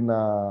in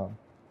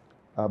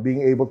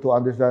being able to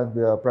understand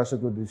the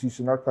presence of the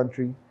disease in our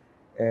country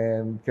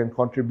and can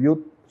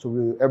contribute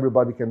so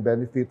everybody can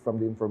benefit from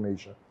the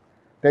information.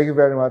 Thank you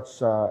very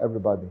much,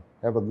 everybody.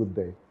 Have a good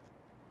day.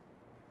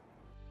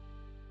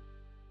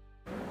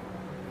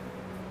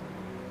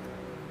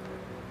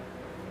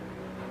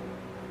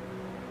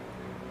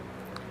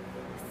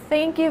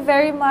 Thank you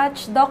very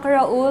much, Dr.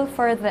 Raul,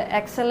 for the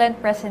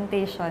excellent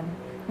presentation.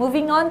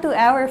 Moving on to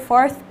our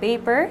fourth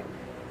paper.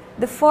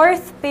 The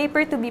fourth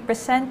paper to be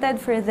presented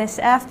for this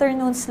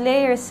afternoon's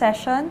layer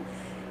session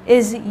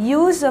is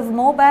Use of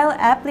Mobile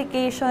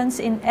Applications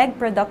in Egg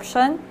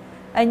Production,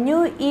 a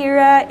New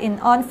Era in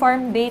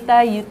On-Farm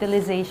Data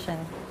Utilization.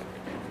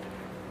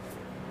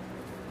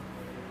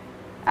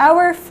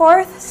 Our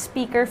fourth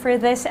speaker for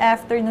this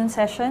afternoon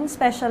session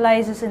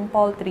specializes in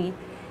poultry.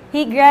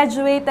 He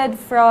graduated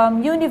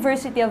from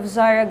University of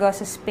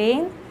Zaragoza,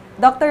 Spain,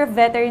 Doctor of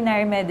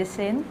Veterinary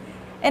Medicine,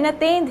 and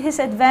attained his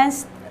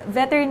Advanced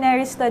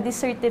Veterinary Studies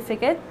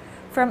Certificate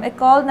from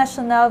École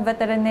Nationale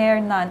Vétérinaire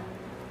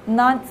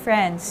Nantes,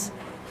 France.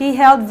 He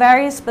held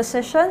various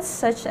positions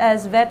such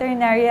as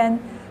Veterinarian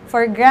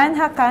for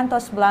Granja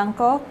Cantos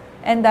Blanco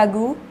and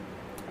Dagu,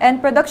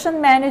 and Production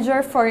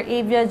Manager for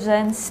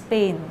Aviagen,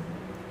 Spain.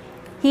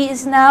 He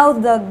is now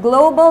the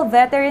Global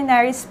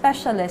Veterinary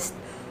Specialist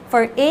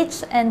for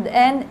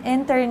H&N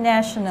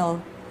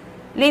International.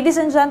 Ladies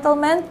and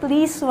gentlemen,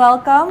 please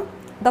welcome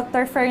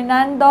Dr.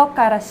 Fernando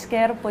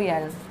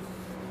Carrasquer-Puyal.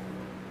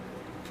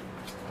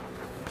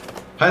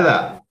 Hi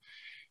there,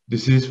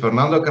 this is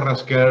Fernando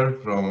Carrasquer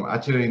from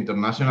H&N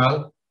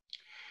International.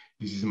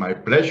 This is my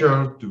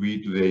pleasure to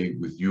be today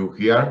with you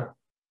here.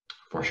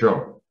 For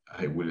sure,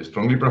 I will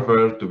strongly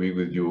prefer to be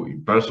with you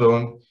in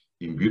person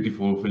in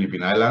beautiful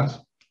Philippine Islands.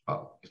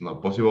 It's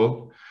not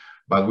possible,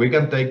 but we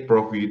can take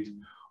profit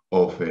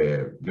of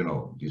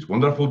this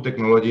wonderful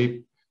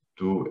technology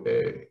to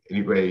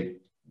anyway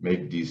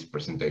make this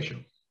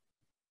presentation.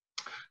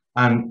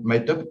 And my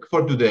topic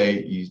for today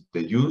is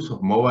the use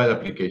of mobile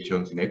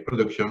applications in egg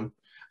production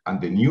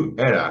and the new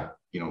era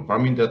in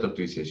on-farming data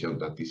utilization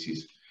that this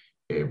is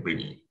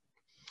bringing.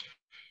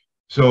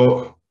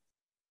 So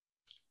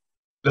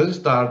let's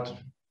start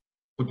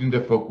putting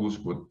the focus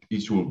what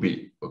it should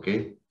be,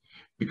 okay?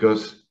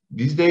 Because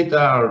these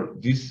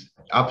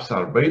apps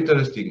are very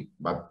interesting,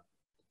 but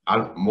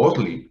are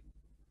mostly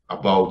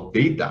about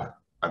data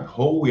and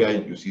how we are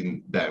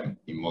using them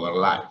in modern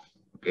life,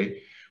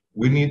 okay?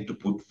 We need to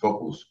put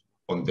focus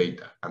on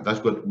data, and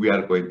that's what we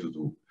are going to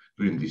do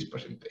during this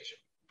presentation.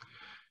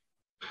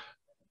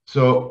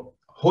 So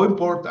how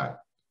important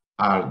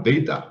are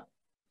data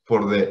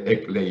for the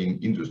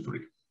egg-laying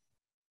industry?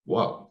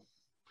 Well,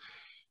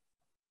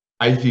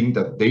 I think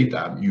that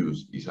data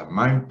use is a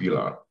main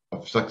pillar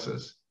of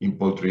success in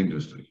poultry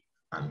industry,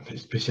 and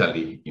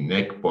especially in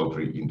egg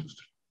poultry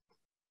industry.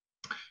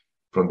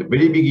 From the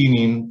very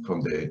beginning,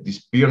 from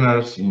these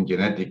pioneers in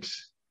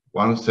genetics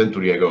 1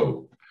 century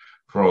ago,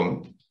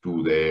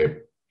 to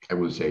the, I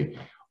would say,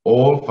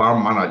 all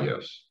farm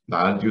managers that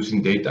are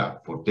using data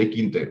for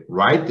taking the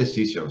right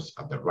decisions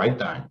at the right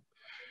time,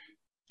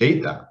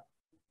 data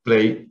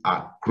play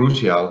a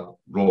crucial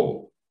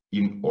role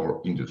in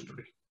our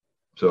industry.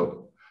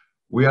 So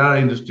we are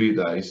an industry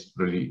that is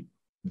really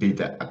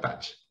data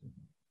attached.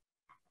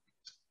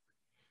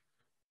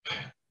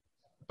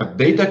 But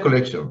data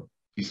collection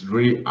is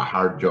really a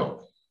hard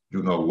job,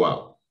 you know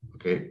well,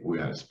 okay? We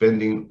are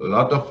spending a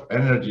lot of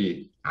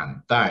energy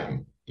and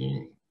time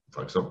in,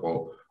 for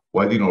example,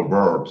 weighing our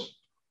birds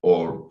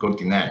or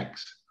counting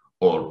eggs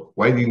or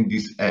weighing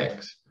these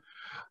eggs.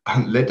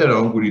 And later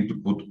on, we need to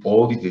put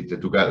all this data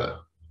together.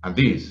 And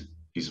this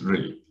is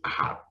really a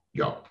hard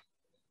job.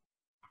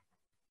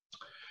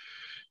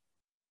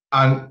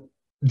 And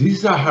this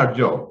is a hard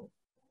job,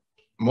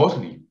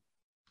 mostly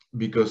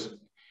because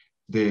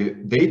the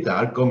data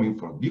are coming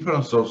from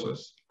different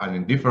sources and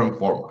in different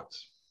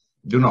formats.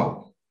 You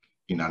know,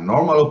 in a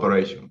normal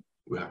operation,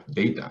 we have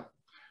data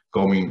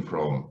coming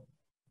from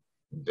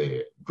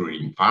the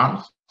breeding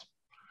farms,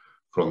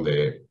 from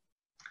the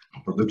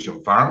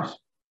production farms,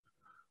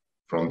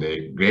 from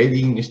the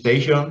grading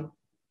station,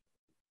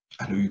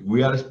 and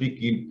we are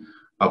speaking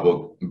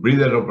about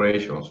breeder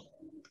operations.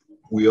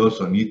 we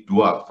also need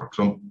to add, for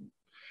example,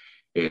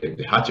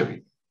 the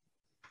hatchery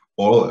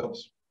or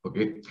others,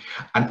 okay?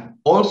 And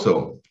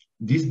also,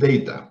 these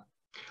data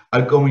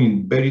are coming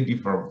in very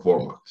different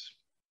formats.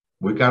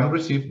 We can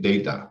receive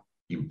data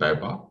in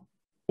paper,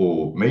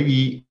 or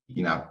maybe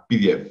in a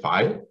PDF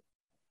file,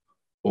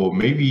 or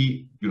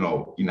maybe, you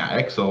know, in an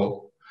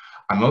Excel.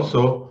 And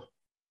also,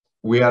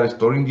 we are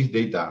storing this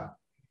data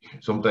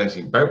sometimes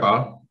in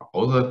paper,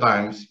 other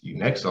times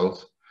in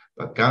Excel,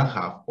 that can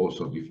have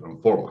also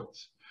different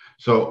formats.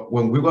 So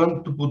when we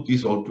want to put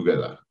this all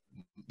together,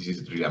 this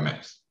is really a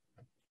mess.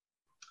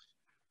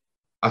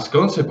 As a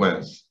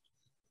consequence,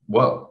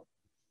 well,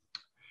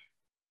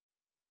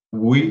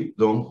 we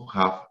don't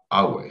have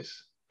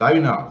always time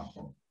enough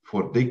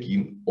for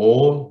taking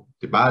all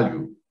the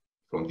value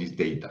from this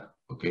data,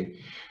 okay?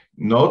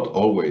 Not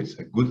always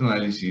a good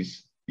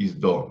analysis is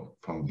done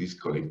from this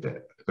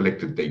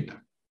collected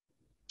data.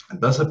 And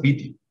that's a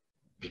pity,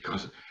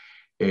 because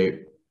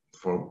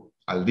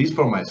at least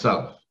for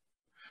myself,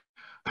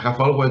 I have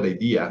always the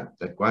idea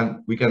that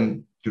we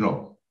can, you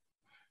know,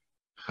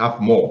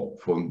 have more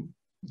from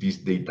this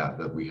data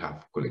that we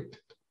have collected.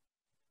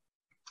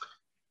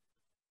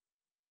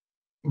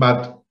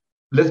 But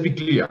let's be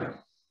clear,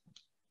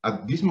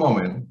 at this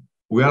moment,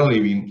 we are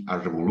living a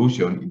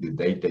revolution in the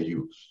data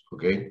use,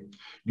 okay?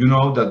 You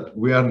know that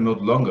we are no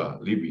longer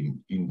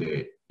living in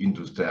the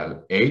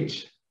industrial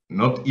age,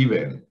 not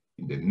even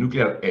in the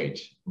nuclear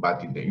age,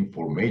 but in the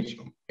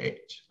information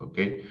age,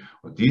 okay?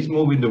 What is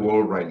moving the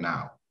world right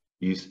now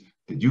is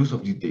the use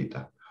of this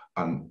data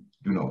and,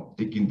 you know,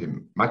 taking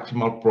the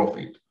maximal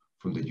profit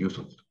from the use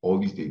of all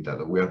this data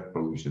that we are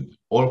producing,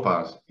 all of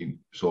us, in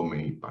so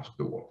many parts of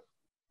the world.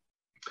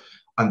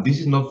 And this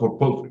is not for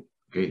poultry,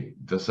 okay?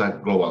 That's a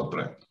global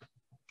trend.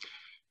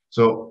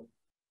 So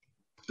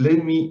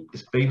let me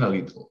explain a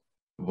little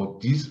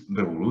about this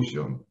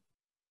revolution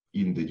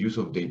in the use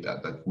of data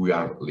that we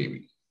are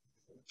living.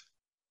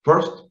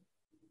 First,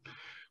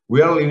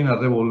 we are living a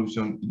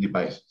revolution in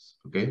devices,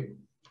 okay?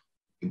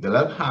 In the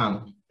left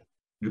hand,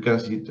 you can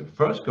see the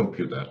first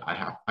computer I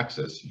have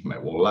access in my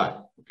whole life,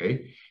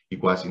 okay?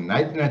 It was in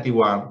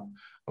 1991,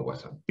 it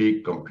was a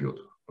big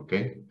computer,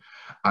 okay?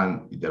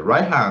 And in the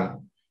right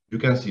hand, you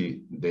can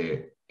see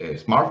the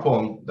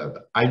smartphone that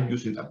I'm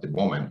using at the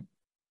moment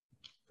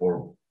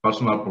for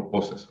personal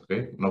purposes,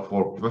 okay? Not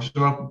for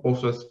professional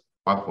purposes,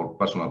 but for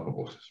personal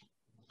purposes.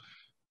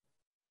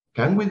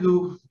 Can we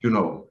do, you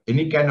know,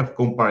 any kind of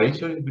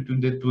comparison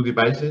between the two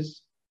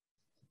devices?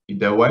 In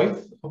the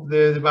width of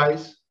the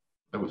device,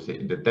 I would say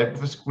in the type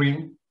of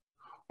screen,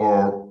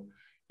 or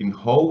in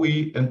how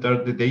we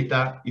enter the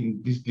data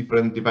in these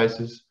different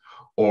devices,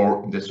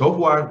 or in the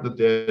software that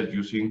they're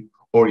using,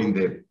 or in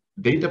the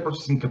data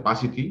processing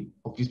capacity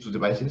of these two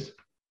devices?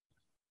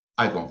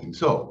 I don't think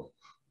so.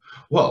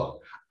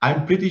 Well,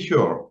 I'm pretty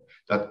sure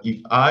that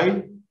if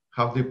I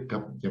have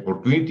the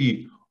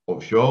opportunity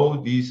of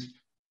show this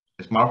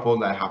smartphone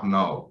that I have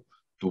now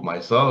to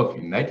myself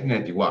in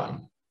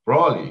 1991,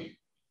 probably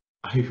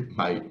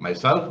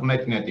myself in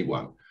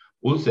 1991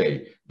 will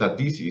say that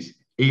this is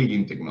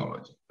alien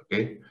technology,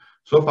 okay?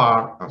 So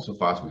far and so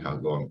fast we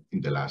have gone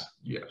in the last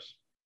years.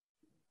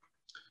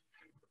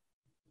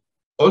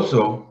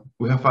 Also,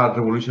 we have a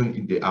revolution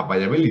in the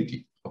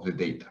availability of the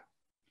data.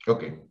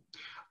 Okay,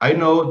 I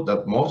know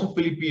that most of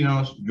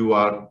Filipinos, you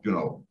are, you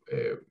know,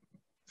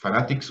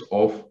 fanatics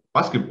of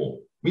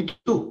basketball. Me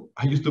too.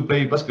 I used to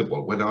play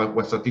basketball when I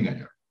was a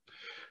teenager.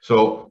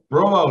 So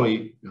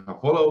probably you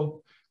have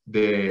followed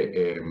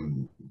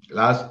the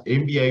last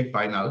NBA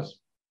finals,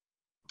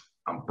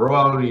 and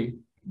probably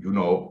you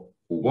know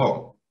who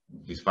won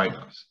these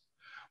finals.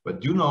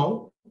 But do you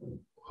know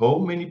how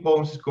many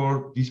points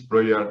scored this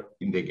player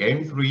in the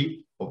game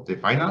 3 of the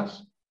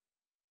finals?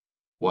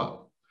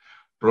 Well,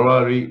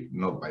 probably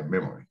not by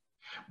memory.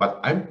 But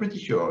I'm pretty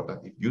sure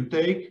that if you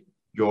take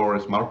your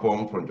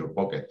smartphone from your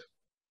pocket,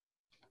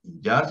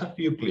 in just a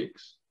few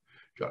clicks,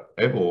 you are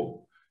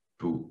able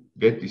to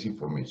get this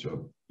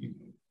information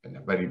in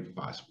a very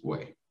fast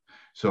way.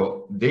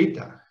 So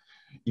data,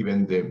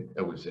 even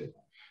I would say,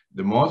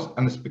 the most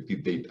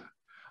unexpected data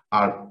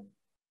are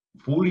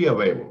fully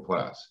available for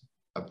us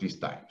at these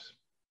times.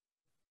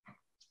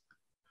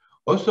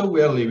 Also,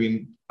 we are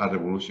living a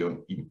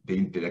revolution in the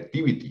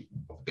interactivity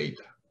of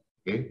data,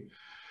 okay?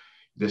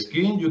 The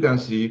screen you can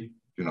see,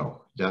 you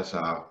know, just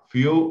a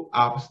few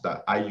apps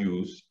that I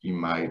use in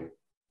my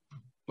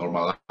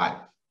normal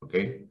life,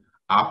 okay?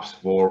 Apps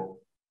for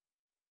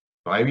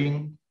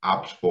driving,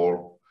 apps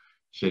for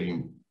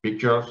sharing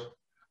pictures,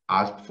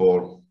 apps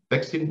for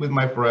texting with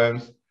my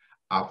friends,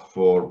 apps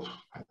for,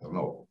 I don't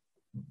know,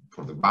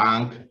 for the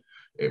bank,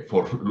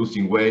 for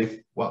losing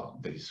weight. Well,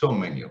 there is so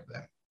many of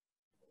them.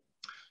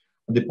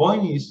 The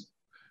point is,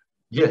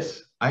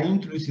 yes, I'm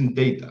introducing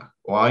data,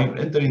 or I'm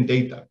entering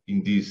data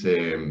in these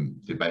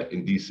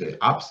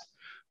apps,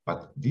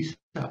 but these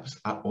apps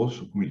are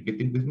also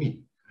communicating with me.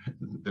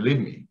 Believe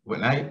me,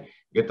 when I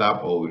get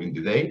up or during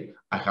the day,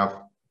 I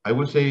have, I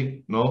would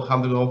say, no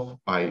hundreds of,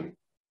 by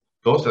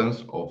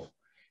dozens of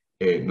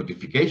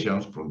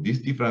notifications from these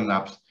different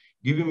apps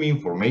giving me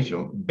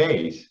information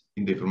based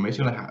in the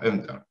information I have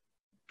entered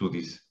to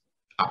these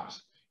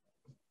apps.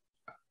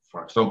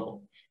 For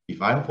example,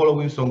 if I'm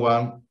following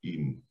someone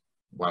in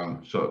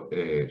one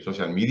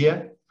social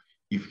media,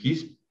 if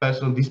this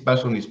person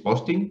is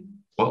posting,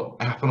 well,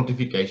 I have a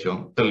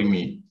notification telling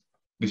me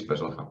this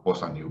person has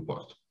posted a new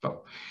post.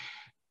 So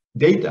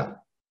data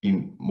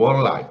in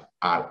modern life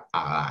are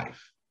alive.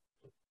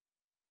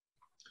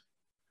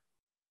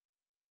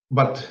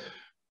 But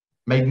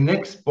my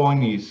next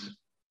point is,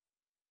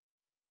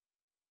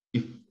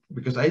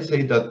 because I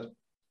say that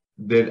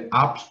there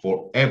are apps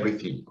for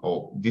everything.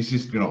 Oh, this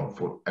is,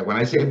 for when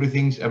I say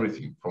everything, is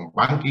everything from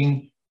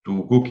banking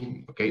to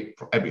cooking, okay,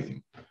 for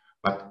everything.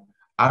 But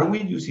are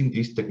we using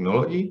this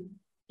technology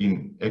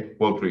in egg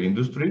poultry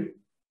industry?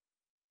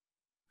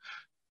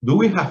 Do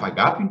we have a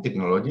gap in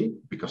technology?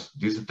 Because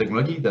this is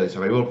technology that is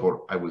available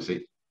for, I will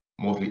say,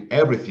 mostly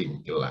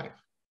everything in life,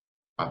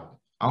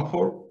 and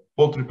for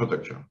poultry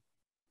protection.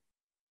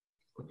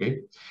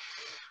 Okay.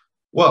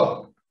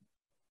 Well,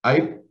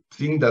 I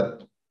think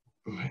that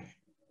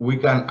we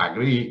can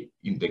agree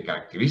in the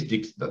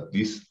characteristics that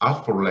these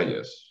R4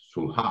 layers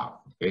should have.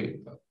 Okay,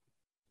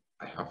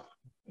 I have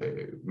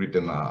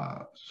written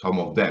some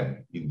of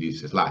them in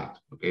this slide.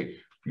 Okay,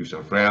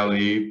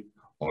 user-friendly,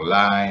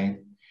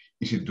 online,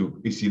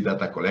 easy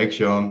data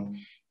collection,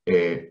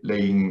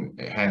 laying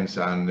hens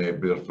and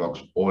breeder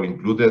flocks all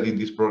included in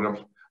these programs.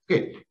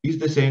 Okay, it's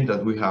the same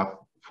that we have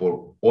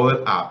for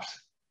other apps,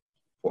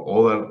 for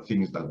other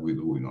things that we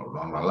do in our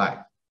normal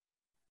life.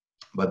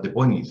 But the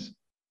point is,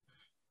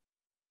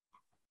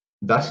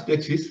 does it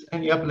exist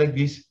any app like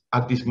this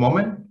at this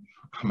moment?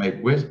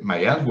 My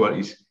answer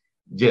is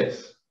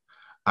yes,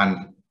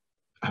 and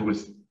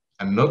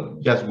not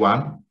just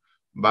one,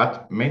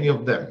 but many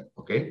of them.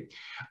 Okay,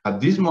 at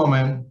this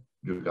moment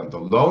you can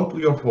download to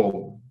your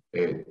phone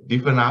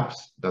different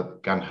apps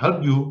that can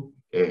help you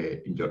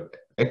in your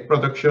egg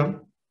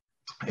production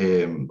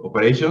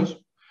operations.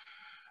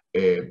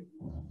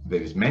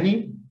 There is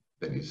many.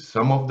 There is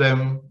some of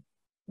them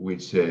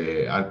which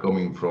are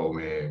coming from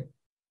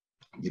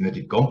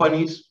genetic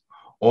companies.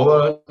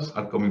 Others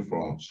are coming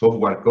from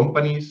software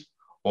companies.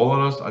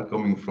 Others are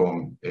coming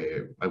from,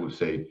 I would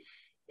say,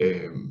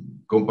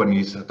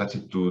 companies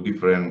attached to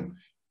different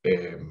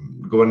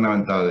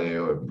governmental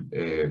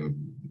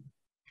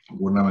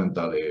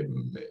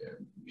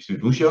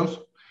institutions.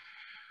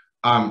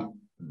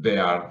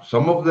 There are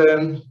some of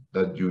them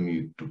that you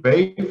need to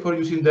pay for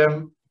using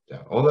them. There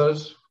are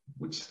others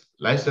which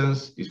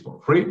license is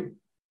for free.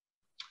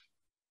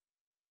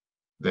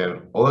 There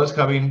are others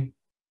having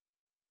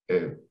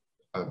a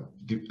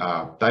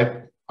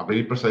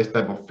very precise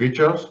type of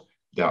features.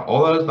 There are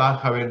others that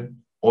having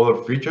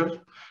other features.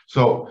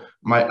 So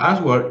my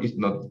answer is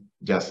not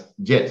just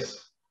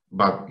yes,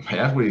 but my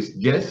answer is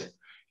yes,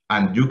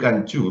 and you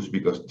can choose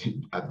because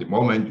at the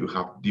moment you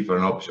have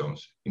different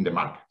options in the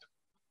market.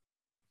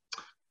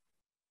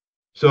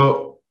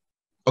 So,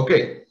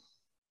 okay,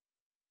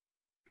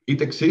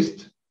 it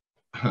exists.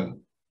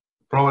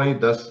 Probably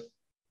that's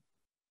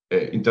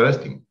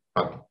interesting,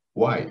 but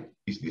why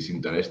is this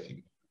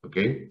interesting?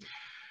 Okay,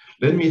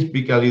 let me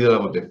speak a little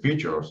about the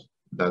features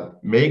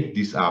that make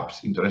these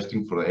apps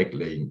interesting for the egg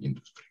laying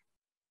industry.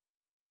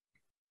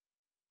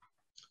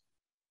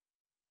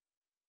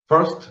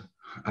 First,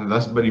 and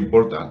that's very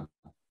important,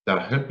 they're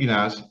helping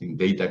us in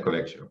data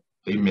collection.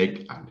 They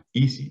make an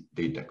easy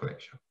data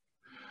collection.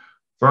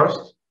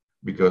 First,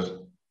 because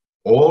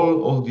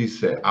all of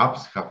these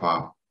apps have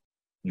a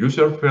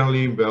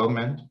user-friendly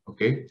environment,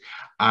 okay,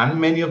 and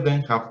many of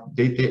them have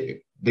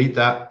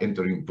data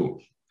entering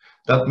tools.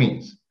 That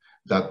means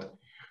that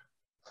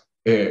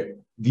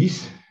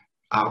these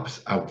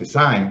apps are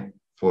designed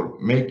for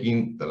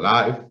making the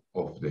life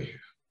of the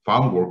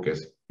farm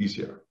workers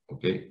easier,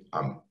 okay,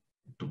 and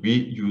to be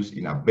used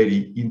in a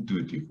very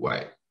intuitive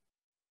way,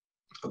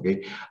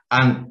 okay,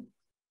 and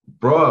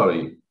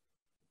probably,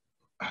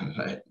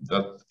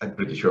 that I'm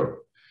pretty sure,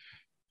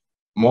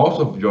 most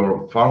of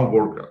your farm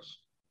workers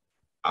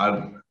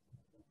are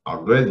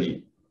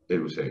already, they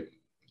will say,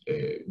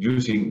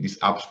 using these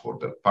apps for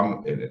the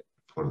farm,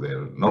 for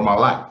their normal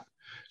life.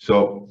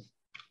 So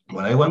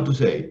what I want to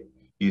say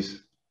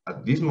is,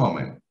 at this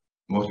moment,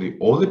 mostly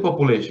all the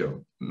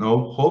population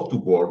know how to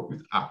work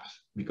with apps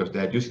because they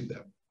are using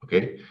them,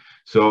 okay?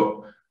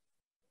 So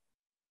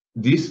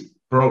these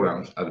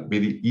programs are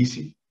very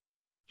easy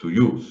to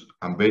use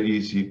and very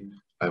easy,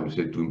 I would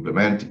say, to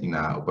implement in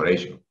an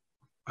operation,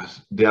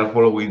 as they are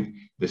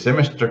following the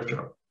same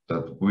structure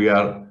that we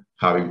are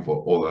having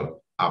for other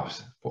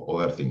apps,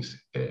 for other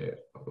things, I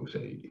would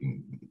say,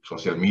 in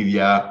social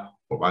media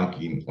or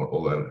banking or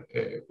other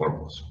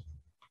purpose.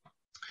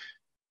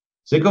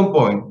 Second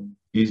point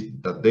is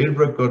that they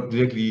record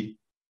directly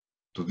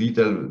to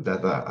detailed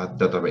data at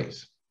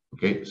database.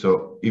 Okay,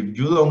 so if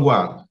you don't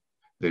want,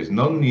 there is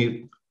no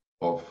need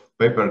of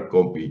paper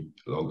copy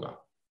longer.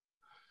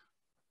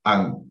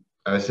 And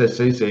as I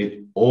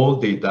say, all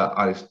data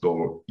are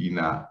stored in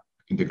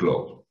the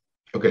cloud.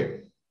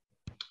 Okay,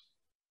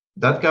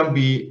 that can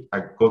be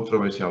a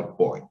controversial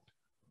point,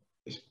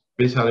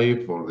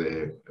 especially for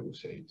the, I would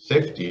say,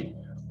 safety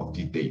of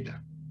the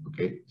data.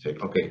 Okay, say,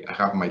 okay, I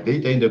have my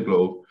data in the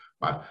cloud,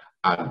 but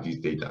are these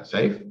data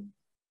safe?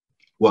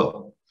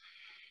 Well,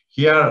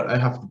 here I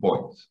have 2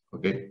 points.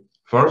 Okay,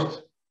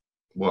 first,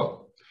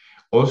 well,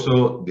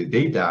 also the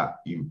data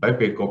in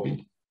paper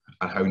copy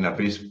are having a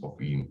risk of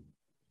being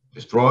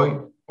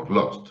destroyed or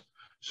lost.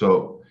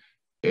 So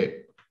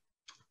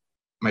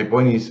my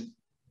point is,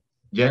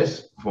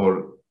 yes,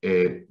 for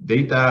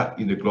data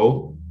in the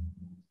cloud,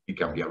 it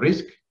can be a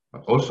risk,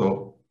 but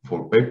also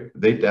for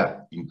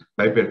data in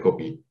paper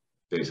copy,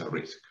 there is a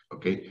risk,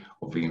 okay,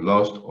 of being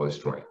lost or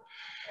destroyed.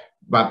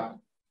 But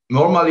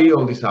normally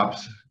all these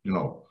apps, you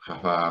know,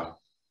 have a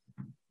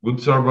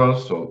good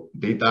servers, so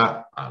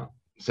data are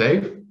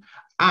safe,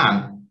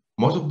 and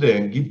most of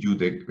them give you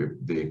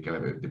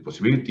the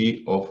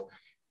possibility of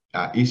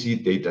easy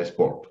data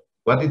export.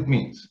 What it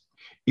means?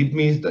 It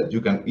means that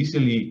you can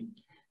easily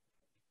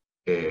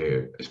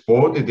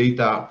export the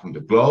data from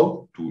the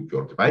cloud to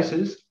your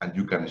devices, and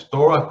you can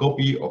store a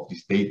copy of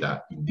this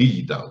data in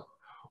digital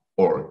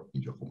or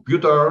in your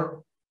computer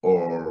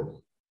or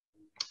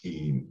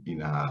in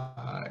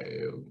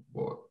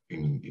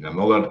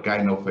another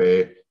kind of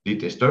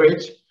data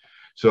storage.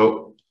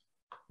 So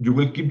you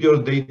will keep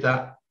your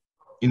data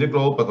in the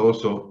cloud, but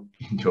also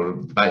in your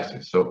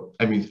devices. So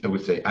I mean, I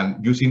would say,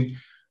 and using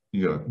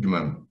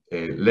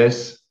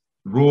less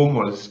room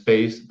or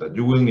space that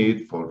you will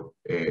need for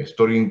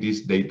storing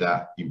this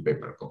data in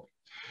paper copy.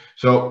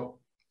 So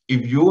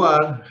if you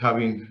are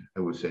having, I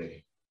would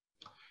say,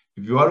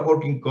 if you are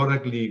working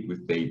correctly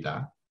with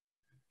data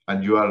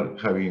and you are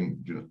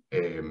having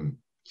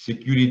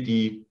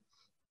security,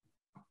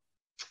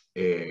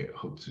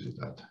 how to say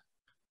that?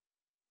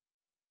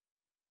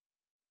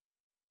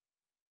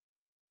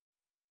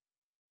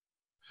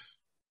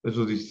 Let's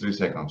do these 3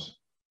 seconds.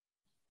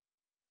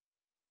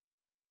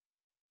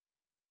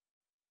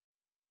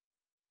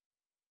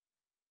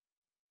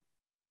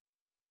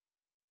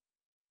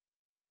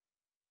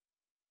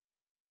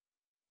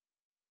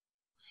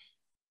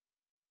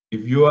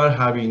 If you are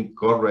having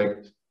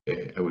correct,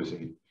 I would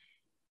say,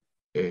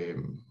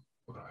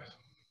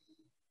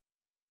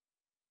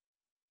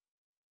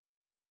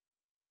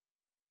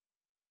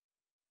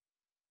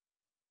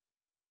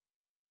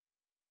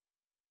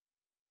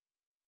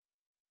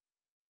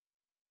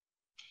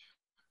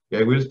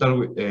 I will start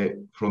with,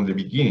 from the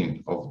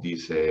beginning of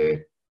this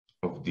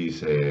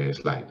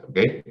slide.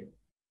 Okay.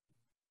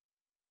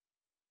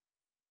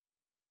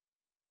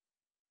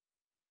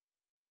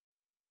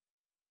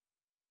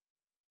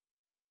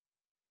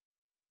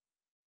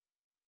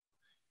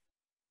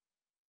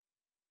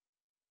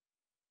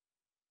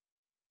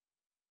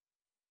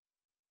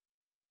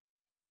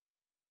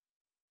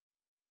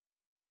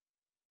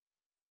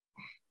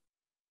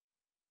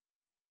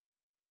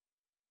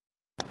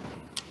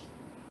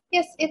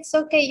 Yes, it's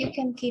okay. You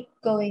can keep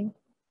going.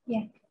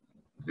 Yeah.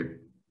 Okay.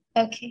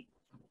 Okay.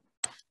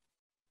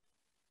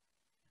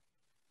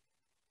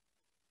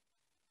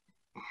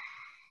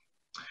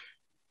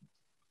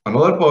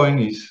 Another point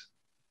is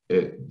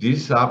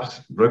these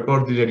apps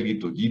record directly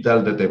to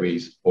digital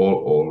database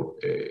all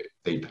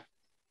data.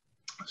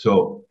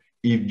 So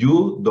if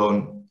you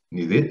don't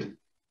need it,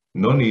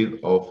 no need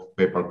of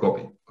paper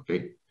copy,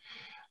 okay?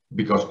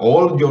 Because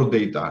all your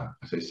data,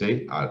 as I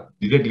say, are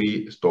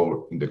directly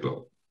stored in the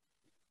cloud.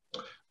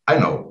 I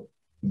know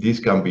this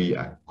can be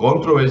a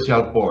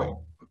controversial point,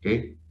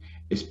 okay?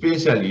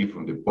 Especially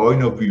from the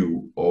point of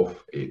view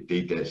of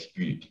data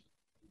security.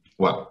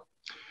 Well,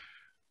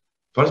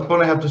 first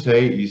point I have to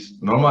say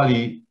is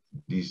normally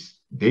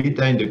these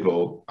data in the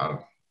cloud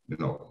are,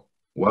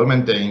 well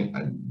maintained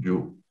and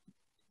you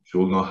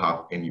should not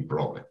have any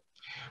problem.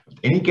 But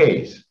in any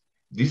case,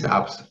 these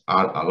apps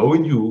are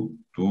allowing you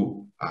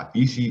to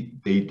easy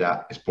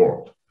data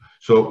export.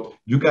 So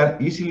you can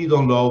easily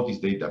download this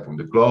data from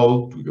the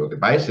cloud to your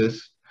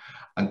devices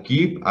and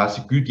keep a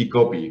security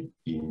copy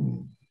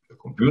in a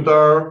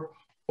computer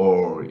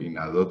or in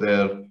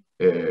another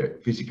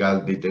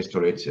physical data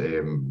storage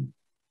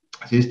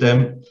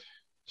system.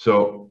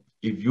 So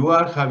if you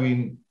are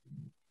having,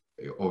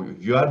 or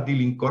if you are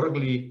dealing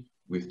correctly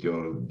with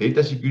your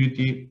data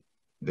security,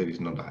 there is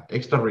not an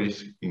extra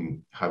risk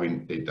in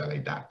having data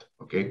like that,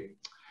 okay?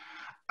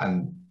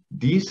 And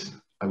this,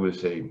 I will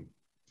say,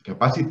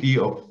 capacity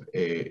of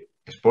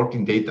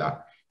exporting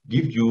data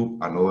gives you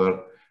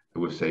another, I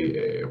will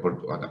say,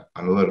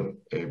 another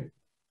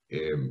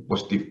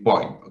positive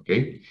point,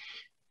 okay?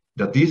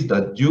 That is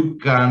that you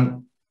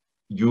can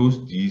use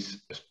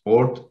this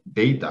export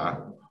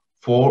data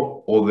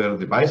for other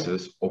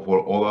devices or for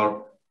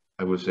other,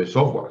 I will say,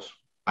 softwares.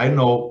 I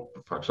know,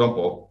 for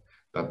example,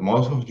 that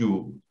most of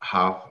you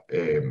have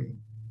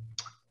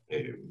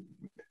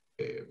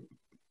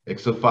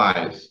Excel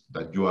files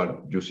that you are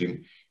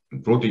using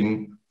in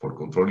routing for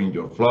controlling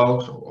your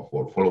flocks or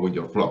for following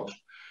your flocks.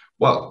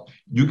 Well,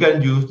 you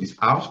can use these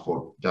apps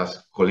for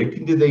just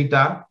collecting the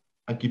data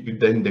and keeping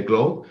them in the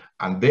cloud,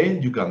 and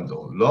then you can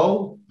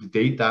download the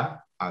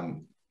data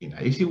and in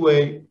an easy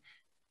way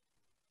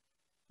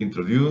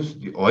introduce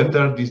or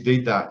enter this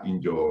data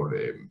in your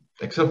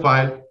Excel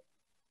file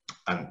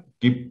and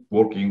keep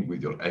working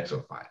with your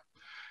Excel file.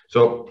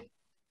 So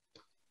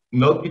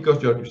not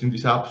because you're using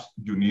these apps,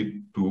 you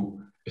need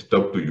to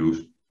stop to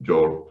use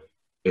your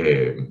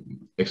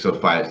Excel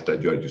files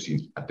that you are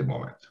using at the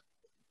moment,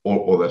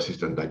 or other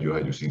systems that you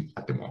are using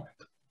at the moment.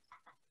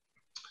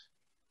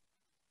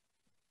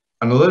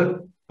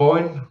 Another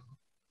point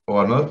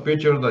or another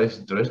feature that is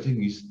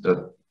interesting is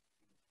that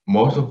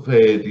most of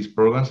these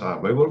programs are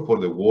available for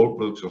the whole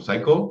production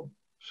cycle.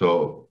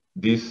 So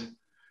these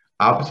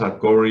apps are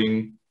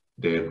covering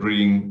the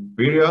breeding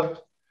period,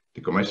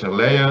 the commercial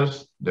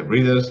layers, the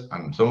breeders,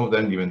 and some of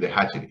them even the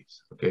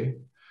hatcheries, okay?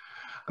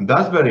 And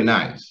that's very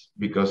nice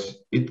because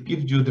it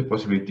gives you the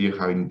possibility of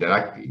having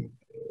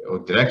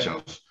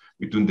interactions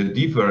between the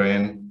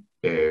different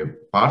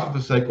parts of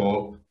the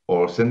cycle,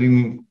 or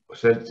sending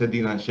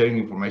and sharing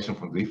information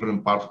from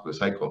different parts of the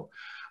cycle.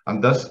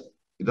 And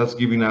that's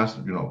giving us,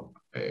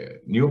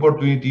 new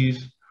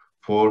opportunities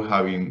for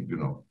having,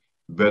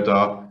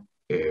 better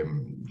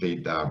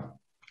data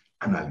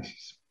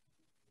analysis.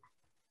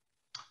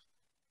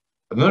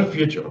 Another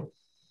feature,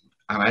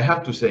 and I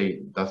have to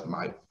say that's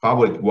my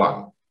favorite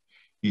one,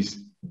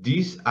 is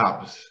these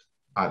apps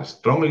are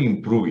strongly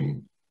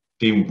improving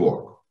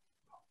teamwork.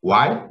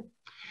 Why?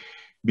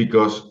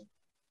 Because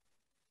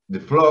the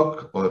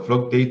flock or the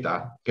flock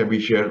data can be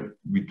shared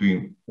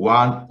between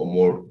one or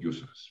more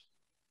users.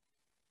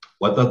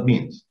 What that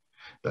means?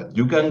 That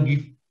you can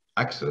give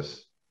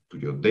access to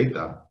your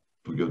data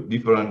to your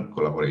different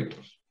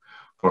collaborators.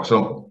 For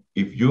example,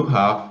 if you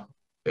have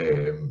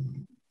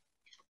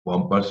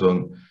one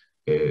person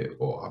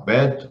or a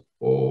vet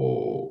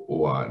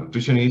or a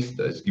nutritionist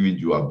that is giving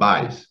you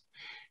advice,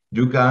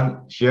 you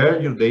can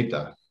share your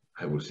data,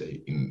 I would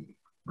say, in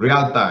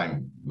real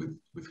time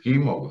with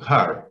him or with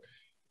her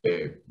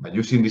by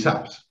using these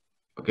apps.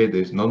 Okay,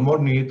 there's no more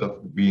need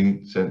of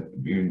being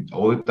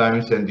all the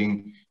time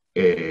sending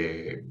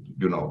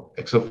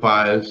Excel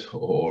files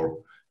or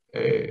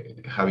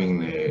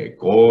having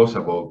calls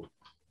about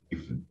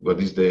what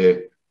is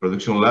the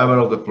production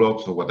level of the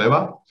flocks or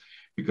whatever,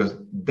 because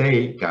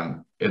they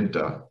can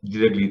enter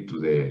directly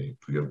to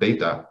your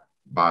data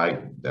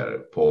by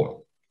their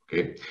phone.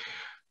 Okay.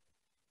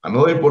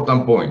 Another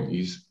important point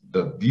is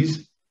that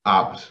these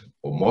apps,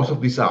 or most of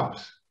these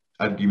apps,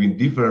 are giving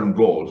different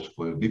roles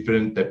for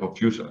different type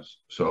of users.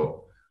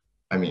 So,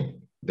 I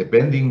mean,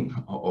 depending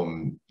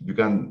on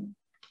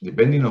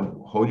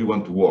how you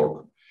want to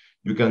work,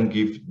 you can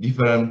give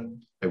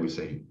different, I would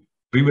say,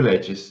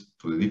 privileges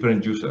to the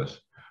different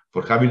users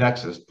for having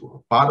access to a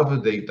part of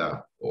the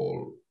data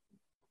or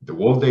the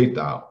whole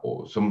data,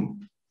 or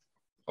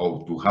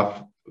to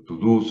have to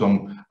do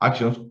some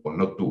actions or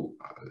not to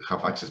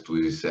have access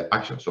to these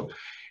actions. So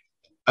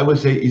I would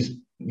say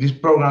these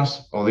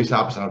programs or these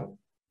apps are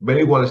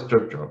very well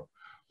structured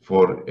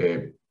for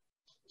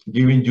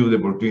giving you the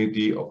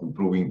opportunity of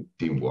improving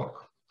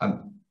teamwork.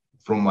 And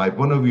from my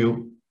point of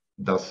view,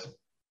 that's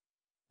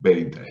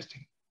very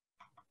interesting.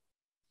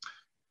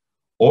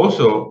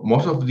 Also,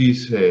 most of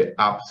these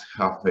apps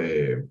have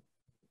a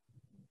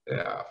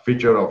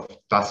feature of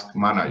task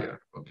manager,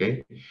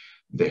 okay?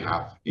 They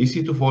have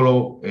easy to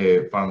follow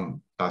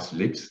farm task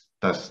list,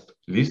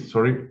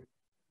 sorry.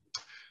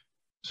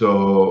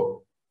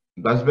 So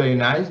that's very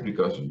nice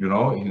because,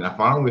 in a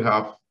farm we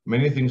have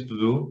many things to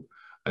do,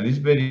 and it's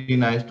very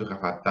nice to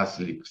have a task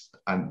list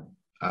and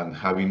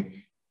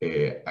having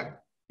a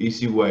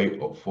easy way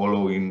of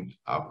following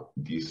up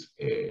this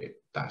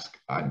task,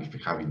 and if you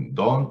have it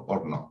done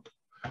or not.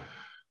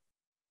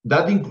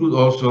 That includes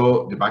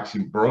also the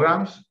vaccine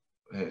programs.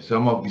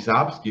 Some of these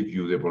apps give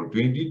you the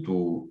opportunity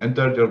to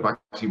enter your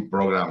vaccine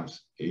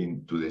programs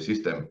into the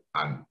system,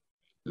 and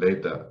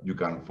later you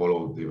can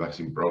follow the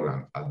vaccine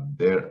program and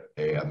their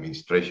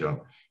administration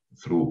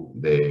through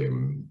the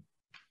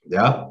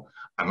app.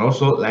 And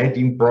also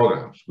lighting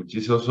programs, which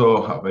is also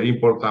a very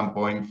important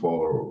point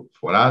for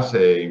us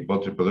in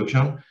poultry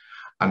production,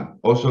 and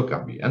also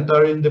can be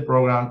entered in the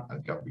program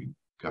and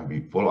can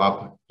be followed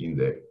up in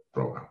the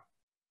program.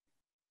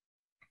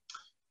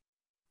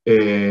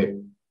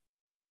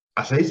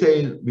 As I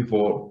said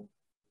before,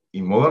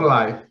 in modern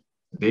life,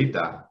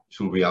 data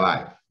should be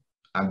alive.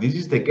 And this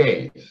is the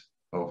case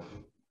of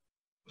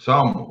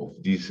some of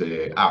these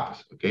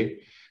apps, okay?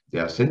 They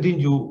are sending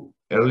you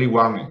early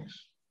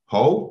warnings.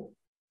 How?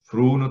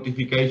 Through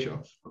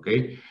notifications,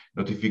 okay?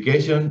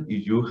 Notification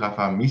if you have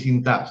a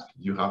missing task,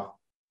 you have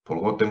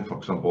forgotten, for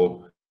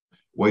example,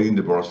 weighing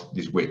the birds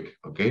this week,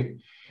 okay?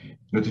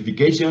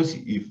 Notifications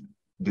if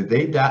the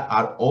data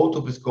are out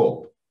of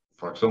scope.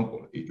 For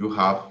example, if you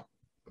have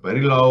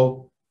very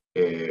low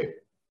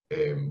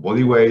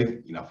body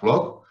weight in a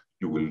flock,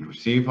 you will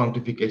receive a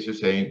notification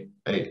saying,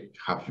 hey,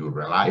 have you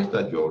realized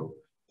that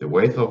the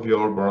weight of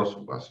your birds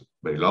was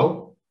very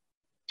low?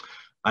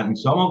 And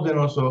some of them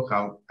also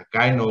have a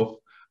kind of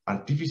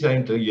artificial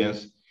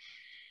intelligence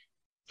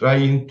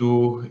trying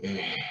to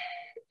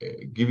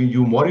giving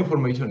you more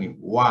information in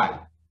why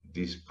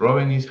this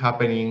problem is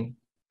happening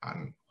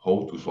and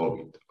how to solve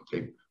it,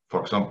 okay?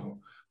 For example,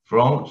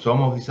 from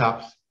some of these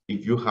apps,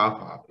 if you have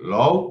a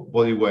low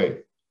body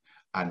weight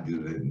and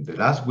in the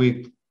last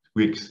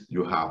weeks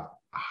you have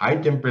a high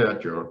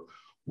temperature,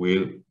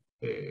 will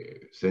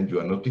send you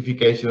a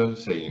notification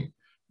saying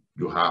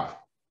you have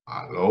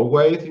a low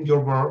weight in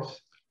your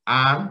birds,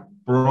 and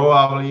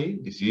probably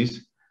this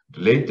is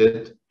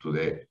related to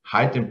the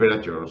high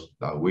temperatures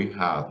that we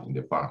had in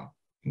the farm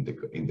in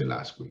the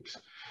last weeks.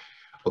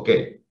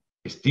 Okay,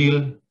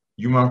 still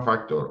human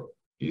factor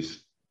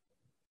is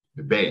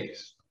the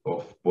base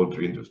of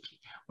poultry industry,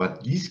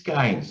 but these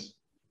kinds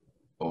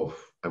of,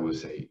 I would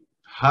say,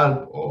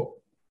 help or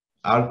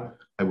are,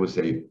 I would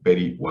say,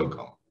 very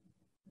welcome.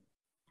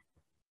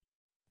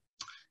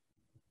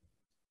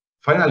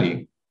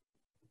 Finally,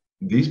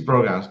 these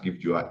programs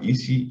give you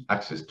easy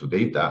access to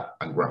data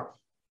and graph.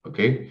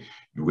 Okay,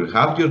 you will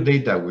have your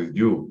data with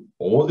you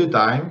all the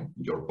time,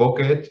 in your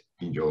pocket,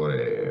 in your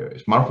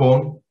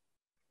smartphone,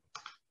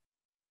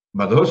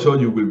 but also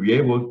you will be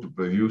able to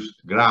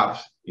produce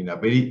graphs in a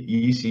very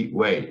easy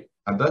way.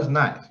 And that's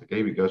nice,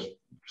 okay, because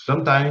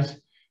sometimes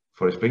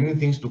for explaining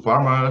things to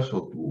farmers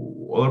or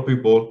to other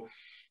people,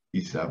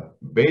 it's a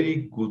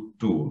very good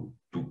tool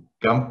to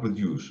can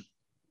produce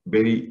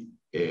very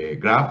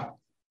graph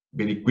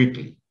very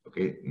quickly,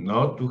 okay,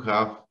 not to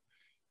have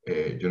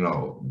you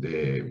know,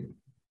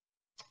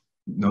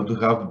 not to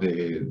have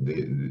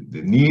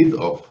the need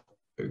of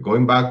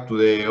going back to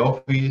the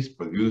office,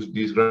 produce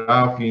this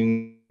graph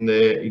in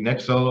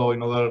Excel or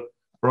in other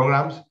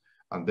programs,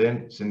 and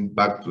then send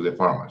back to the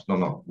farmers.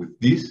 No, with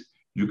this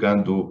you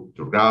can do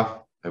your graph,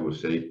 I would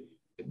say,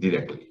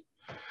 directly.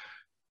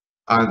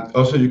 And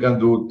also you can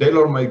do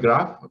tailor-made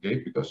graph, okay,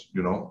 because,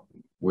 you know,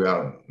 we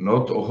are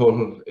not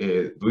all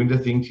doing the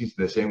things in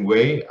the same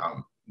way.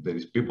 There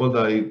is people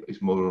that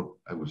is more,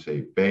 I would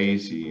say,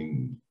 based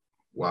in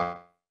one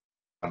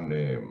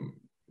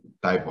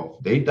type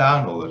of data,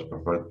 and others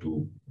prefer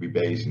to be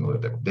based in other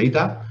type of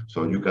data.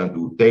 So you can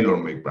do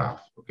tailor-made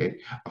graphs, okay?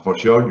 And for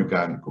sure, you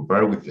can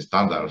compare with the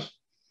standards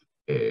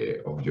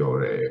of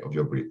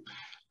your breed.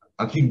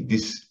 I think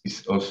this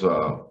is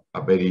also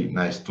a very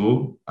nice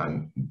tool,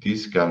 and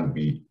this can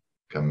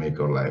make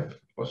our life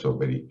also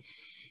very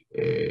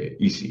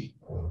easy.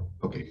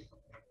 Okay.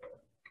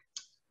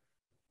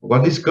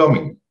 What is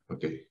coming?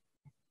 Okay.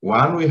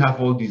 When we have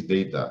all this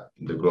data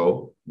in the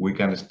globe, we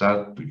can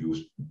start to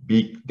use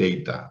big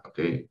data.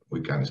 Okay.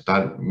 We can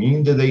start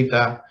mining the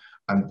data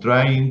and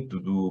trying to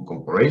do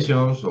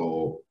comparisons,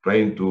 or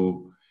trying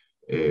to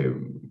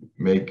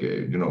make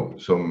you know,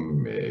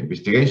 some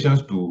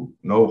investigations to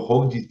know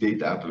how these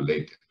data are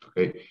related.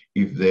 Okay,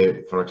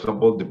 if for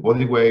example, the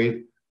body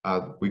weight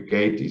at week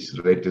 8 is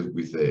related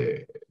with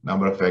the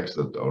number of eggs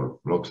that our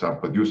flocks are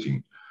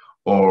producing,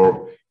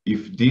 or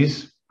if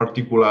this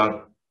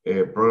particular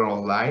program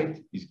of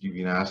light is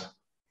giving us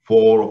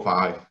 4 or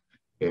 5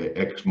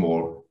 eggs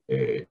more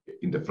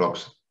in the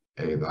flocks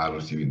that are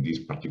receiving this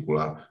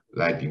particular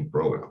lighting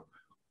program,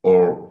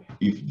 or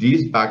if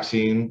this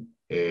vaccine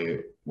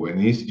when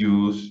it's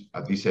used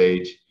at this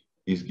age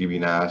is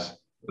giving us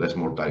less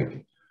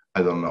mortality.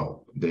 I don't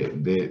know.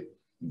 The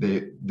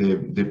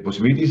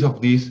possibilities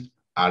of this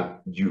are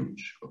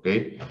huge.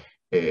 Okay,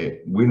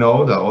 we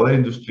know that other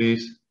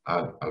industries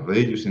are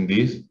already using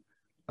this,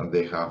 and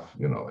they have,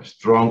 you know, a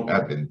strong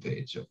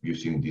advantage of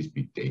using this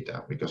big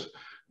data, because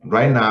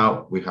right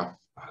now we have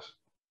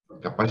a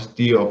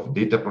capacity of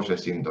data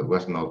processing that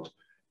was not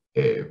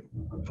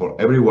for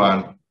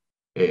everyone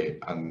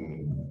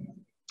and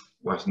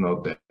was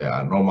not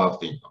a normal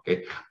thing.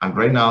 Okay, and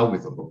right now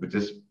with the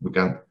computers we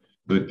can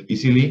do it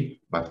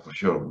easily, but for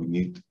sure we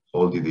need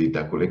all the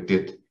data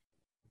collected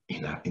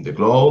in the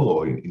globe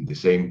or in the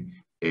same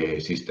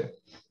system.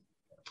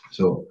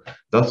 So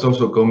that's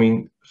also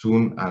coming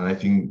soon, and I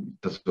think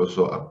that's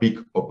also a big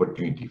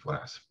opportunity for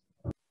us.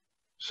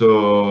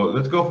 So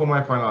let's go for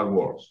my final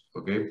words.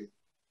 Okay,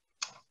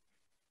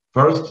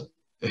 first,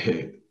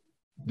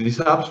 these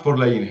apps for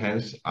laying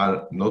hens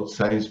are not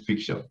science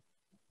fiction;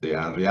 they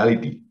are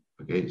reality.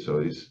 Okay, so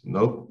it's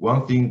not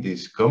one thing that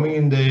is coming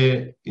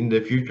in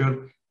the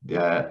future.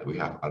 We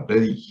have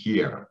already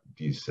here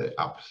these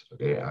apps,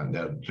 okay, and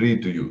they're ready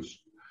to use.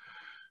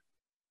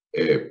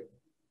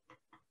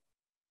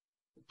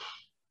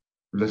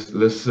 Let's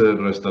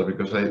restart,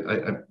 because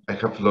I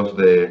have lost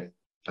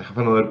I have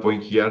another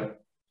point here,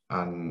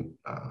 and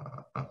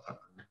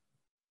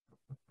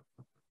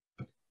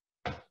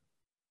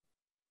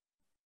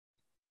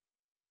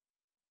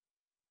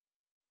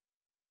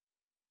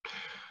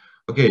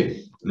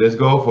okay, let's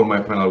go for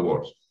my final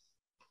words.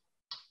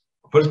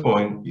 First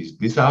point is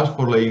these apps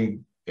for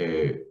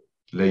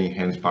laying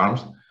hens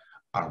farms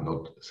are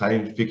not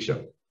science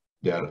fiction;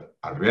 they are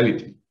a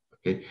reality.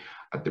 Okay,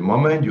 at the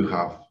moment you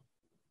have,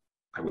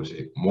 I would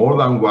say, more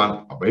than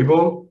one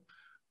available.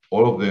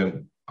 All of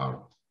them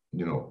are,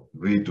 you know,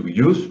 ready to be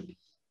used.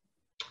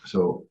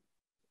 So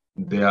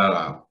they are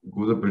a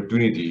good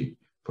opportunity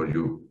for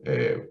you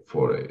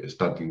for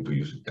starting to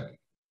use them.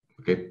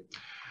 Okay,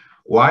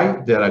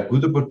 why they are a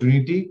good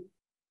opportunity?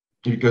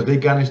 Because they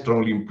can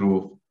strongly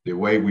improve the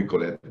way we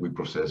collect, we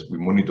process, we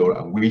monitor,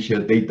 and we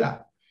share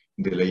data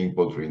in the laying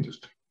poultry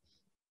industry.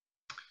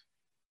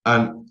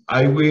 And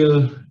I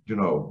will,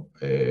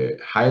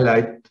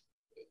 highlight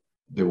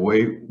the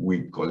way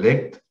we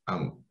collect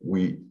and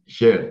we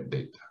share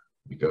data,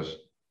 because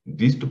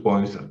these 2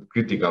 points are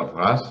critical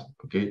for us.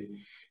 Okay,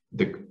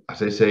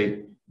 as I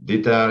say,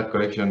 data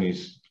collection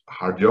is a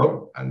hard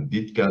job, and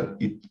it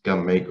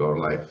can make our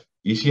life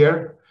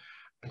easier.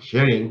 And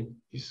sharing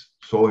is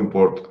so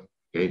important.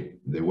 Okay,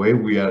 the way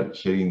we are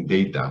sharing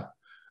data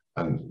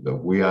and that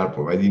we are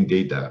providing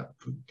data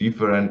to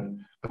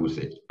different, I would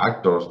say,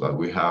 actors that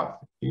we have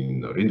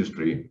in our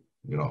industry,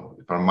 the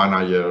farm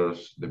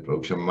managers, the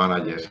production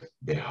managers,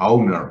 the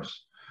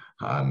owners,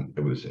 and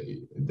I would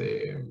say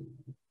the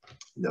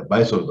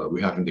advisors that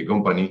we have in the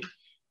company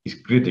is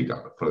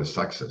critical for the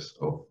success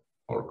of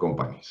our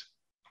companies.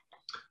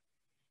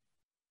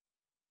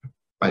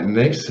 My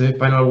next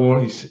final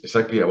word is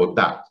exactly about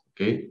that.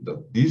 Okay,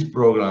 that these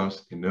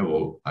programs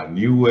enable a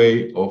new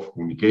way of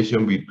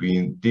communication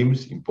between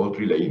teams in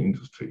poultry laying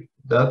industry.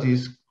 That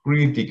is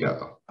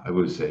critical. I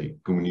will say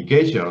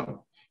communication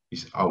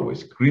is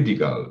always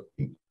critical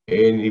in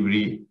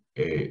every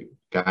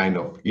kind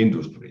of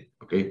industry.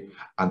 Okay,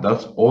 and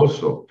that's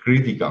also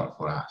critical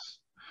for us.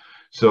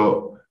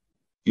 So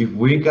if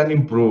we can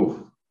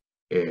improve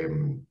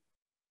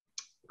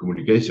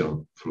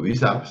communication through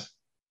these apps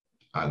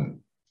and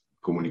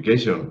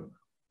communication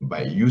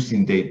by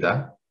using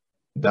data,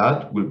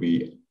 that will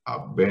be a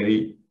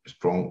very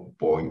strong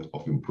point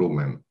of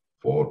improvement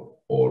for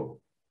all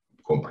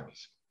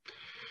companies.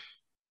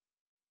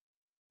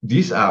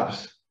 These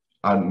apps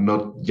are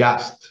not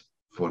just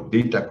for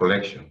data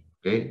collection.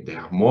 Okay, they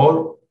have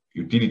more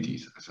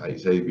utilities, as I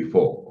said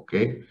before.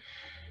 Okay,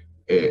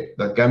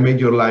 that can make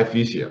your life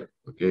easier.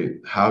 Okay,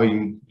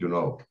 having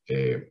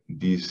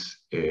these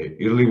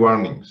early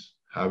warnings,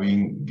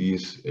 having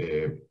this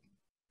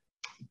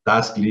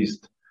task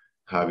list,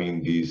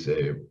 having this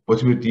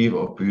possibility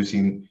of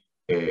producing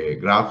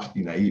graphs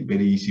in a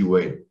very easy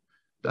way.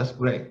 That's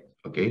great,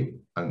 okay?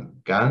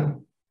 And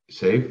can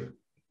save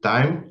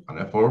time and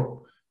effort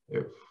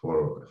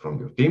from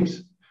your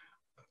teams,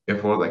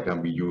 effort that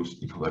can be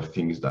used in other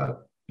things that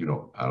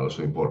are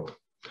also important.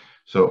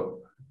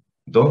 So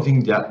don't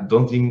think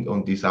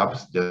on these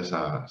apps just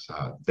as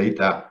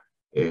data,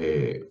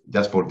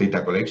 just for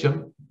data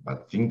collection,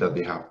 but think that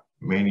they have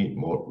many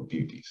more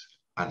utilities.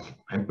 And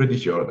I'm pretty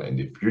sure that in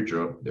the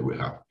future, they will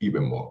have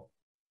even more.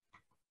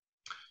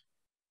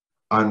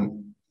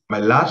 And my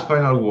last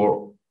final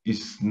word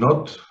is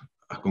not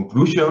a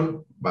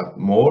conclusion, but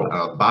more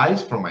an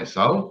advice from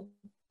myself,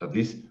 that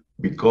is,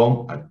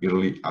 become an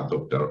early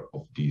adopter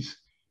of these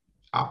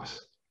apps.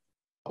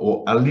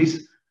 Or at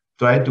least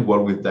try to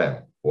work with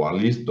them, or at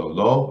least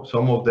download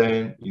some of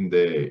them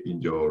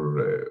in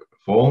your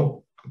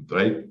phone, and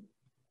try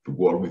to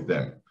work with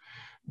them.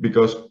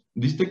 Because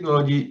this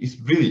technology is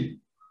ready.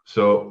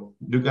 So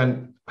you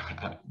can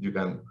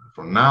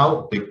from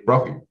now take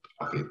profit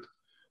of it.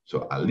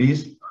 So at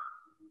least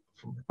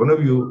from the point of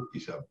view,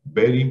 it's a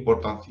very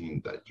important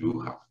thing that you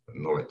have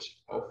knowledge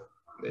of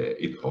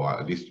it, or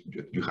at least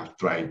you have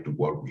tried to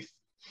work with.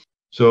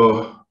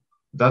 So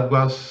that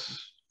was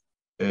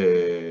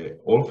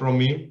all from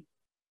me.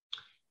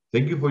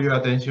 Thank you for your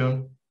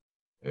attention.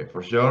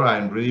 For sure,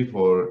 I'm ready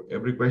for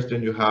every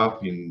question you have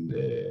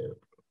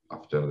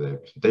after the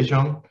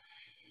presentation.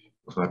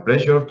 It was my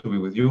pleasure to be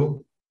with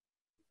you.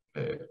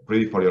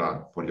 Ready for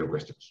your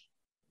questions.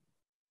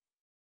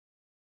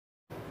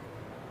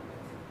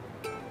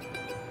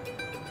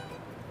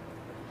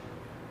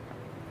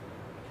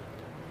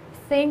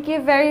 Thank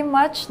you very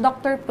much,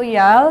 Dr.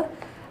 Puyal.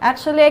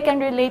 Actually, I can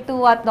relate to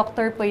what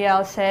Dr.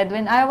 Puyal said.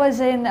 When I was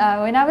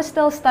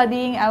still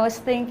studying, I was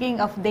thinking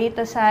of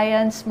data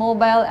science,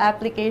 mobile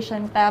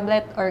application,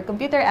 tablet, or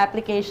computer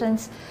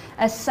applications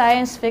as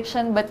science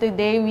fiction, but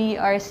today we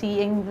are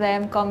seeing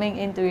them coming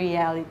into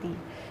reality.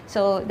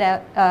 So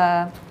that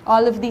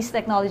all of these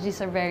technologies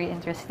are very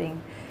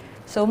interesting.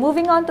 So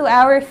moving on to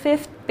our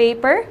fifth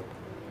paper.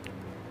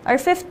 Our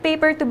fifth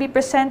paper to be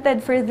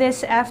presented for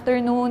this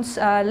afternoon's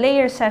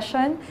layer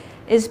session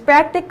is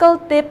Practical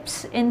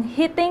Tips in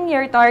Hitting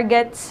Your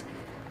Targets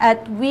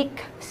at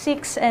Week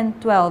 6 and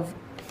 12.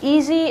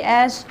 Easy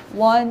as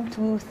 1,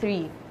 2,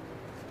 3.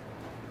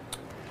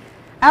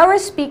 Our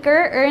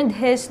speaker earned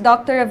his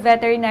Doctor of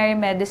Veterinary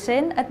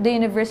Medicine at the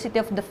University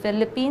of the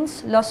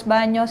Philippines, Los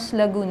Baños,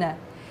 Laguna.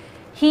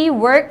 He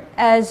worked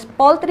as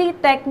Poultry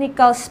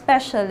Technical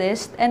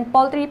Specialist and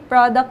Poultry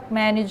Product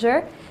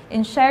Manager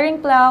in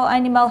Sharing Plow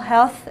Animal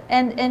Health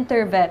and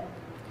Intervet.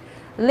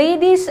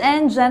 Ladies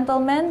and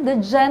gentlemen, the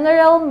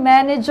General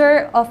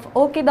Manager of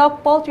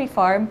Okidok Poultry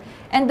Farm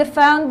and the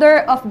founder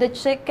of the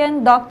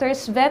Chicken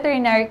Doctors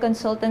Veterinary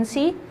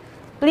Consultancy,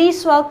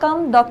 please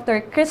welcome Dr.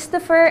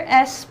 Christopher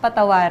S.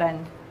 Patawaran.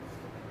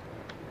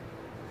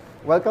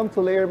 Welcome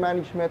to Layer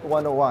Management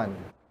 101.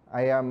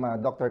 I am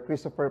Dr.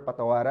 Christopher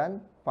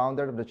Patawaran,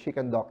 founder of the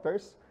Chicken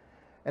Doctors,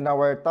 and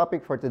our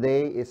topic for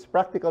today is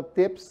practical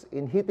tips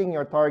in hitting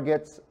your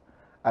targets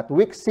at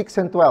week 6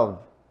 and 12,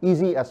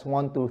 easy as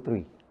 1, 2,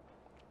 3.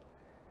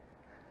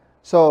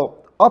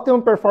 So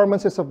Optimum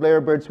performances of layer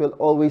birds will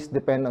always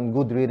depend on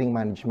good rearing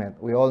management.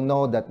 We all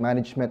know that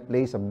management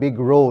plays a big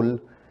role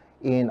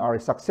in our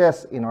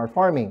success in our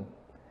farming.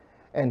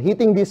 And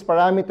hitting these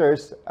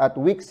parameters at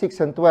week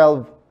 6 and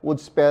 12 would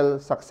spell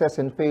success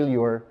and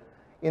failure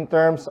in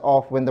terms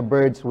of when the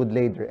birds would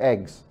lay their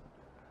eggs.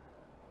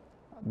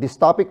 This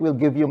topic will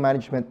give you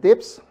management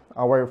tips,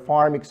 our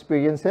farm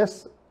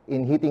experiences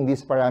in hitting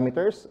these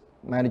parameters,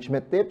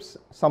 management tips,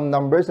 some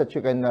numbers that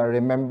you can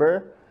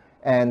remember,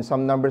 and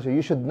some numbers that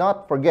you should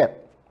not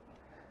forget.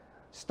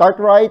 Start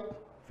right,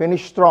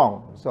 finish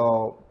strong.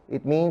 So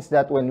it means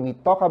that when we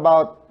talk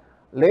about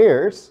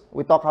layers,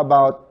 we talk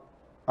about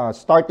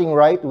starting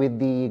right with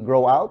the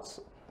grow outs,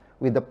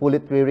 with the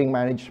pullet rearing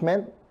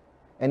management.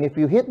 And if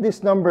you hit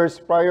these numbers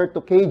prior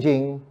to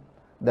caging,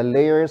 the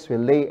layers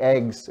will lay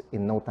eggs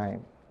in no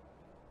time.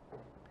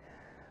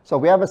 So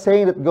we have a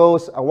saying that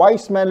goes, a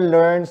wise man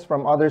learns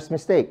from others'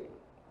 mistake.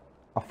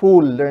 A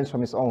fool learns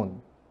from his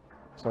own.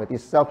 So it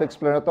is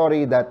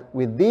self-explanatory that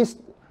with these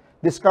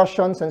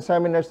discussions and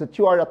seminars that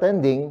you are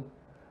attending,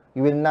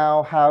 you will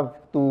now have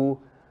to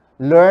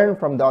learn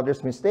from the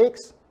others'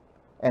 mistakes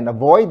and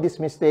avoid these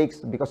mistakes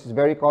because it's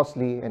very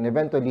costly, and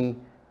eventually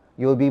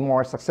you'll be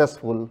more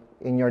successful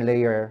in your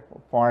layer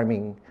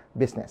farming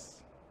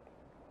business.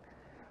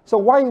 So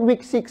why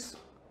week 6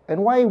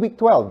 and why week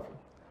 12?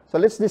 So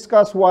let's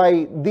discuss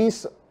why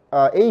these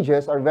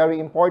ages are very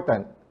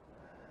important.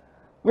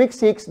 Week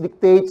 6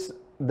 dictates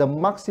the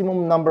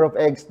maximum number of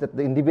eggs that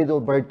the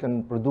individual bird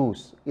can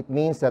produce. It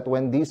means that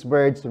when these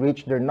birds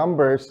reach their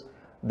numbers,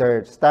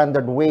 their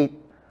standard weight,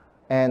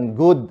 and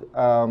good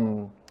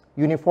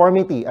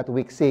uniformity at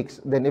week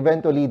 6, then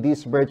eventually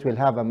these birds will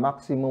have a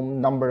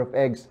maximum number of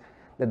eggs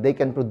that they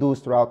can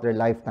produce throughout their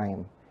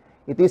lifetime.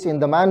 It is in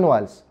the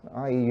manuals.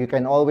 You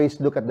can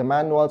always look at the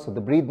manuals or the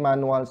breed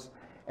manuals,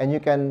 and you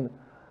can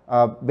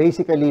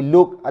basically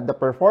look at the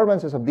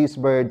performances of these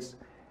birds,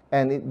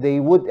 and they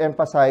would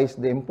emphasize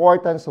the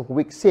importance of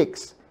week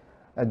 6,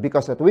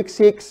 because at week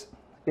 6,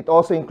 it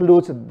also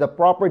includes the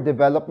proper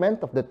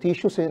development of the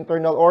tissues and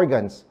internal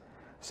organs,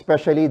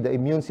 especially the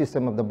immune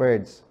system of the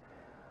birds.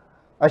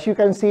 As you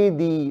can see,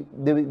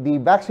 the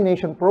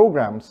vaccination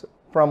programs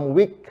from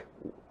week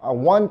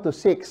 1 to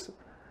 6,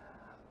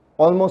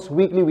 almost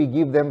weekly we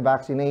give them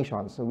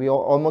vaccinations. So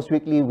almost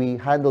weekly we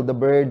handle the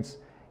birds.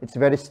 It's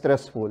very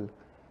stressful.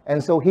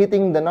 And so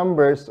hitting the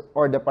numbers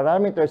or the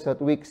parameters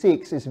at week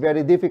 6 is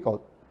very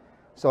difficult.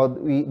 So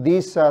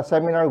this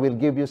seminar will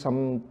give you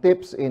some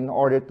tips in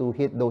order to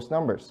hit those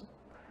numbers.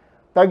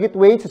 Target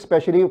weights,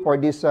 especially for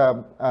this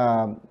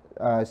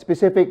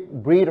specific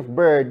breed of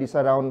bird, is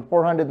around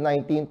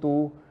 419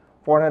 to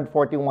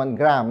 441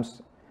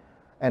 grams.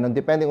 And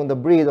depending on the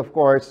breed, of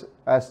course,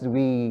 as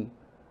we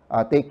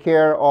take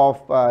care of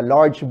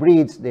large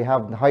breeds, they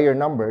have higher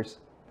numbers.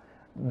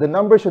 The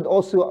number should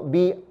also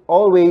be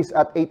always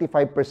at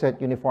 85%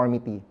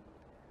 uniformity.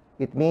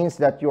 It means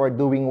that you are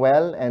doing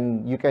well,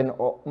 and you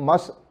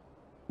must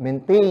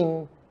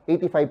maintain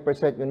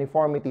 85%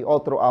 uniformity all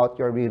throughout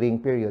your rearing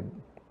period.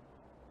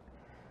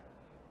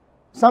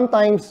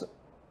 Sometimes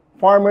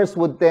farmers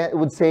would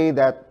say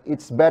that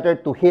it's better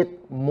to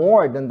hit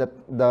more than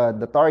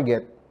the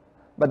target,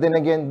 but then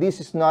again, this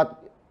is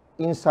not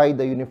inside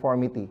the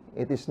uniformity.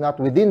 It is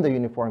not within the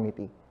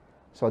uniformity.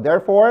 So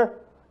therefore,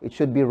 it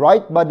should be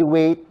right body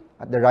weight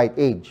at the right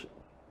age.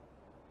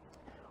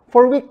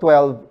 For week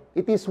 12,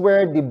 it is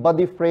where the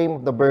body frame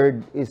of the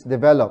bird is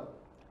developed.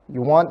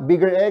 You want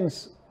bigger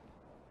eggs,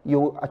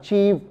 you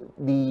achieve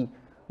the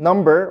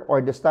number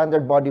or the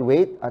standard body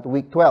weight at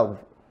week 12.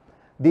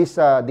 This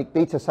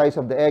dictates the size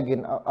of the egg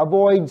and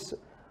avoids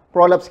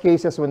prolapse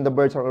cases when the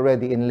birds are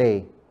already in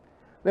lay.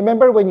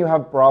 Remember when you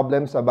have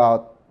problems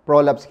about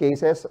prolapse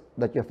cases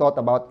that you thought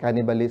about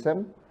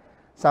cannibalism?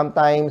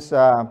 Sometimes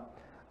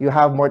you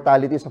have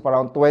mortalities of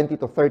around 20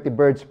 to 30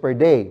 birds per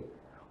day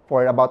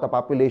for about a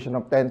population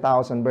of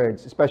 10,000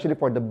 birds, especially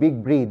for the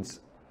big breeds.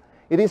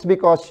 It is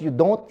because you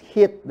don't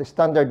hit the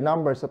standard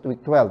numbers at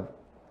week 12.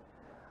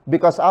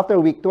 Because after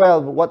week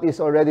 12, what is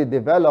already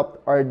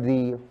developed are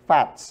the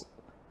fats.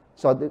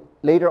 So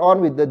later on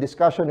with the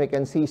discussion, we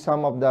can see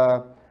some of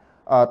the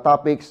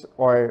topics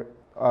or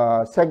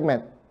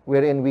segment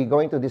wherein we're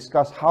going to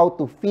discuss how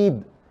to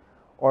feed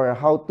or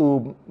how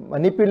to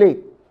manipulate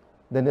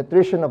the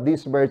nutrition of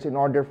these birds in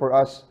order for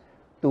us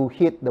to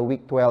hit the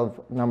week 12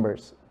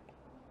 numbers.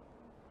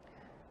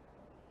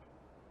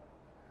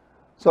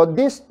 So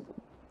this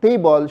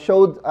table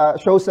shows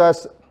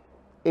us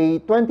a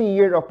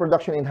 20-year of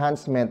production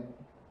enhancement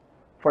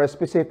for a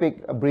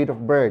specific breed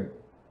of bird.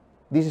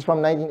 This is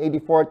from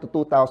 1984 to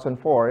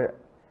 2004,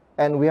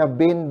 and we have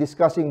been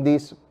discussing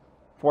this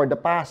for the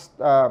past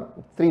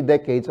 3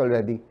 decades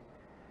already.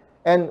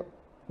 And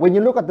when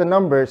you look at the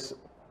numbers,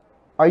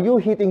 are you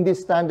hitting these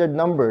standard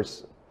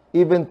numbers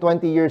even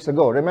 20 years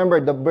ago? Remember,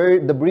 the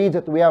breeds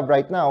that we have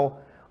right now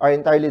are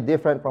entirely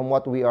different from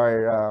what we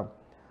are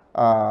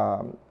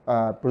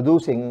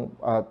producing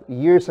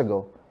years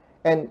ago.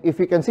 And if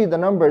you can see the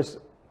numbers,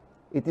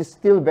 it is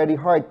still very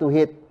hard to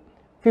hit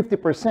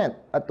 50%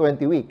 at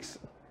 20 weeks.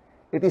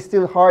 it is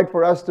still hard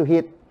for us to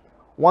hit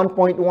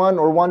 1.1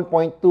 or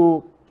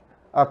 1.2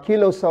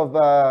 kilos of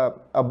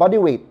body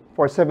weight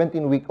for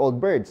 17-week-old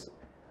birds.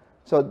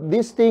 So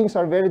these things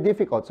are very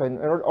difficult. So in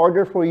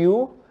order for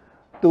you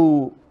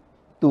to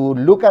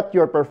look at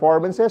your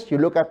performances, you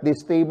look at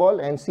this table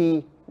and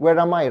see, where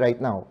am I right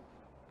now?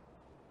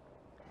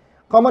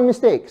 Common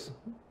mistakes: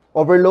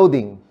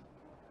 overloading.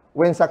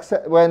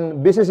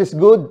 When business is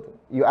good,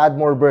 you add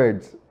more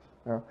birds.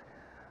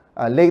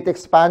 Late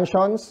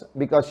expansions,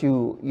 because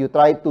you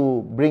try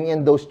to bring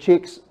in those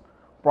chicks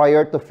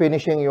prior to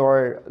finishing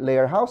your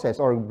layer houses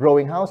or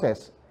growing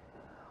houses.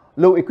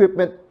 Low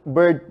equipment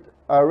bird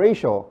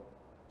ratio.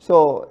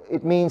 So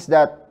it means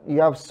that you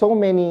have so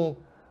many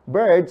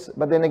birds,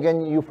 but then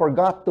again, you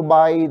forgot to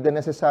buy the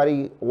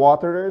necessary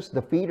waterers,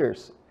 the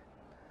feeders.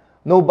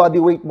 No body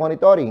weight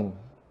monitoring.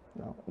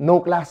 No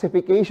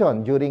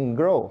classification during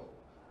grow.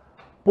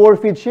 Poor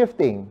feed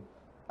shifting.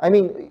 I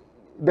mean,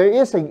 there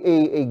is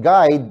a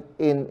guide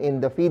in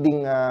the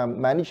feeding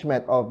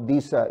management of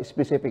these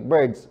specific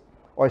birds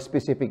or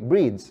specific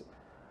breeds.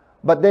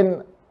 But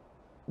then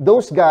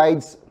those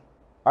guides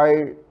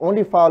are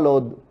only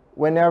followed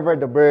whenever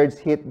the birds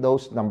hit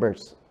those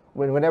numbers,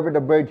 whenever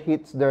the bird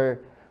hits their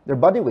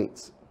body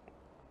weights.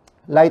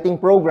 Lighting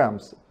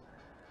programs.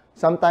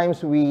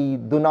 Sometimes we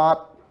do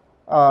not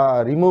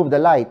remove the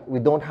light. We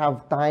don't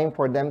have time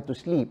for them to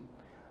sleep.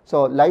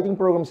 So lighting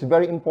program is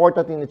very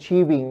important in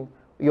achieving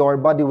your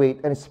body weight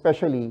and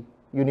especially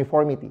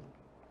uniformity.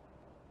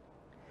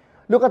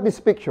 Look at this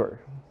picture.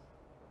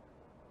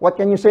 What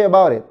can you say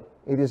about it?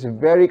 It is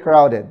very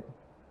crowded.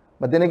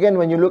 But then again,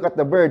 when you look at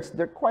the birds,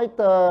 they're quite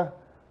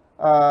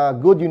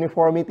good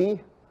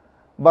uniformity.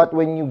 But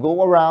when you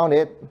go around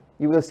it,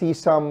 you will see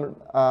some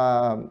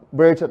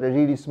birds that are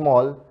really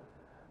small.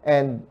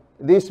 And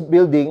this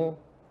building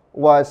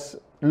was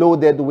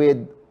loaded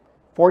with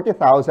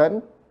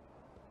 40,000,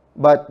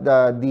 but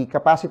the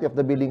capacity of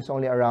the building is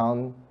only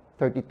around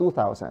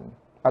 32,000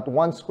 at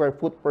 1 square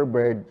foot per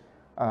bird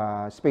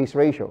space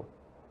ratio.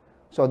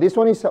 So this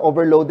one is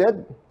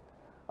overloaded.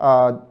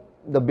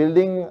 The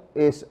building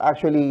is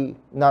actually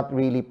not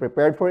really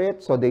prepared for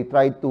it, so they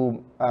tried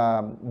to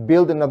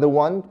build another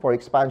one for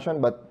expansion,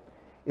 but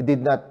it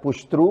did not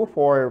push through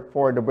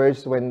for the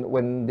birds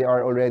when they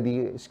are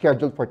already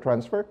scheduled for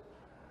transfer.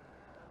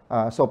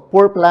 So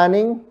poor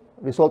planning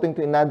resulting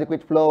to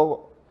inadequate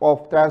flow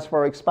of transfer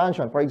or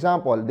expansion. For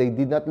example, they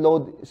did not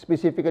load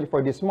specifically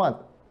for this month,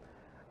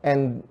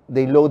 and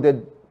they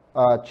loaded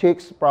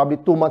chicks probably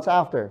 2 months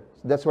after.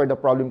 So that's where the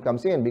problem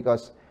comes in,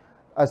 because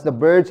as the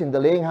birds in the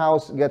laying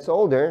house gets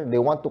older, they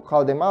want to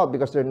cull them out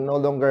because they're no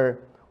longer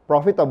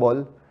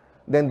profitable.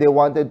 Then they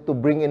wanted to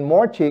bring in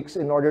more chicks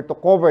in order to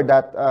cover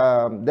that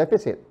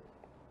deficit.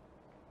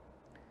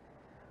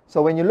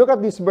 So when you look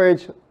at these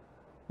birds,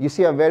 you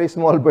see a very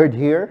small bird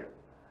here.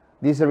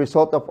 This is a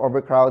result of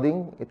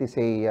overcrowding. It is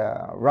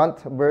a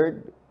runt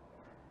bird.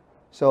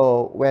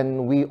 So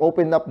when we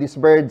open up these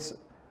birds,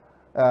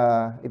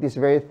 it is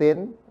very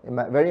thin,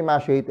 very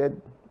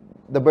emaciated.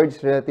 The bird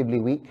is relatively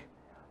weak.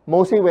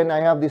 Mostly when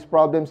I have these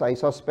problems, I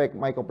suspect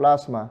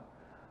mycoplasma.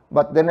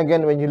 But then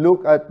again, when you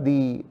look at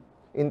the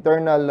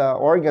internal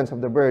organs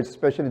of the birds,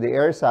 especially the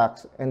air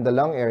sacs and the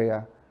lung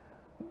area,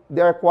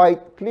 they are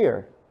quite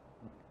clear.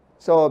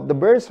 So the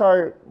birds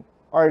are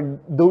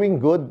doing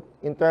good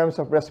in terms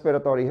of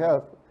respiratory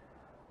health.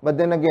 But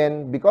then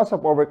again, because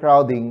of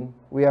overcrowding,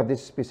 we have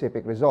this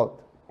specific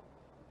result.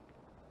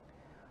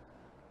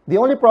 The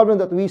only problem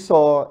that we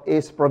saw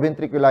is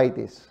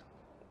proventriculitis.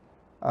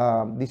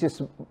 This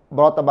is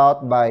brought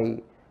about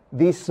by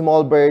these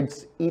small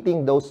birds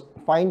eating those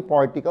fine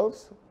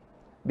particles,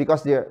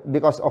 because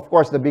of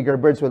course the bigger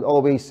birds will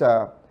always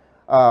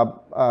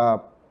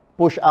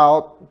push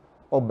out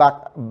or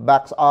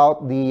backs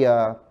out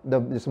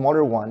the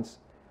smaller ones.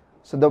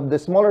 So the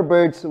smaller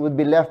birds would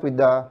be left with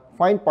the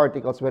fine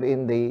particles,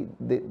 wherein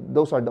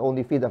those are the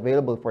only feed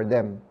available for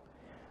them.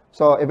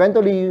 So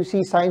eventually you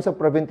see signs of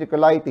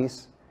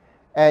proventriculitis,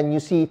 and you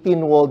see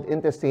thin-walled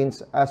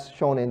intestines as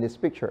shown in this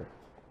picture.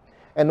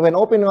 And when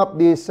opening up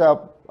this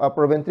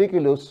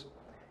proventriculus,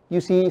 you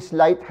see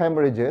slight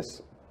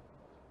hemorrhages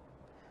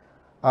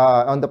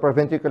on the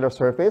proventricular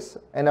surface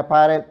and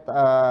apparent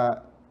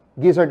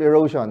gizzard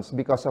erosions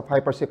because of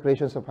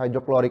hypersecretions of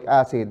hydrochloric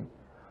acid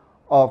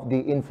of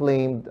the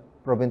inflamed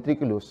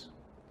proventriculus.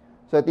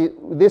 So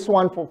this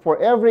one,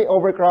 for every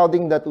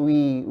overcrowding that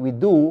we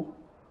do,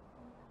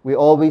 we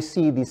always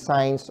see the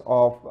signs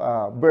of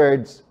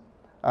birds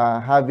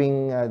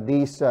having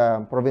these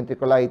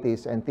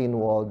proventriculitis and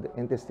thin-walled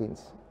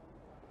intestines.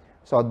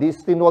 So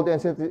these thin-walled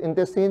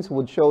intestines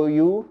would show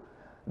you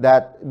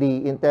that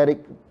the enteric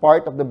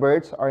part of the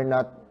birds are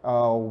not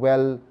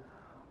well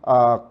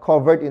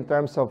covered in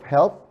terms of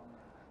health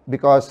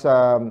because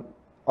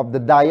of the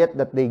diet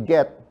that they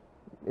get,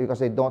 because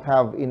they don't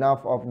have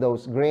enough of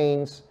those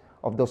grains,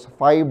 of those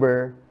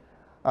fiber,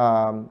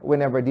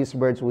 whenever these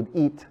birds would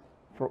eat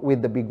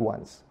with the big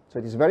ones. So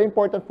it is very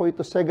important for you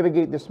to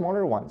segregate the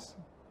smaller ones.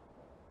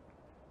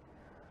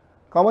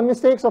 Common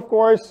mistakes, of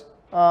course,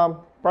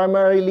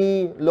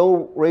 primarily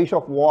low ratio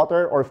of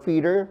water or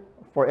feeder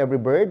for every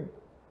bird.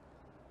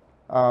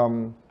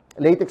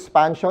 Late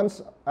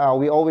expansions,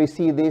 we always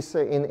see this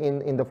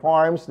in the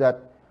farms that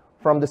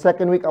from the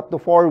second week up to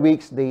 4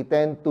 weeks, they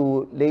tend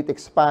to late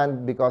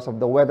expand because of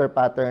the weather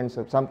patterns.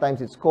 So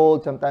sometimes it's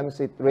cold, sometimes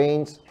it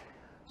rains.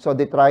 So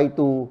they try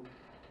to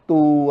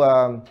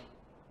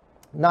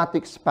not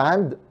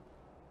expand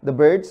the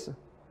birds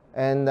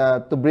and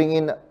to bring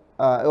in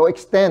or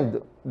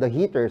extend the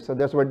heater. So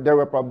that's where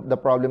the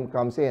problem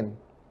comes in.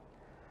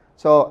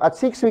 So at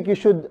 6 weeks, you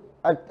should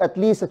at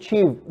least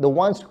achieve the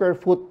 1 square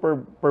foot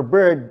per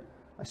bird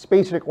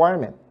space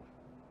requirement.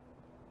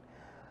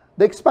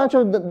 The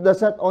expansion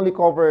does not only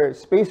cover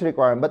space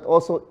requirement, but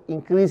also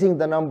increasing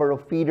the number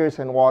of feeders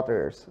and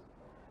waters.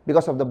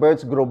 Because of the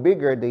birds grow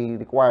bigger, they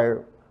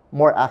require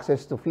more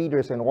access to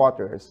feeders and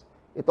waters.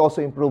 It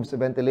also improves the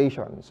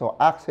ventilation. So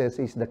access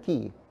is the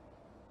key.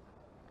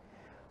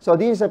 So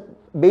this is a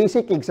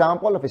basic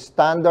example of a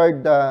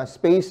standard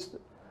space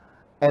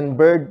and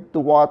bird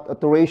to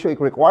ratio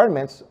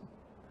requirements.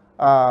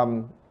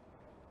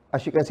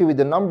 As you can see with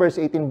the numbers,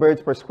 18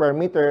 birds per square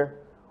meter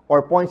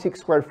or 0.6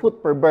 square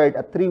foot per bird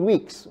at 3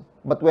 weeks.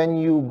 But when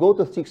you go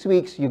to 6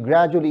 weeks, you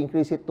gradually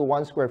increase it to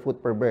 1 square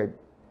foot per bird.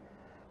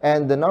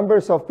 And the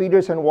numbers of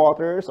feeders and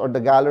waters or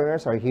the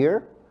galloners are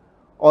here.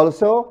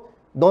 Also,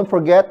 don't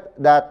forget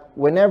that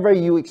whenever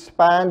you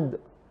expand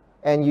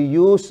and you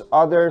use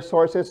other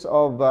sources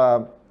of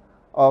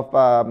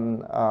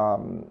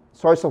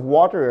source of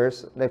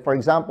waterers, like for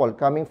example,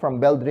 coming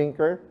from coming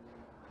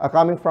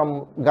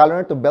from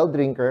galloner to bell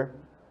drinker,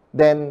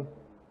 then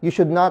you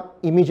should not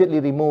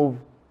immediately remove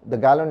the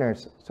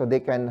galloners so they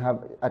can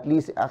have at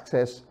least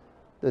access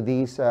to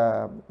these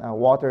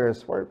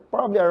waters for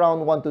probably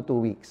around 1 to 2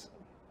 weeks.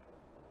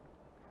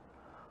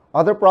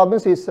 Other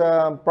problems is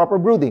proper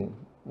brooding.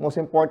 Most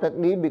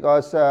importantly,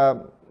 because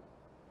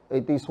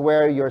it is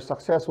where your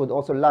success would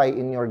also lie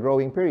in your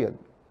growing period.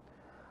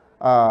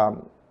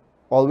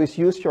 Always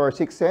use your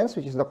sixth sense,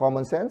 which is the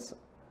common sense,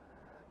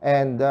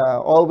 and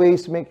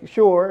always make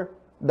sure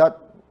that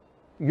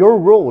your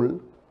role,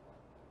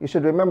 you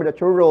should remember that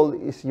your role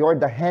is you're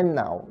the hen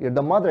now, you're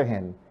the mother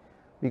hen,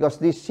 because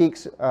these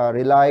chicks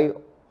rely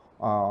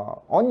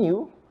on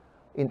you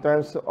in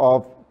terms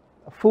of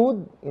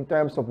food, in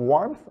terms of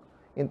warmth,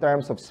 in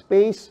terms of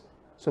space.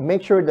 So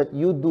make sure that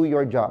you do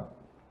your job.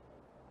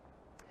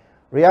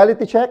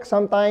 Reality check,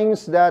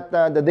 sometimes that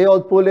the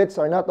day-old pullets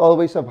are not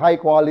always of high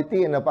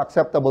quality and of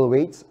acceptable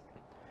weights.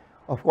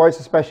 Of course,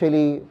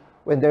 especially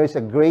when there is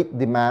a great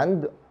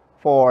demand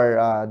for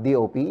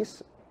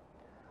DOPs.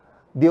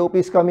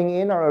 DOPs coming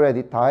in are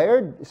already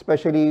tired,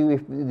 especially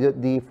if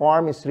the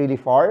farm is really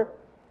far.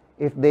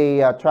 If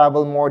they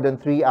travel more than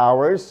 3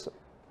 hours,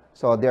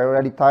 so they're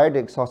already tired,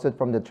 exhausted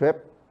from the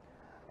trip.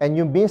 And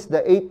you miss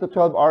the 8 to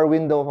 12 hour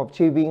window of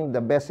achieving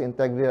the best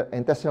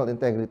intestinal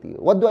integrity.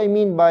 What do I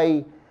mean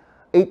by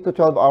 8 to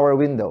 12 hour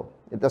window?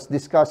 Let us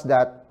discuss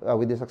that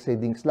with the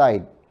succeeding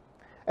slide.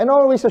 And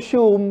always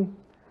assume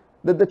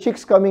that the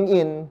chicks coming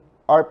in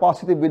are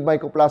positive with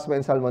Mycoplasma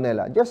and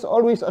Salmonella. Just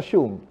always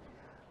assume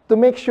to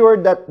make sure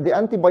that the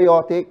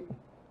antibiotic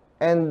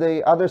and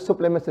the other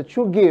supplements that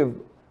you give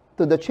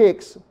to the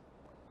chicks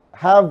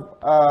have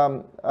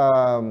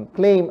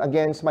claim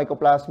against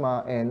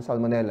Mycoplasma and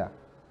Salmonella.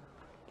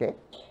 Okay,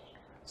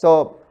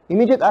 so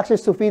immediate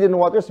access to feed and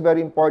water is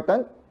very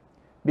important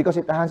because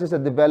it enhances the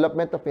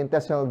development of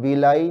intestinal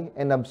villi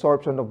and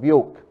absorption of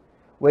yolk,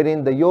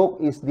 wherein the yolk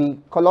is the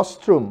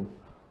colostrum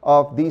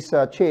of these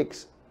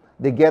chicks.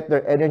 They get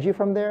their energy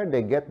from there,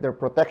 they get their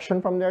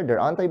protection from there, their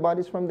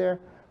antibodies from there.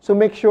 So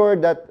make sure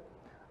that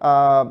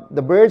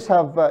the birds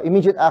have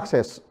immediate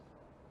access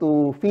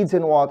to feeds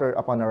and water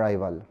upon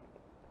arrival.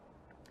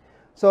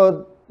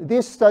 So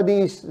this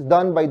study is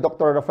done by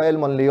Dr. Rafael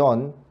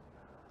Monleon,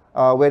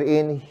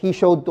 wherein he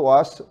showed to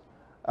us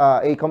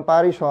a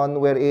comparison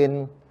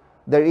wherein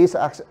there is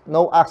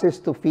no access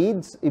to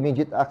feeds,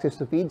 immediate access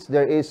to feeds.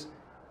 There is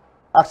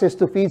access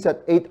to feeds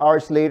at 8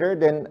 hours later,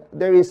 then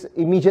there is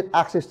immediate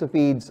access to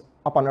feeds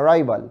upon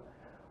arrival.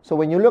 So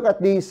when you look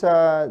at these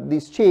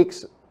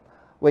chicks,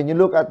 when you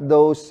look at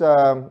those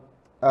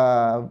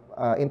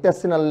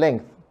intestinal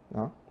length,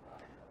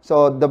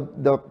 so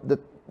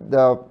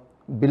the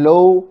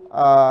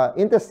below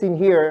intestine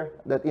here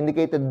that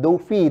indicated no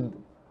feed,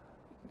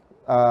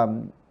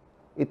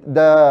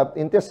 the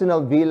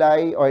intestinal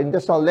villi or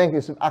intestinal length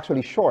is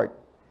actually short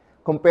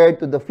compared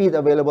to the feed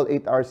available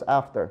 8 hours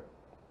after.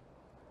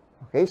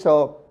 Okay,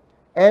 so,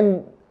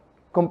 and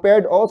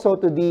compared also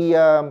to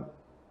the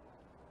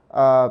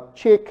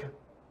chick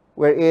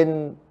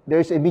wherein there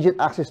is immediate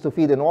access to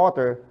feed and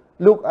water,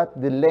 look at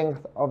the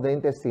length of the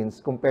intestines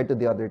compared to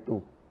the other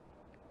two.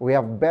 We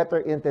have better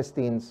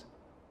intestines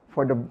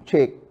for the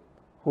chick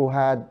who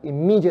had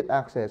immediate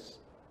access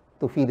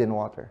to feed and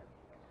water.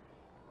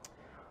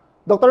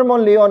 Dr.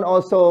 Monleon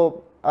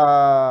also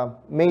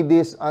made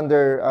this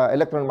under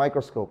electron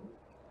microscope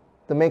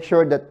to make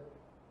sure that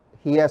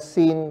he has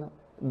seen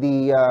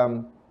the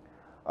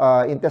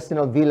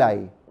intestinal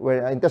villi,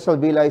 where intestinal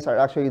villi are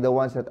actually the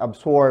ones that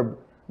absorb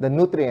the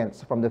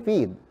nutrients from the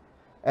feed.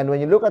 And when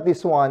you look at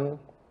this one,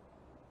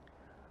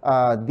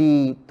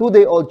 the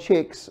 2-day-old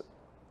chicks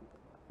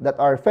that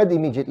are fed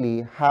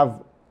immediately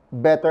have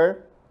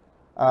better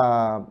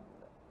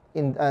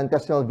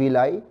intestinal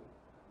villi.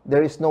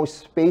 There is no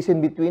space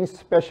in between,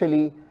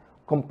 especially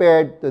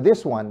compared to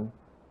this one,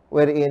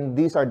 wherein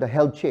these are the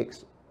held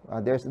chicks.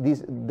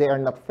 They are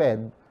not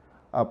fed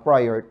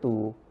prior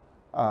to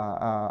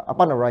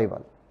upon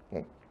arrival.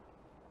 Okay.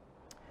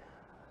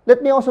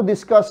 Let me also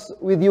discuss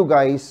with you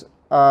guys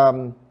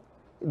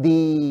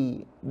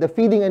the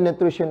feeding and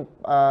nutrition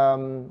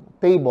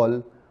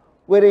table,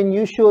 wherein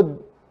you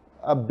should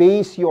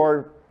base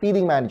your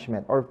feeding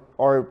management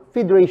or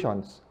feed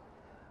rations.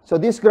 So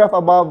this graph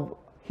above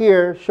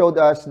here showed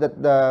us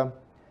that the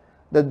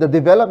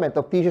development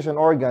of tissues and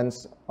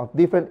organs of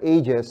different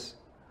ages.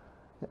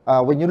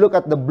 When you look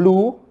at the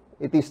blue,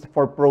 it is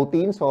for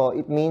protein. So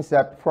it means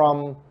that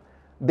from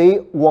day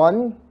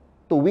 1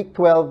 to week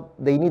 12,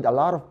 they need a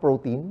lot of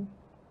protein.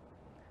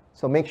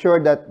 So make sure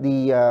that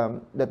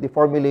the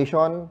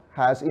formulation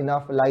has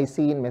enough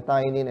lysine,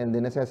 methionine, and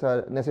the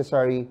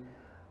necessary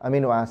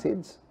amino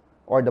acids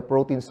or the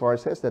protein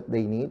sources that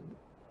they need.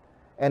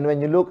 And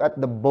when you look at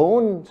the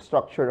bone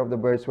structure of the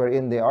birds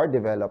wherein they are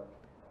developed,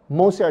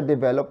 most are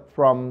developed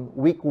from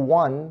week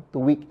 1 to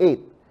week 8.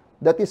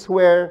 That is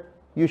where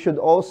you should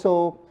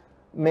also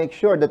make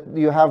sure that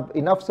you have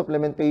enough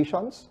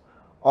supplementations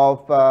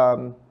of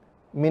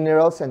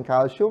minerals and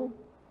calcium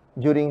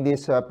during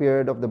this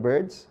period of the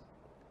birds.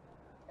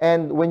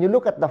 And when you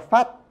look at the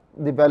fat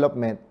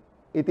development,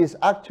 it is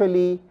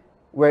actually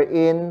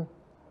wherein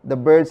the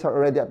birds are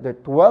already at their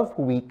 12th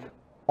week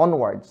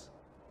onwards.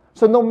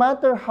 So no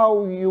matter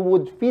how you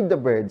would feed the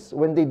birds,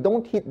 when they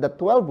don't hit the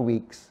 12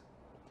 weeks,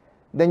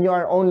 then you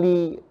are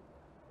only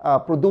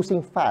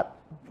producing fat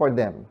for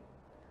them.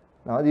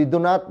 Now, you do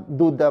not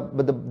do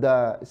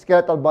the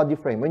skeletal body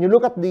frame. When you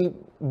look at the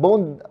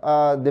bone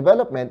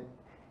development,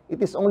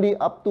 it is only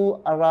up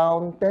to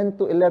around 10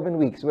 to 11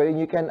 weeks, wherein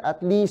you can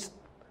at least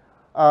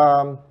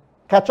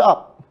catch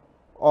up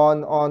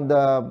on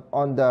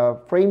the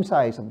frame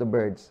size of the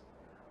birds.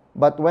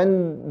 But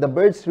when the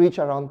birds reach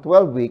around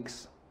 12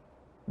 weeks,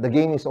 the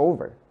game is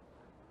over.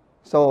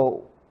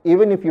 So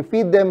even if you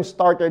feed them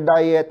starter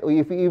diet, or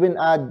if you even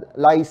add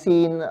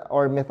lysine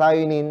or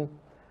methionine,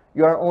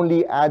 you are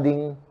only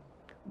adding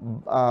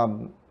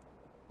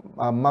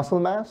muscle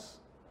mass.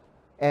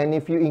 And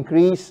if you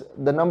increase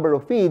the number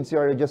of feeds, you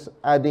are just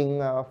adding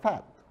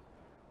fat.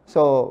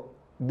 So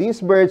these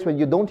birds, when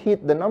you don't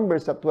hit the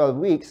numbers at 12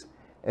 weeks,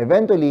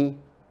 eventually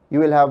you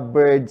will have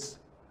birds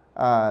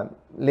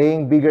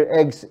laying bigger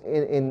eggs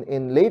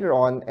in later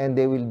on, and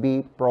they will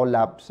be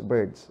prolapse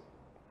birds.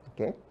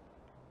 Okay.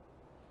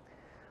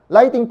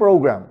 Lighting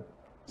program.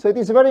 So it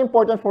is very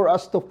important for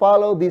us to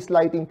follow this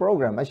lighting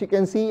program. As you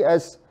can see,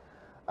 as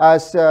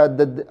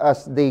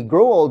they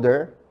grow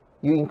older,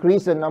 you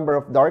increase the number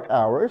of dark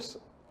hours,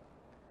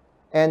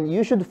 and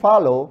you should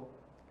follow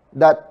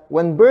that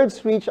when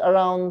birds reach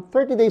around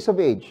 30 days of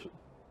age,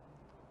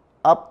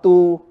 up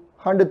to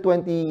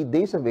 120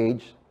 days of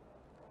age,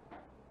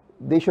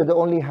 they should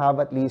only have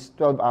at least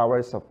 12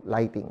 hours of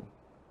lighting.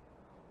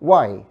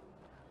 Why?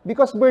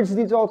 Because birds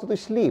need also to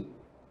sleep.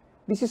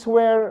 This is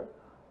where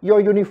your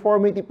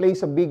uniformity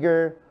plays a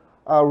bigger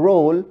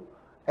role,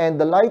 and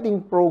the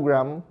lighting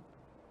program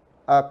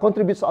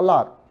contributes a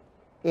lot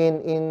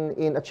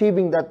in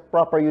achieving that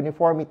proper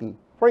uniformity.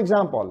 For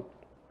example,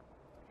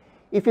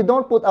 if you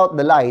don't put out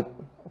the light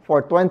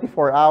for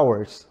 24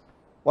 hours,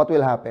 what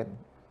will happen?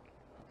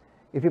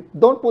 If you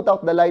don't put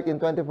out the light in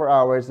 24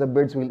 hours, the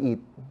birds will eat.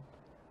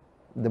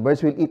 The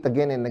birds will eat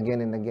again and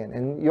again and again,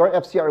 and your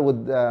FCR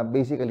would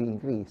basically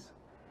increase.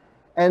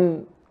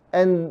 And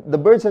the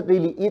birds that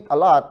really eat a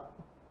lot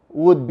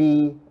would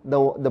be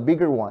the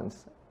bigger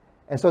ones.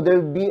 And so there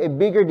will be a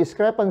bigger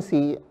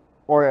discrepancy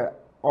wherein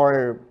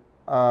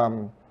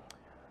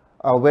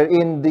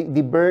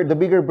the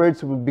bigger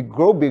birds will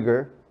grow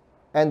bigger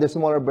and the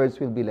smaller birds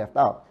will be left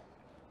out.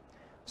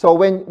 So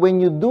when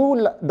you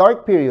do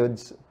dark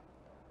periods,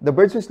 the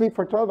birds will sleep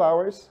for 12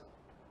 hours,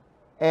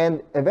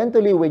 and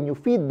eventually when you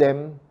feed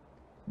them,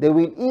 they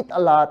will eat a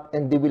lot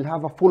and they will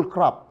have a full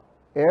crop.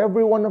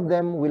 Every one of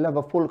them will have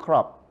a full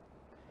crop.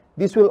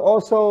 This will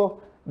also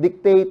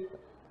dictate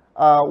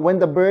when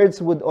the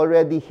birds would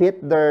already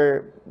hit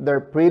their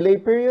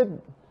prelay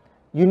period,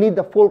 you need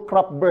a full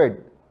crop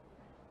bird.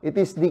 It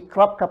is the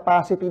crop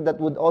capacity that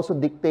would also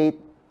dictate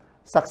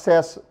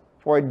success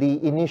for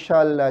the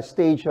initial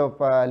stage of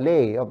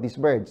lay of these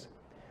birds.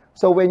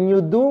 So when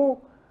you do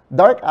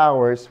dark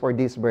hours for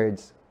these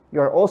birds, you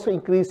are also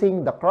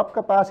increasing the crop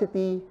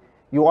capacity,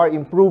 you are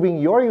improving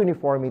your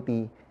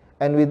uniformity,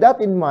 and with that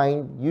in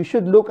mind, you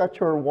should look at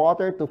your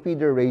water to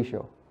feeder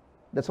ratio.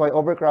 That's why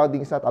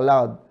overcrowding is not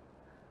allowed.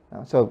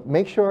 So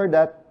make sure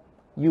that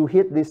you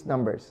hit these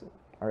numbers,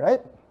 all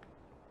right?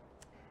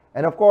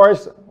 And of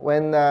course,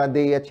 when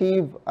they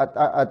achieve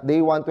at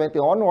day 120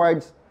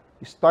 onwards,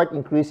 you start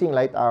increasing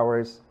light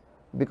hours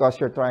because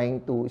you're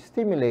trying to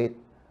stimulate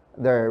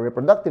their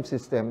reproductive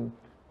system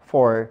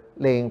for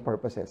laying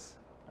purposes,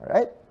 all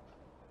right?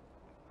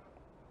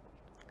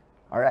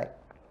 All right.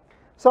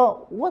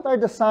 So what are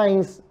the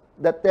signs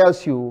that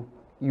tells you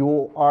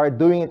you are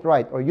doing it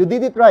right or you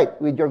did it right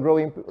with your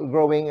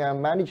growing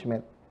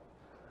management?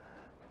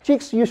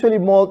 Chicks usually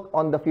molt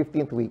on the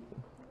 15th week.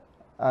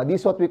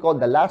 This is what we call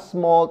the last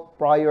molt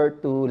prior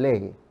to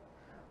lay.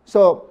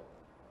 So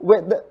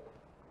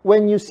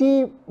when you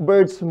see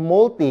birds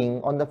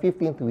molting on the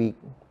 15th week,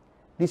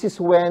 this is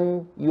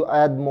when you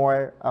add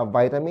more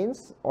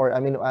vitamins or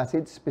amino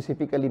acids,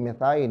 specifically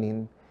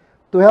methionine,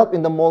 to help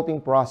in the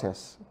molting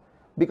process.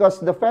 Because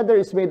the feather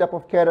is made up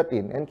of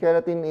keratin, and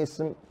keratin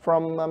is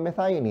from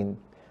methionine.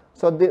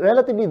 So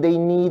relatively, they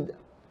need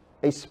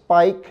a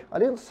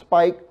little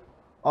spike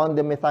on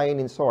the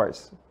methionine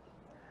source.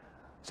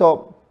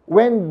 So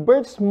when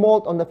birds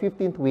molt on the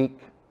 15th week,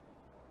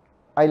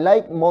 I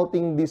like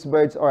molting these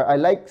birds, or I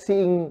like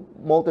seeing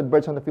molted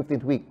birds on the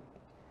 15th week,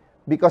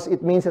 because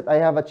it means that I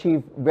have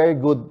achieved very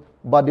good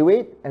body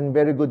weight and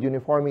very good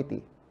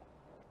uniformity.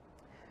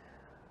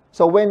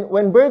 So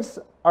when birds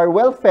are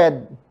well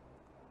fed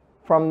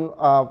from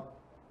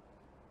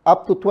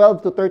up to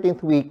 12th to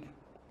 13th week,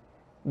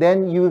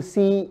 then you'll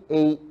see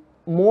a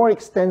more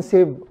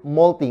extensive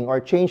molting or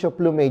change of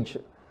plumage.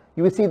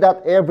 You will see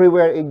that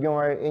everywhere in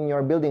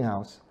your building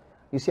house.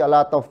 You see a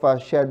lot of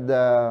shed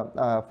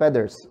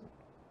feathers.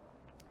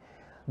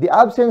 The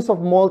absence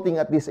of molting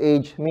at this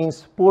age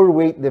means poor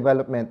weight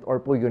development or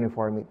poor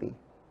uniformity.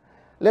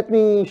 Let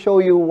me show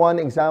you one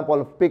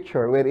example of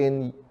picture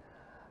wherein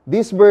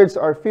these birds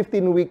are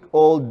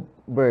 15-week-old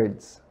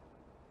birds.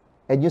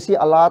 And you see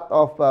a lot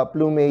of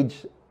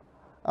plumage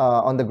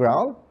on the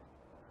ground.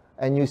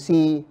 And you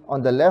see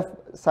on the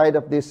left side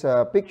of this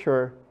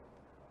picture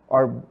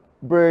are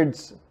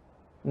birds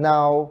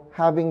now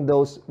having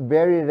those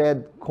very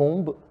red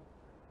comb.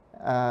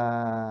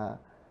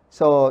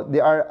 So they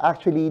are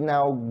actually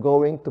now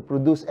going to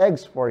produce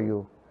eggs for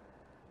you.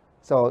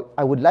 So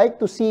I would like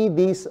to see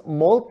these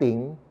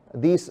molting,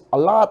 these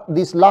lot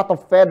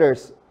of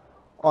feathers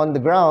on the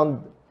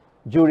ground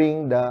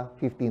during the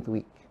 15th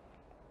week.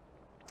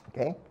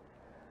 Okay?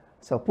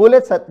 So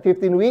pullets at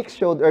 15 weeks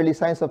showed early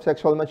signs of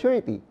sexual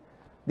maturity.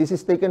 This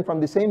is taken from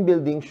the same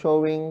building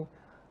showing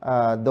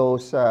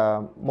those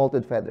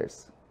molted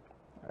feathers.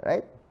 All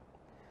right?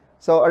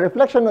 So a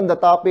reflection on the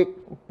topic,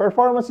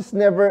 performance is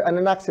never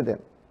an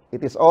accident.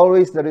 It is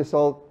always the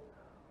result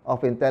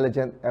of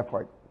intelligent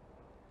effort.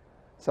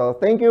 So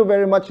thank you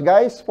very much,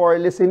 guys, for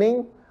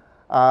listening.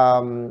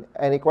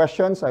 Any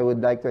questions I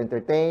would like to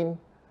entertain,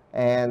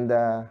 and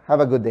have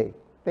a good day.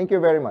 Thank you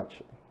very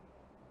much.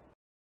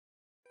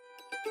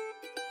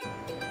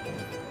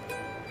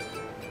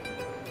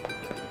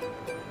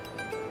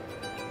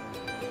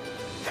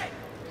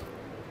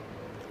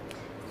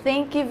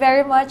 Thank you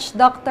very much,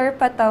 Dr.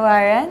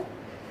 Patawaran.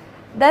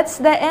 That's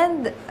the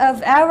end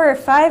of our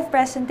 5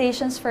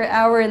 presentations for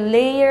our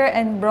layer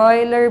and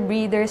broiler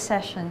breeder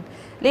session.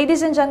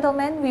 Ladies and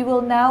gentlemen, we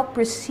will now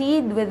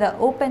proceed with the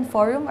open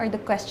forum or the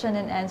question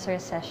and answer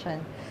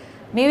session.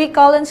 May we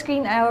call on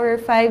screen our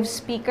 5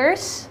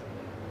 speakers?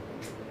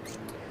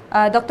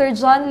 Dr.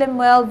 John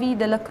Lemuel V.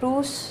 de la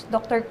Cruz,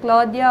 Dr.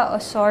 Claudia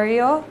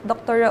Osorio,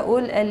 Dr.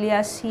 Raul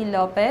Elias C.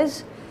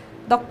 Lopez,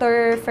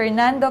 Dr.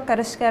 Fernando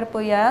Carrasquer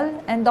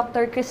Puyal, and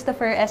Dr.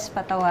 Christopher S.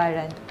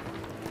 Patawaran.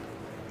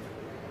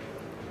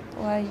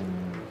 Why?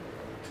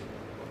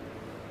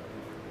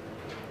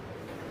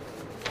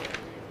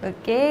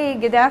 Okay,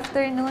 good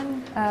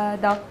afternoon,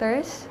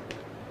 doctors.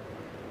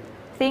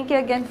 Thank you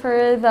again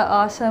for the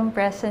awesome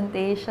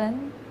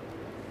presentation.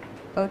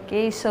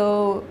 Okay,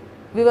 so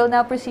we will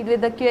now proceed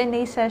with the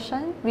Q&A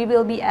session. We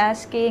will be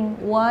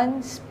asking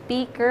one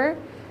speaker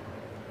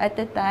at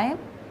a time.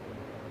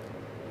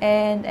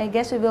 And I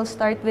guess we will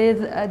start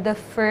with the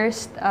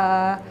first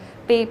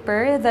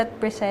paper that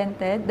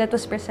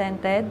was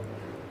presented.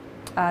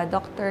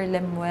 Dr.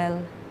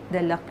 Lemuel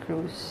de la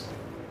Cruz.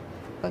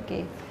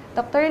 Okay.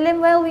 Dr.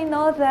 Lemuel, we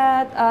know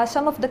that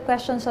some of the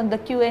questions on the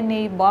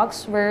Q&A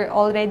box were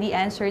already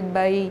answered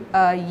by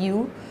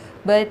you.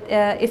 But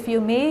if you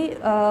may,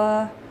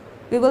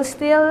 we will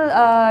still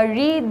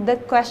read the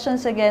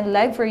questions again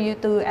live for you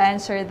to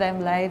answer them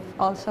live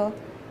also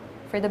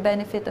for the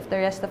benefit of the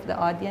rest of the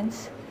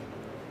audience.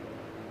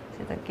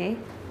 Is it okay?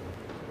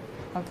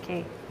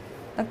 Okay.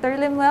 Dr.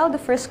 Lemuel, the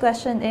first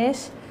question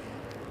is,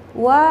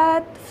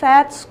 what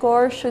fat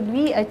score should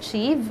we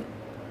achieve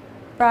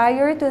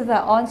prior to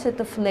the onset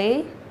of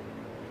lay,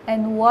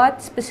 and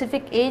what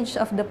specific age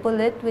of the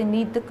pullet we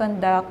need to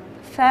conduct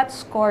fat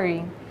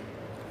scoring?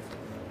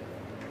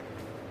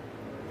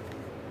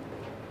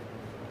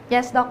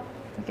 Yes, Doc,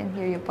 I can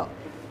hear you, po.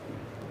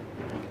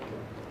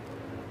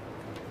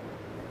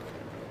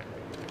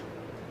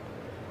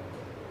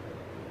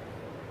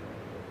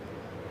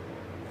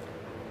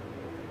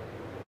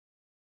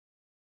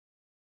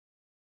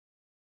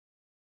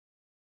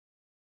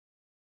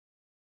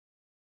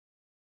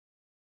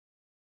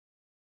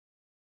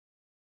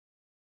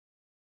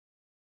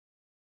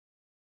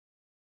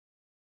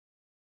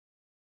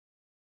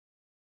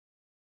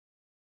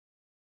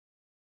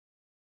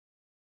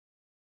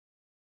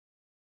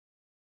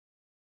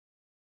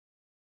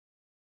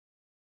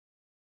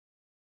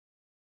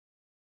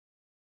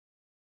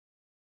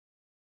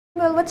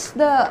 Well, what's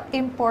the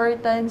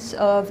importance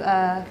of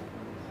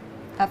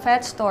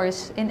fat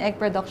stores in egg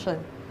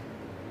production?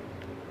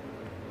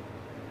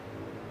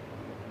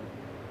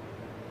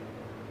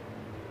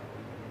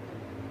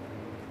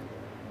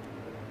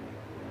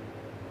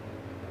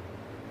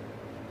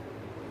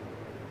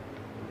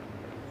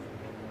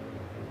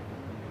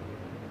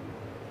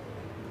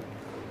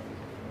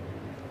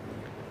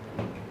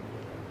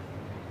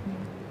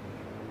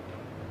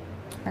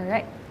 All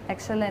right,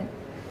 excellent.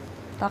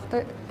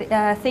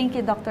 Thank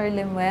you, Dr.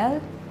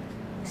 Lemuel.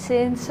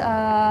 Since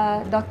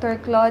Dr.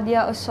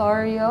 Claudia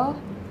Osorio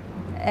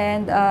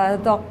and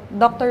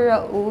Dr.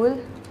 Raul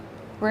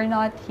were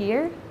not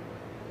here,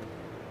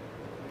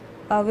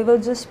 we will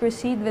just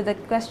proceed with a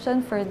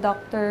question for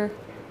Dr.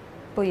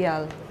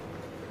 Puyal.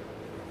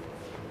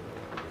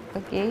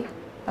 Okay,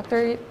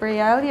 Dr.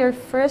 Puyal, your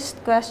first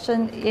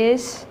question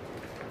is,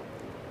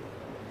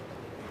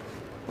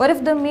 what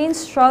if the main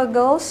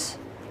struggles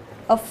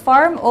of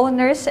farm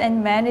owners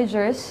and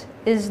managers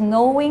is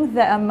knowing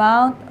the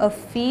amount of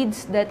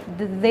feeds that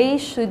they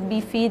should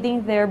be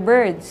feeding their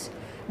birds?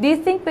 Do you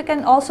think we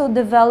can also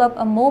develop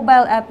a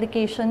mobile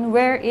application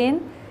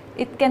wherein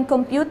it can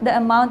compute the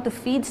amount of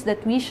feeds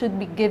that we should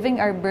be giving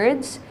our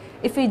birds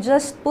if we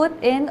just put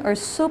in or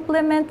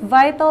supplement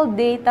vital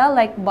data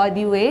like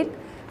body weight,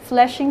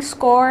 fleshing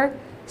score,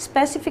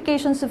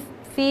 specifications of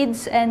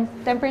feeds, and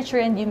temperature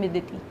and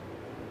humidity?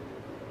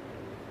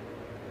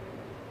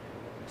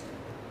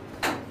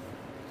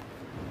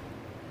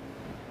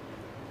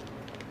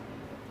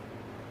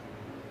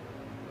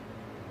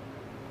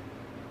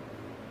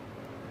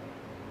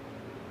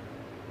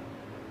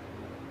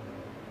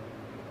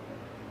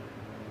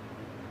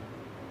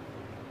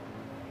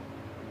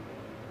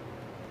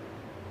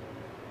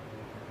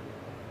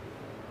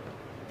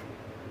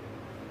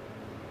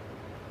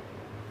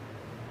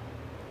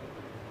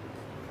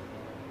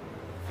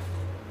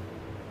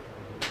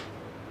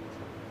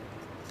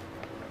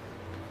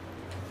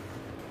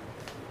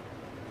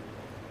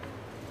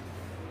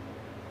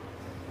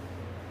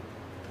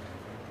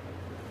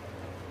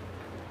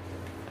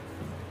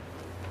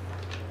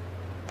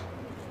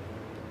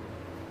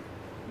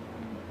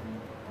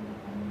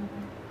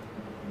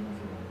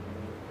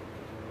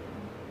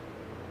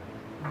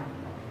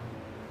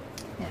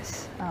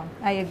 Yes,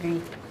 I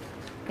agree.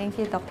 Thank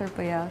you, Dr.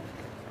 Puyal.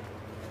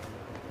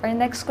 Our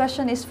next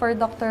question is for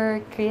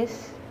Dr.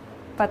 Chris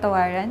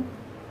Patawaran.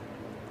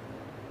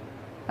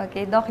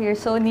 Okay, Doc, you're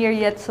so near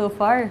yet so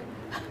far.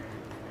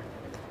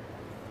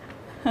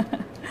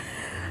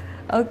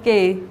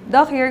 Okay,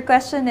 Doc, your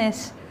question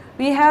is,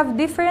 we have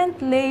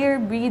different layer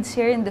breeds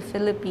here in the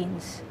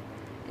Philippines.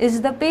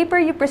 Is the paper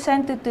you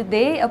presented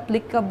today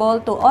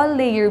applicable to all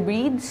layer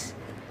breeds?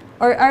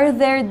 Or are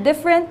there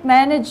different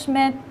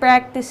management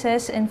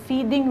practices and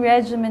feeding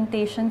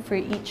regimentation for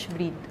each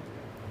breed?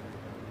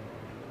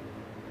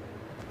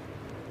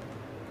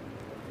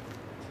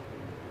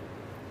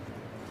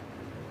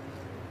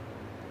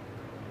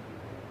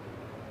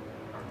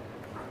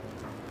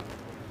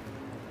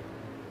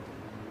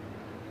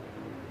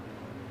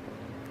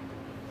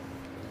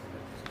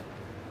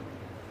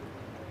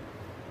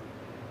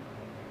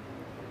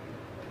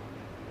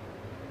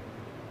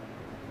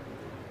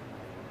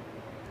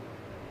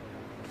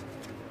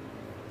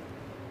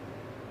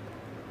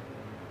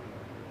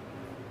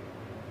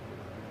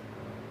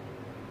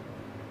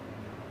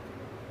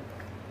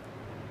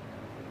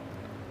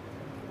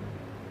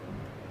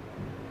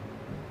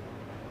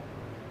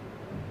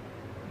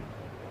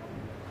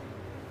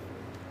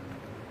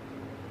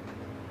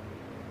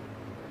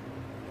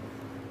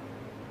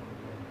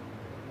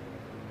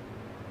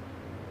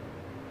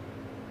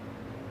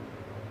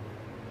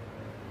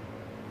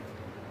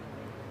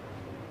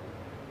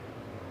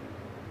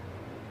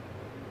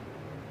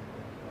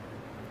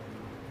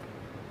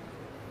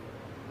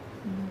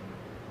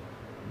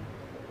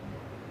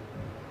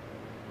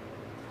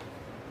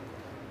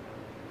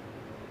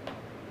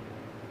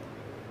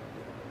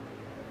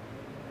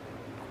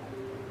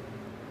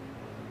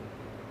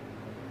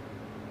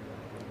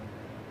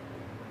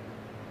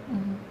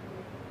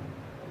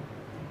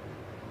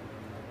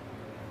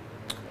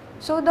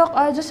 So, Doc,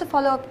 just a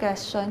follow-up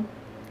question.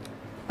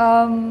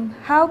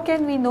 How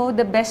can we know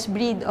the best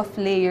breed of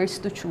layers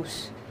to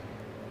choose?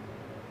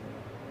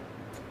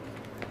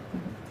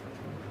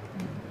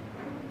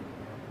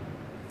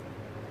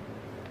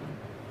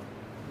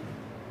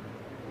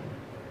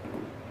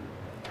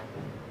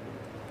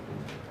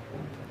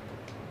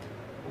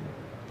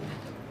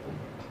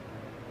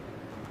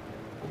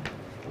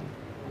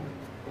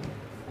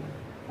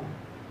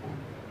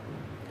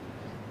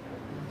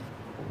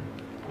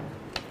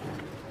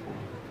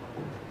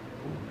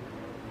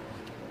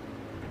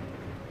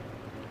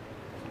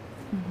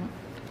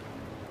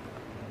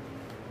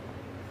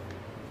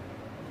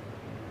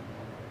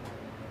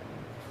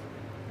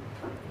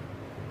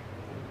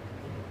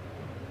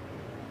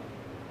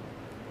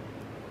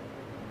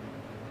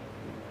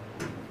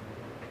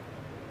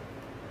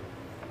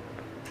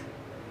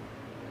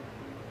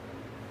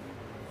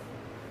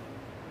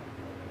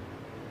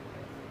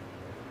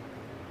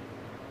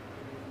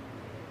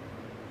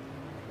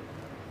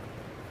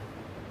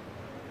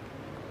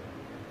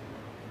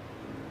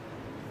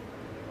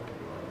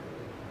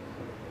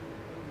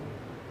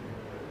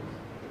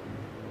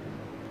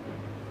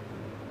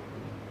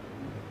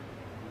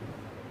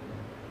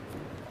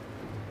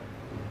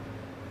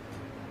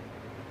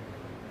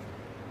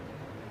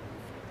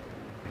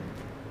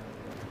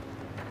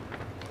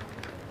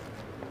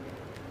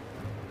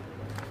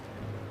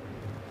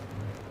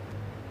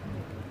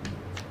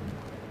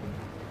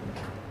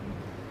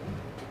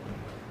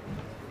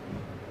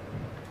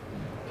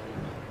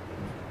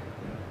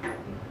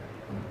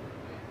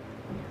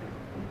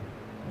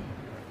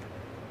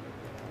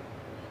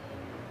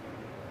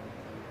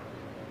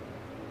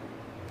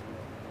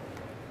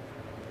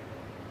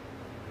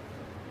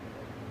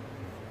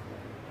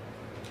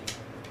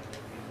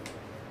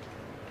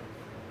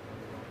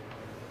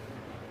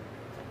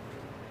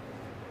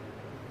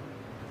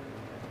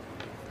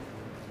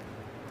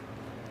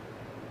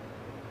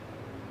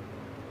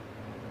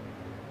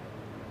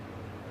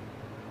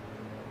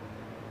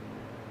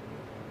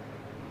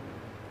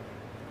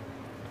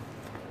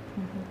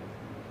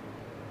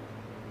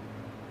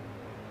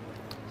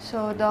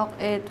 So, Doc,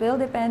 it will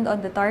depend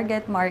on the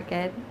target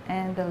market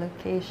and the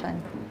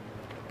location.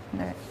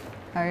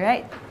 All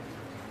right.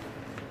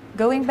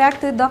 Going back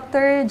to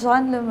Dr.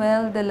 John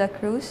Lemuel de la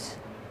Cruz,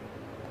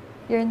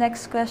 your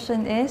next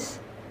question is,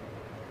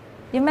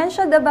 you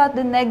mentioned about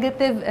the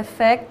negative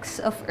effects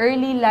of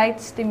early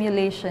light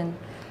stimulation.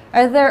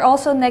 Are there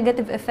also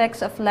negative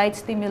effects of light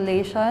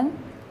stimulation?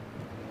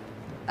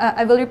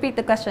 I will repeat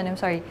the question, I'm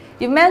sorry.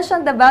 You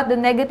mentioned about the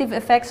negative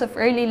effects of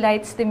early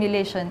light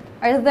stimulation.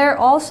 Are there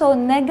also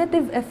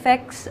negative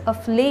effects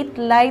of late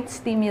light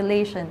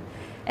stimulation?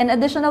 An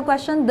additional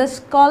question, does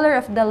color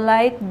of the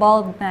light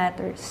bulb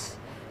matters?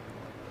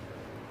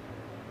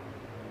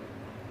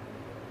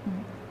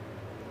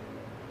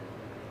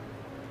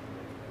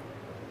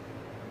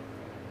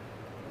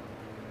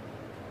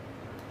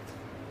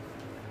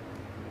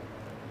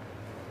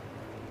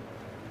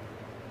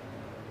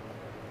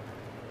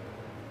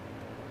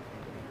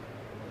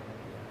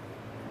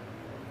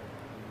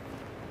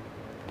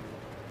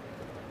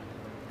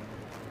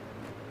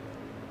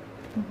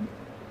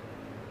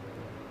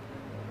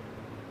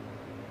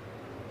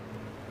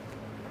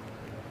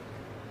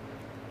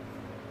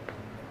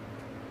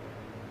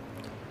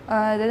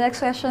 The next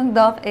question,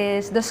 Doc,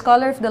 is, does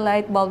color of the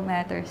light bulb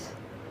matters?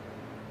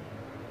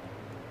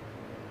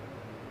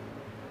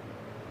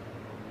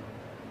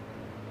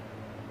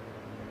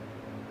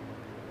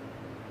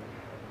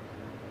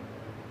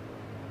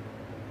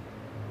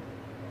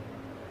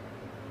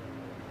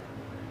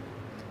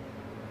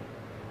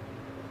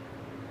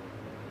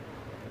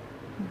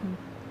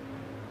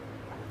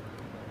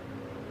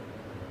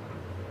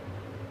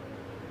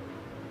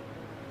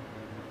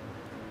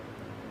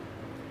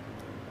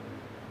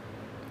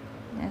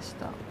 Yes,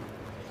 Doc.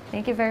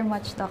 Thank you very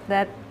much, Doc.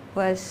 That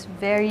was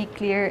very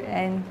clear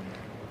and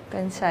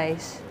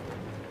concise.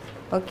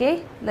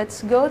 Okay,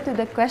 let's go to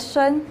the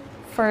question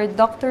for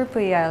Dr.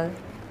 Puyal.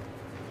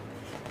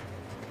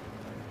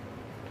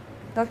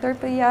 Dr.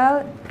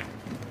 Puyal,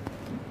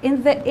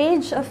 in the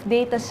age of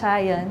data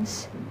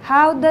science,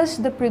 how does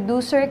the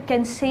producer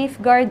can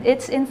safeguard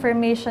its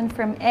information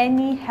from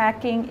any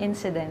hacking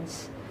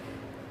incidents?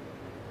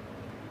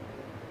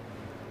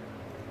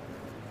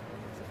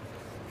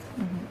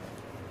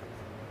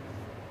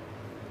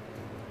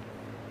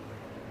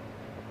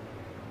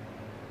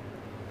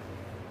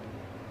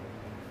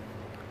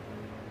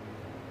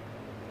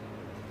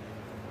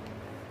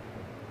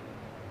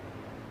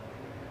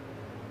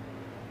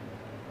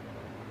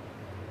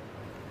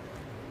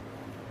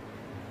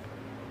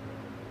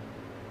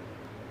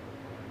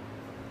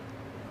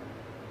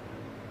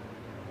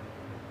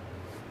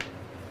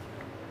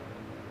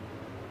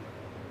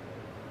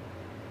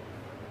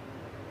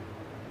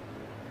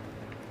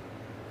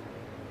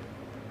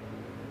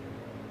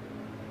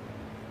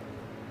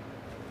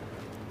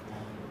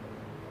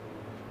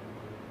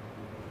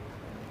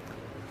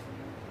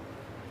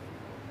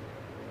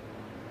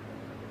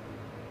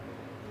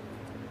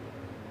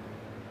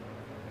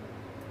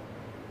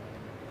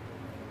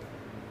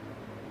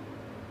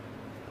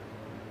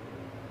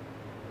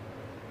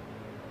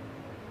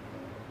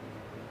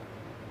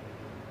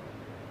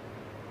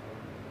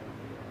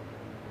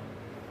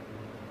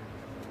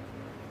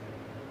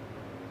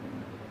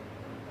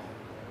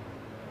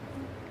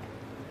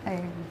 I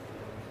agree.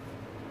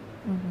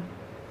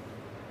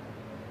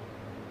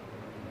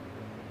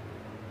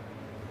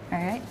 All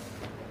right.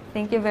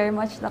 Thank you very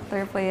much,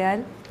 Dr.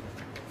 Puyal.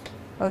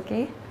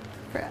 Okay.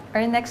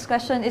 Our next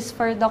question is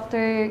for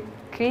Dr.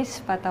 Chris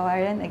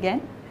Patawaran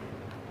again.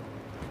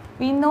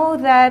 We know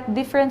that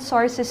different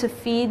sources of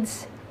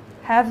feeds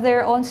have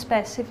their own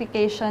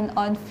specification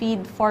on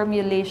feed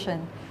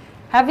formulation.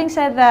 Having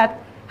said that,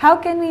 how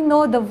can we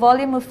know the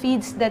volume of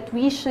feeds that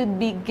we should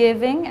be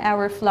giving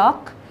our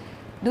flock?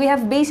 Do we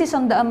have basis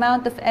on the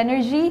amount of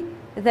energy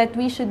that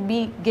we should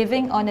be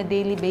giving on a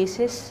daily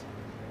basis?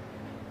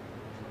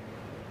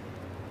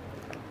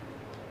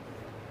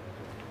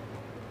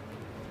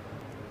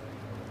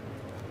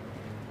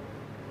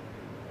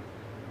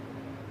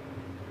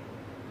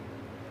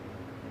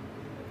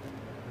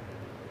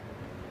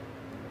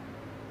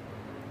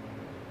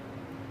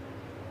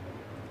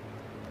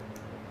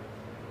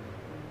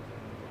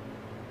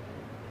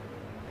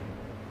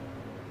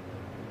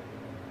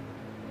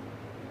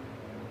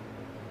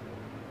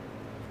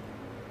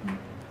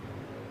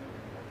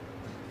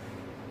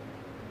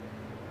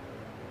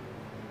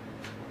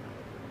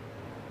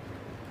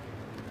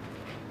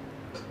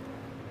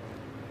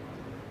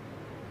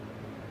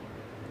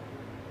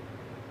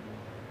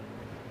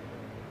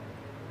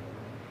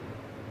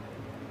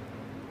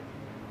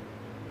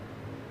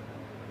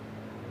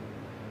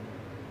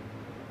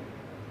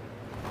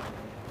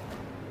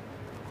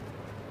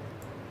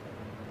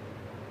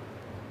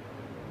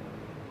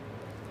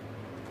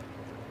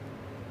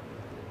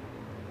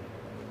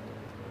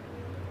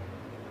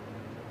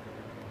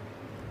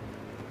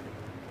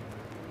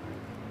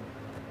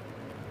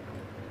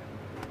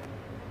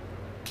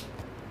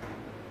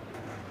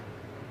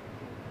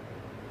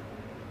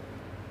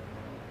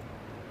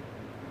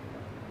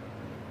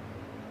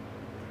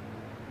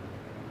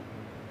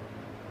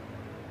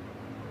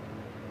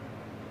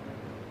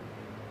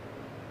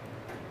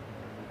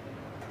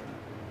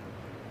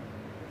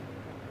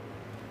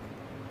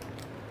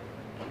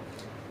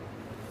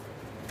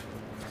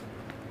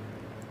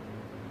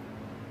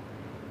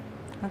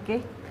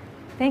 Okay.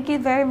 Thank you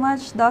very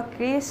much, Doc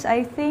Chris.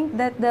 I think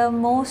that the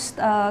most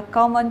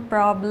common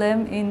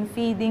problem in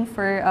feeding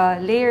for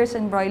layers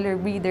and broiler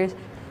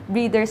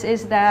breeders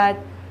is that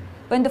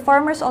when the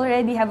farmers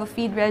already have a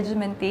feed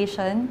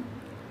regimentation,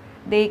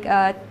 they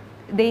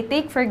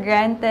take for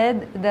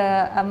granted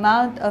the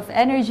amount of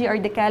energy or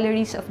the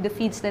calories of the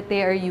feeds that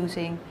they are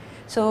using.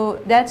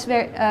 So that's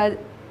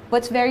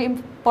what's very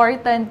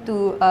important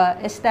to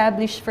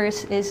establish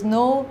first is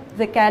know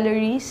the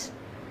calories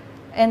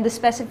and the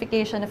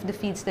specification of the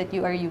feeds that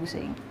you are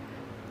using.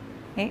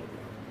 Okay,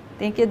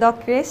 thank you,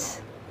 Doc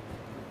Chris.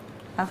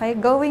 Okay,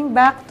 going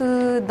back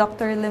to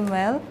Dr.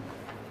 Lemuel.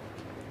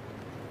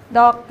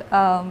 Doc,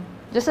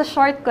 just a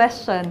short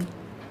question.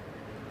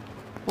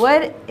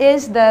 What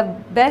is the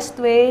best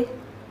way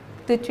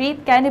to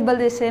treat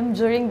cannibalism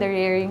during the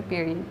rearing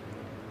period?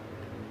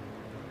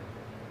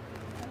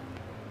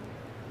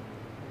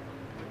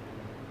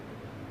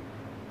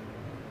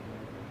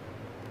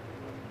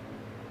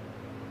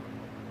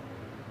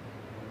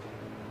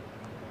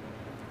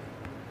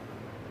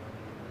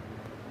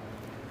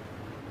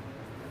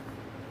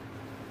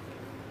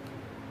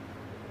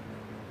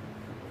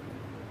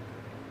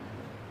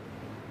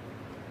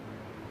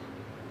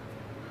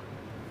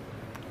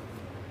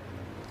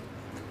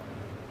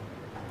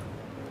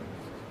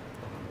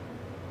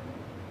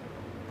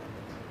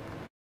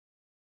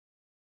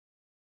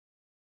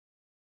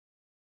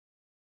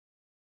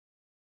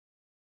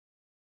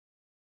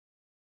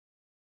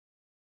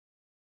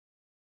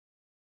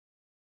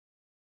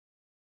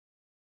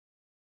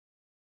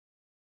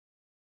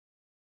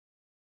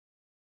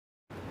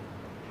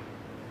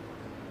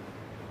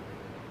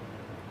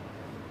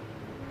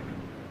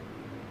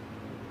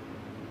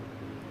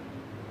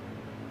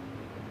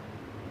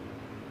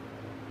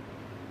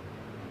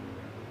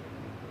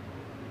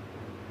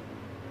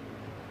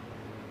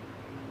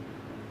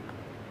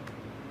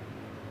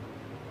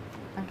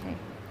 Okay,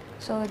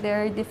 so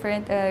there are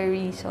different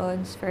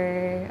reasons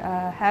for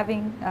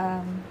having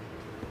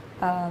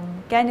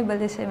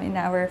cannibalism in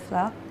our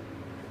flock.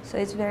 So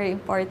it's very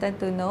important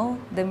to know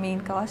the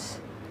main cause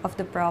of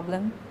the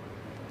problem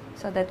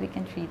so that we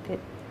can treat it.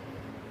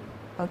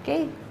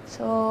 Okay,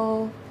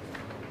 so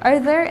are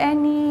there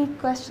any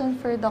questions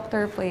for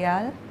Dr.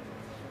 Poyal?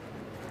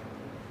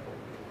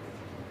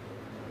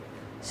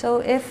 So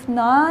if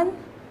none,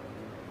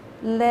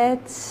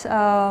 let's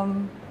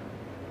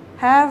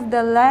have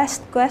the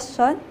last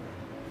question.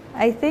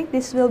 I think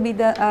this will be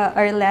the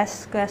our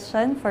last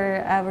question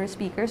for our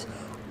speakers.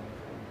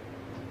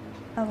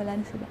 Ah, wala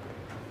na sila.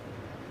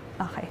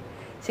 Okay.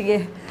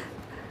 Sige.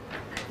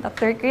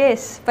 Dr.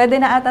 Chris, pwede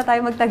na ata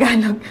tayo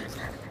mag-Tagalog.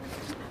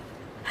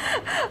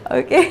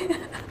 Okay.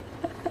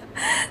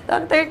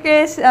 Dr.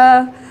 Chris,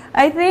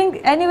 I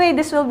think, anyway,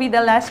 this will be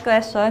the last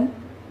question.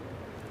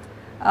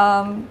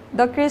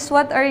 Dr. Chris,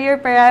 what are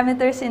your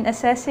parameters in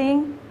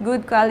assessing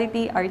good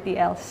quality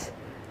RTLs?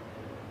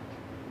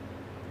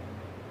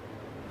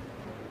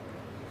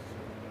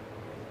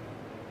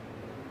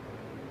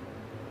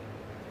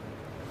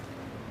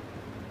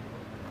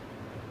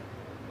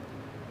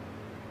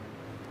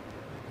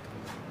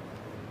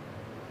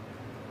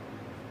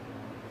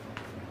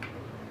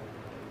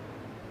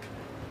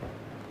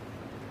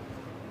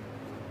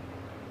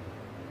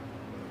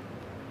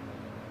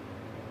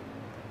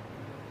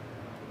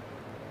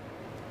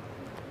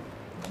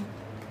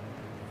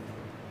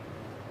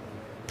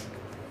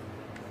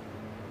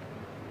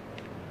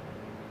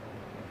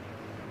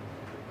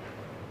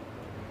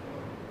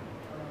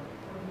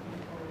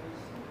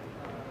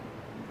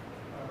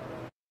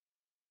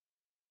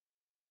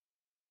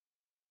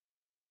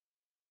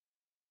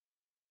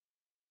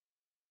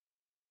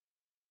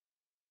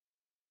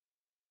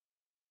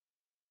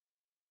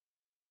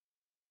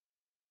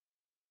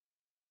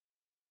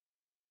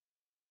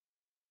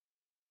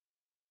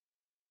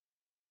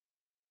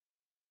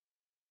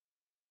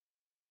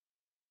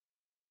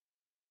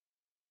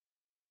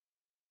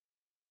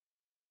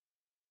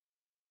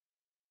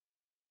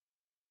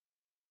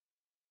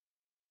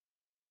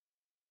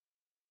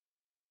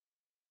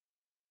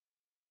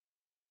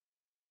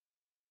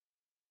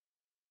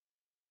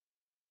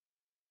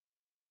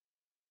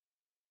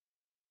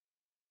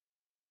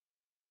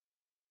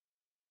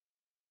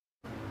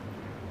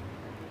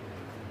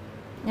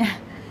 Yeah,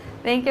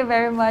 thank you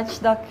very much,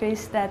 Dr.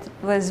 Chris. That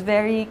was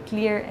very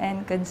clear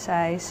and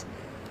concise.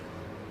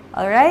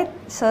 All right,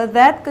 so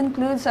that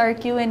concludes our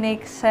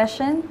Q&A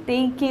session.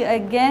 Thank you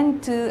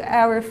again to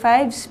our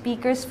 5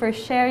 speakers for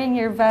sharing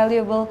your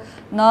valuable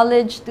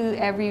knowledge to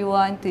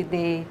everyone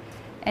today.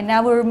 And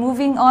now we're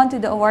moving on to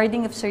the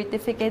awarding of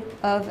Certificate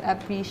of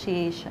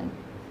Appreciation.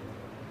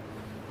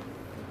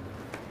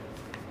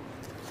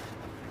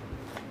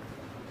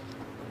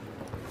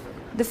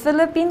 The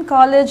Philippine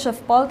College of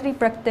Poultry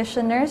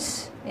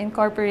Practitioners,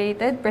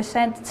 Incorporated,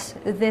 presents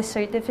this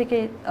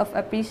Certificate of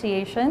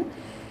Appreciation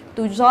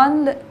to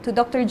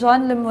Dr.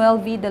 John Lemuel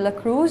V. de la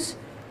Cruz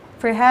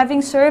for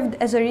having served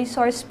as a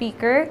resource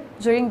speaker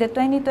during the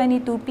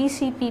 2022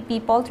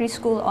 PCPP Poultry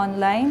School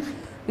Online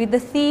with the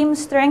theme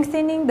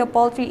Strengthening the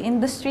Poultry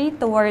Industry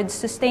Towards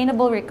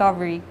Sustainable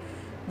Recovery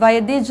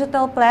via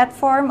digital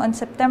platform on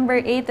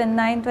September 8 and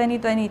 9,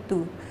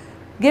 2022.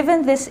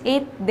 Given this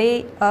 8th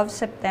day of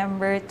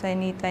September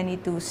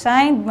 2022.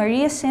 Signed,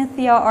 Maria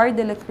Cynthia R.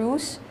 de la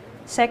Cruz,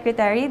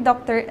 Secretary,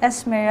 Dr.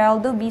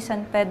 Esmeraldo B.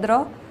 San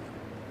Pedro,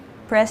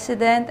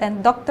 President,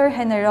 and Dr.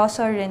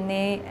 Generoso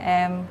Rene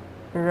M.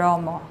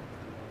 Romo,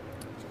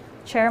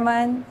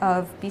 Chairman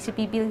of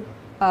PCPP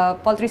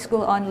Poultry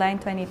School Online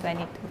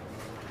 2022.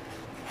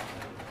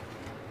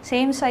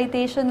 Same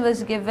citation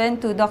was given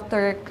to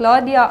Dr.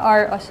 Claudia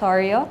R.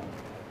 Osorio,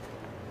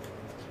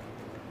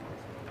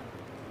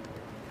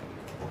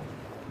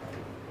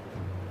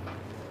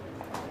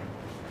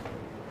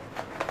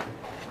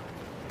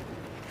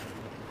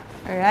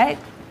 all right.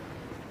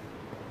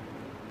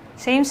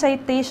 Same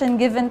citation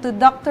given to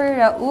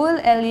Dr. Raul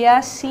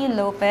Elias C.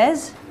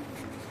 Lopez.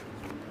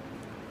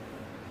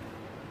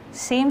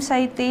 Same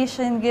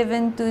citation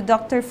given to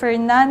Dr.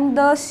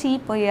 Fernando C.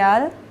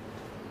 Poyal.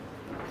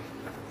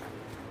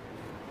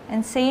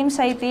 And same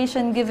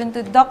citation given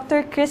to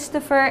Dr.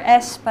 Christopher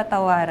S.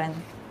 Patawaran.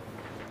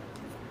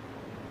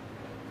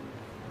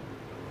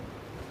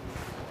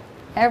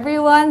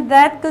 Everyone,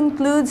 that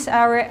concludes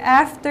our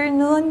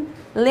afternoon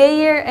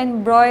layer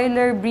and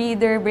broiler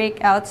breeder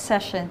breakout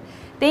session.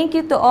 Thank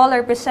you to all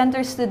our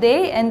presenters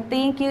today, and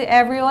thank you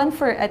everyone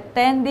for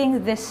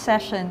attending this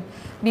session.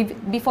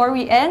 Before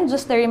we end,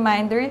 just a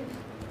reminder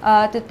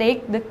to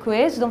take the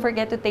quiz. Don't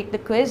forget to take the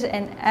quiz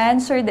and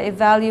answer the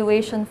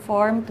evaluation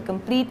form to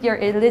complete your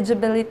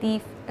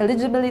eligibility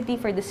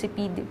for the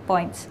CPD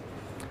points.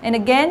 And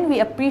again,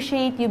 we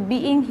appreciate you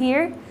being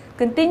here,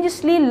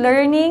 continuously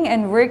learning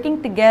and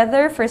working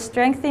together for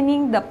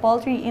strengthening the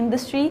poultry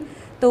industry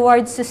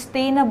towards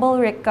sustainable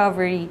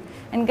recovery.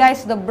 And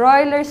guys, the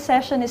broiler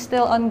session is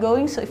still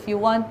ongoing, so if you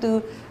want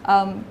to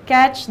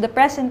catch the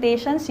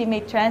presentations, you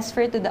may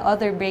transfer to the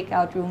other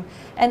breakout room.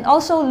 And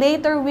also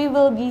later, we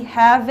will be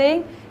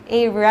having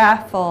a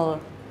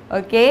raffle.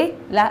 Okay?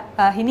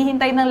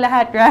 Hinihintay ng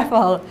lahat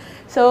raffle.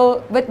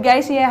 So, but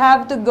guys, you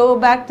have to go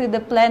back to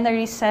the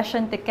plenary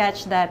session to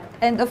catch that.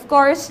 And of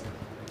course,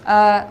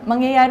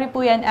 mangyayari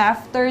po yan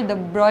after the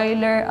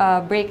broiler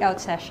breakout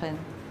session.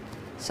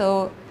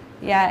 So,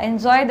 yeah,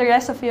 enjoy the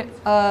rest of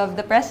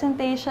the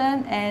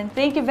presentation, and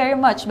thank you very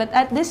much. But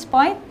at this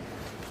point,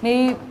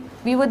 we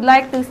would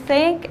like to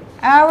thank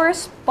our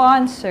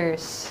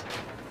sponsors.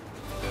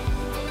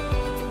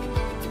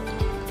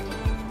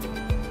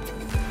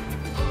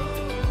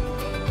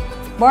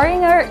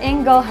 Boehringer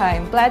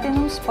Ingelheim,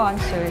 Platinum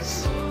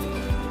sponsors.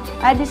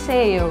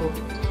 Adiseo.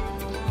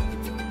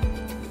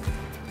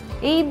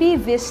 AB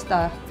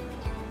Vista.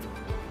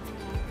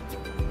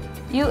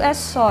 US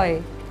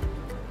Soy.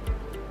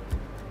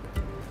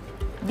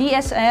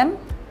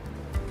 DSM,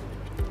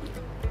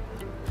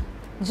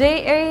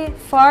 JA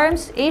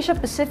Farms Asia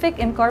Pacific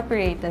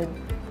Incorporated,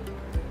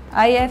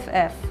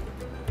 IFF,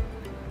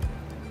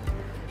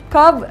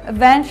 Cobb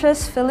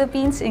Vantress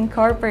Philippines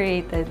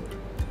Incorporated,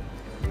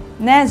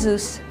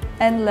 Nezus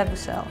and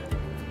Lemuel,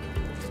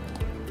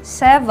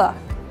 Seva,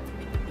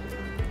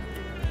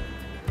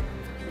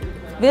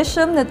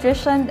 Vision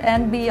Nutrition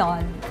and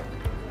Beyond,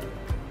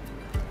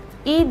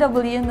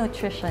 EW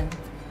Nutrition,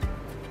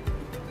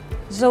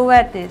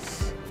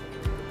 Zoetis,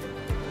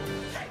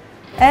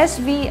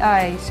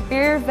 SVI,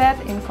 Superior Vet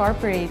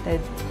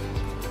Incorporated,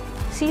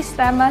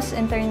 Sistemas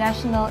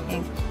International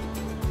Inc.,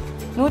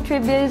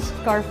 Nutribiz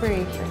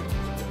Corporation,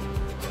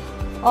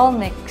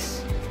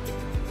 Allmix,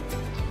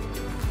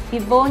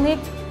 Evonik,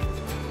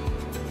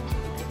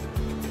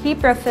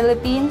 Hipra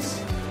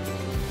Philippines,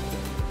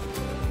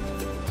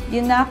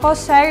 Yunaco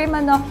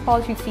Sarimanok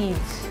Poultry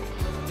Feeds,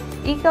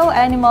 Eco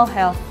Animal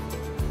Health,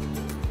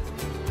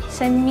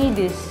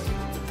 Senmidis,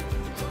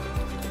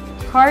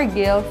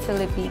 Cargill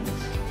Philippines.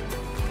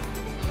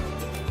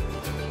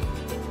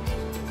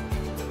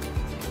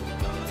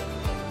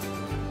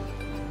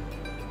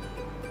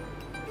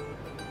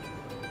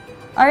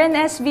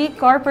 RNSV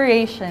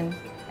Corporation,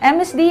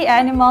 MSD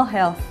Animal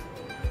Health.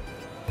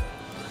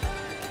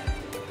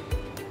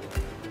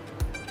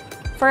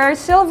 For our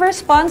silver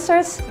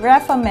sponsors,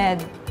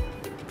 Refamed,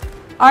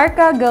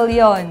 Arca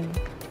Galeon,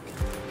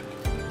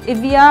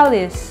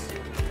 Evialis,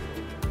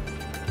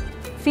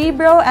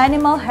 Fibro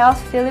Animal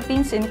Health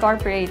Philippines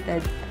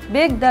Incorporated,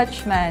 Big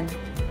Dutchman,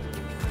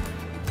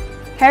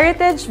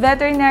 Heritage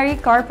Veterinary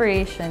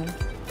Corporation,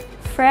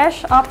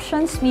 Fresh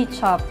Options Meat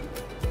Shop,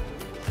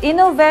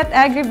 Innovet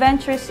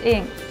AgriVentures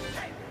Inc.,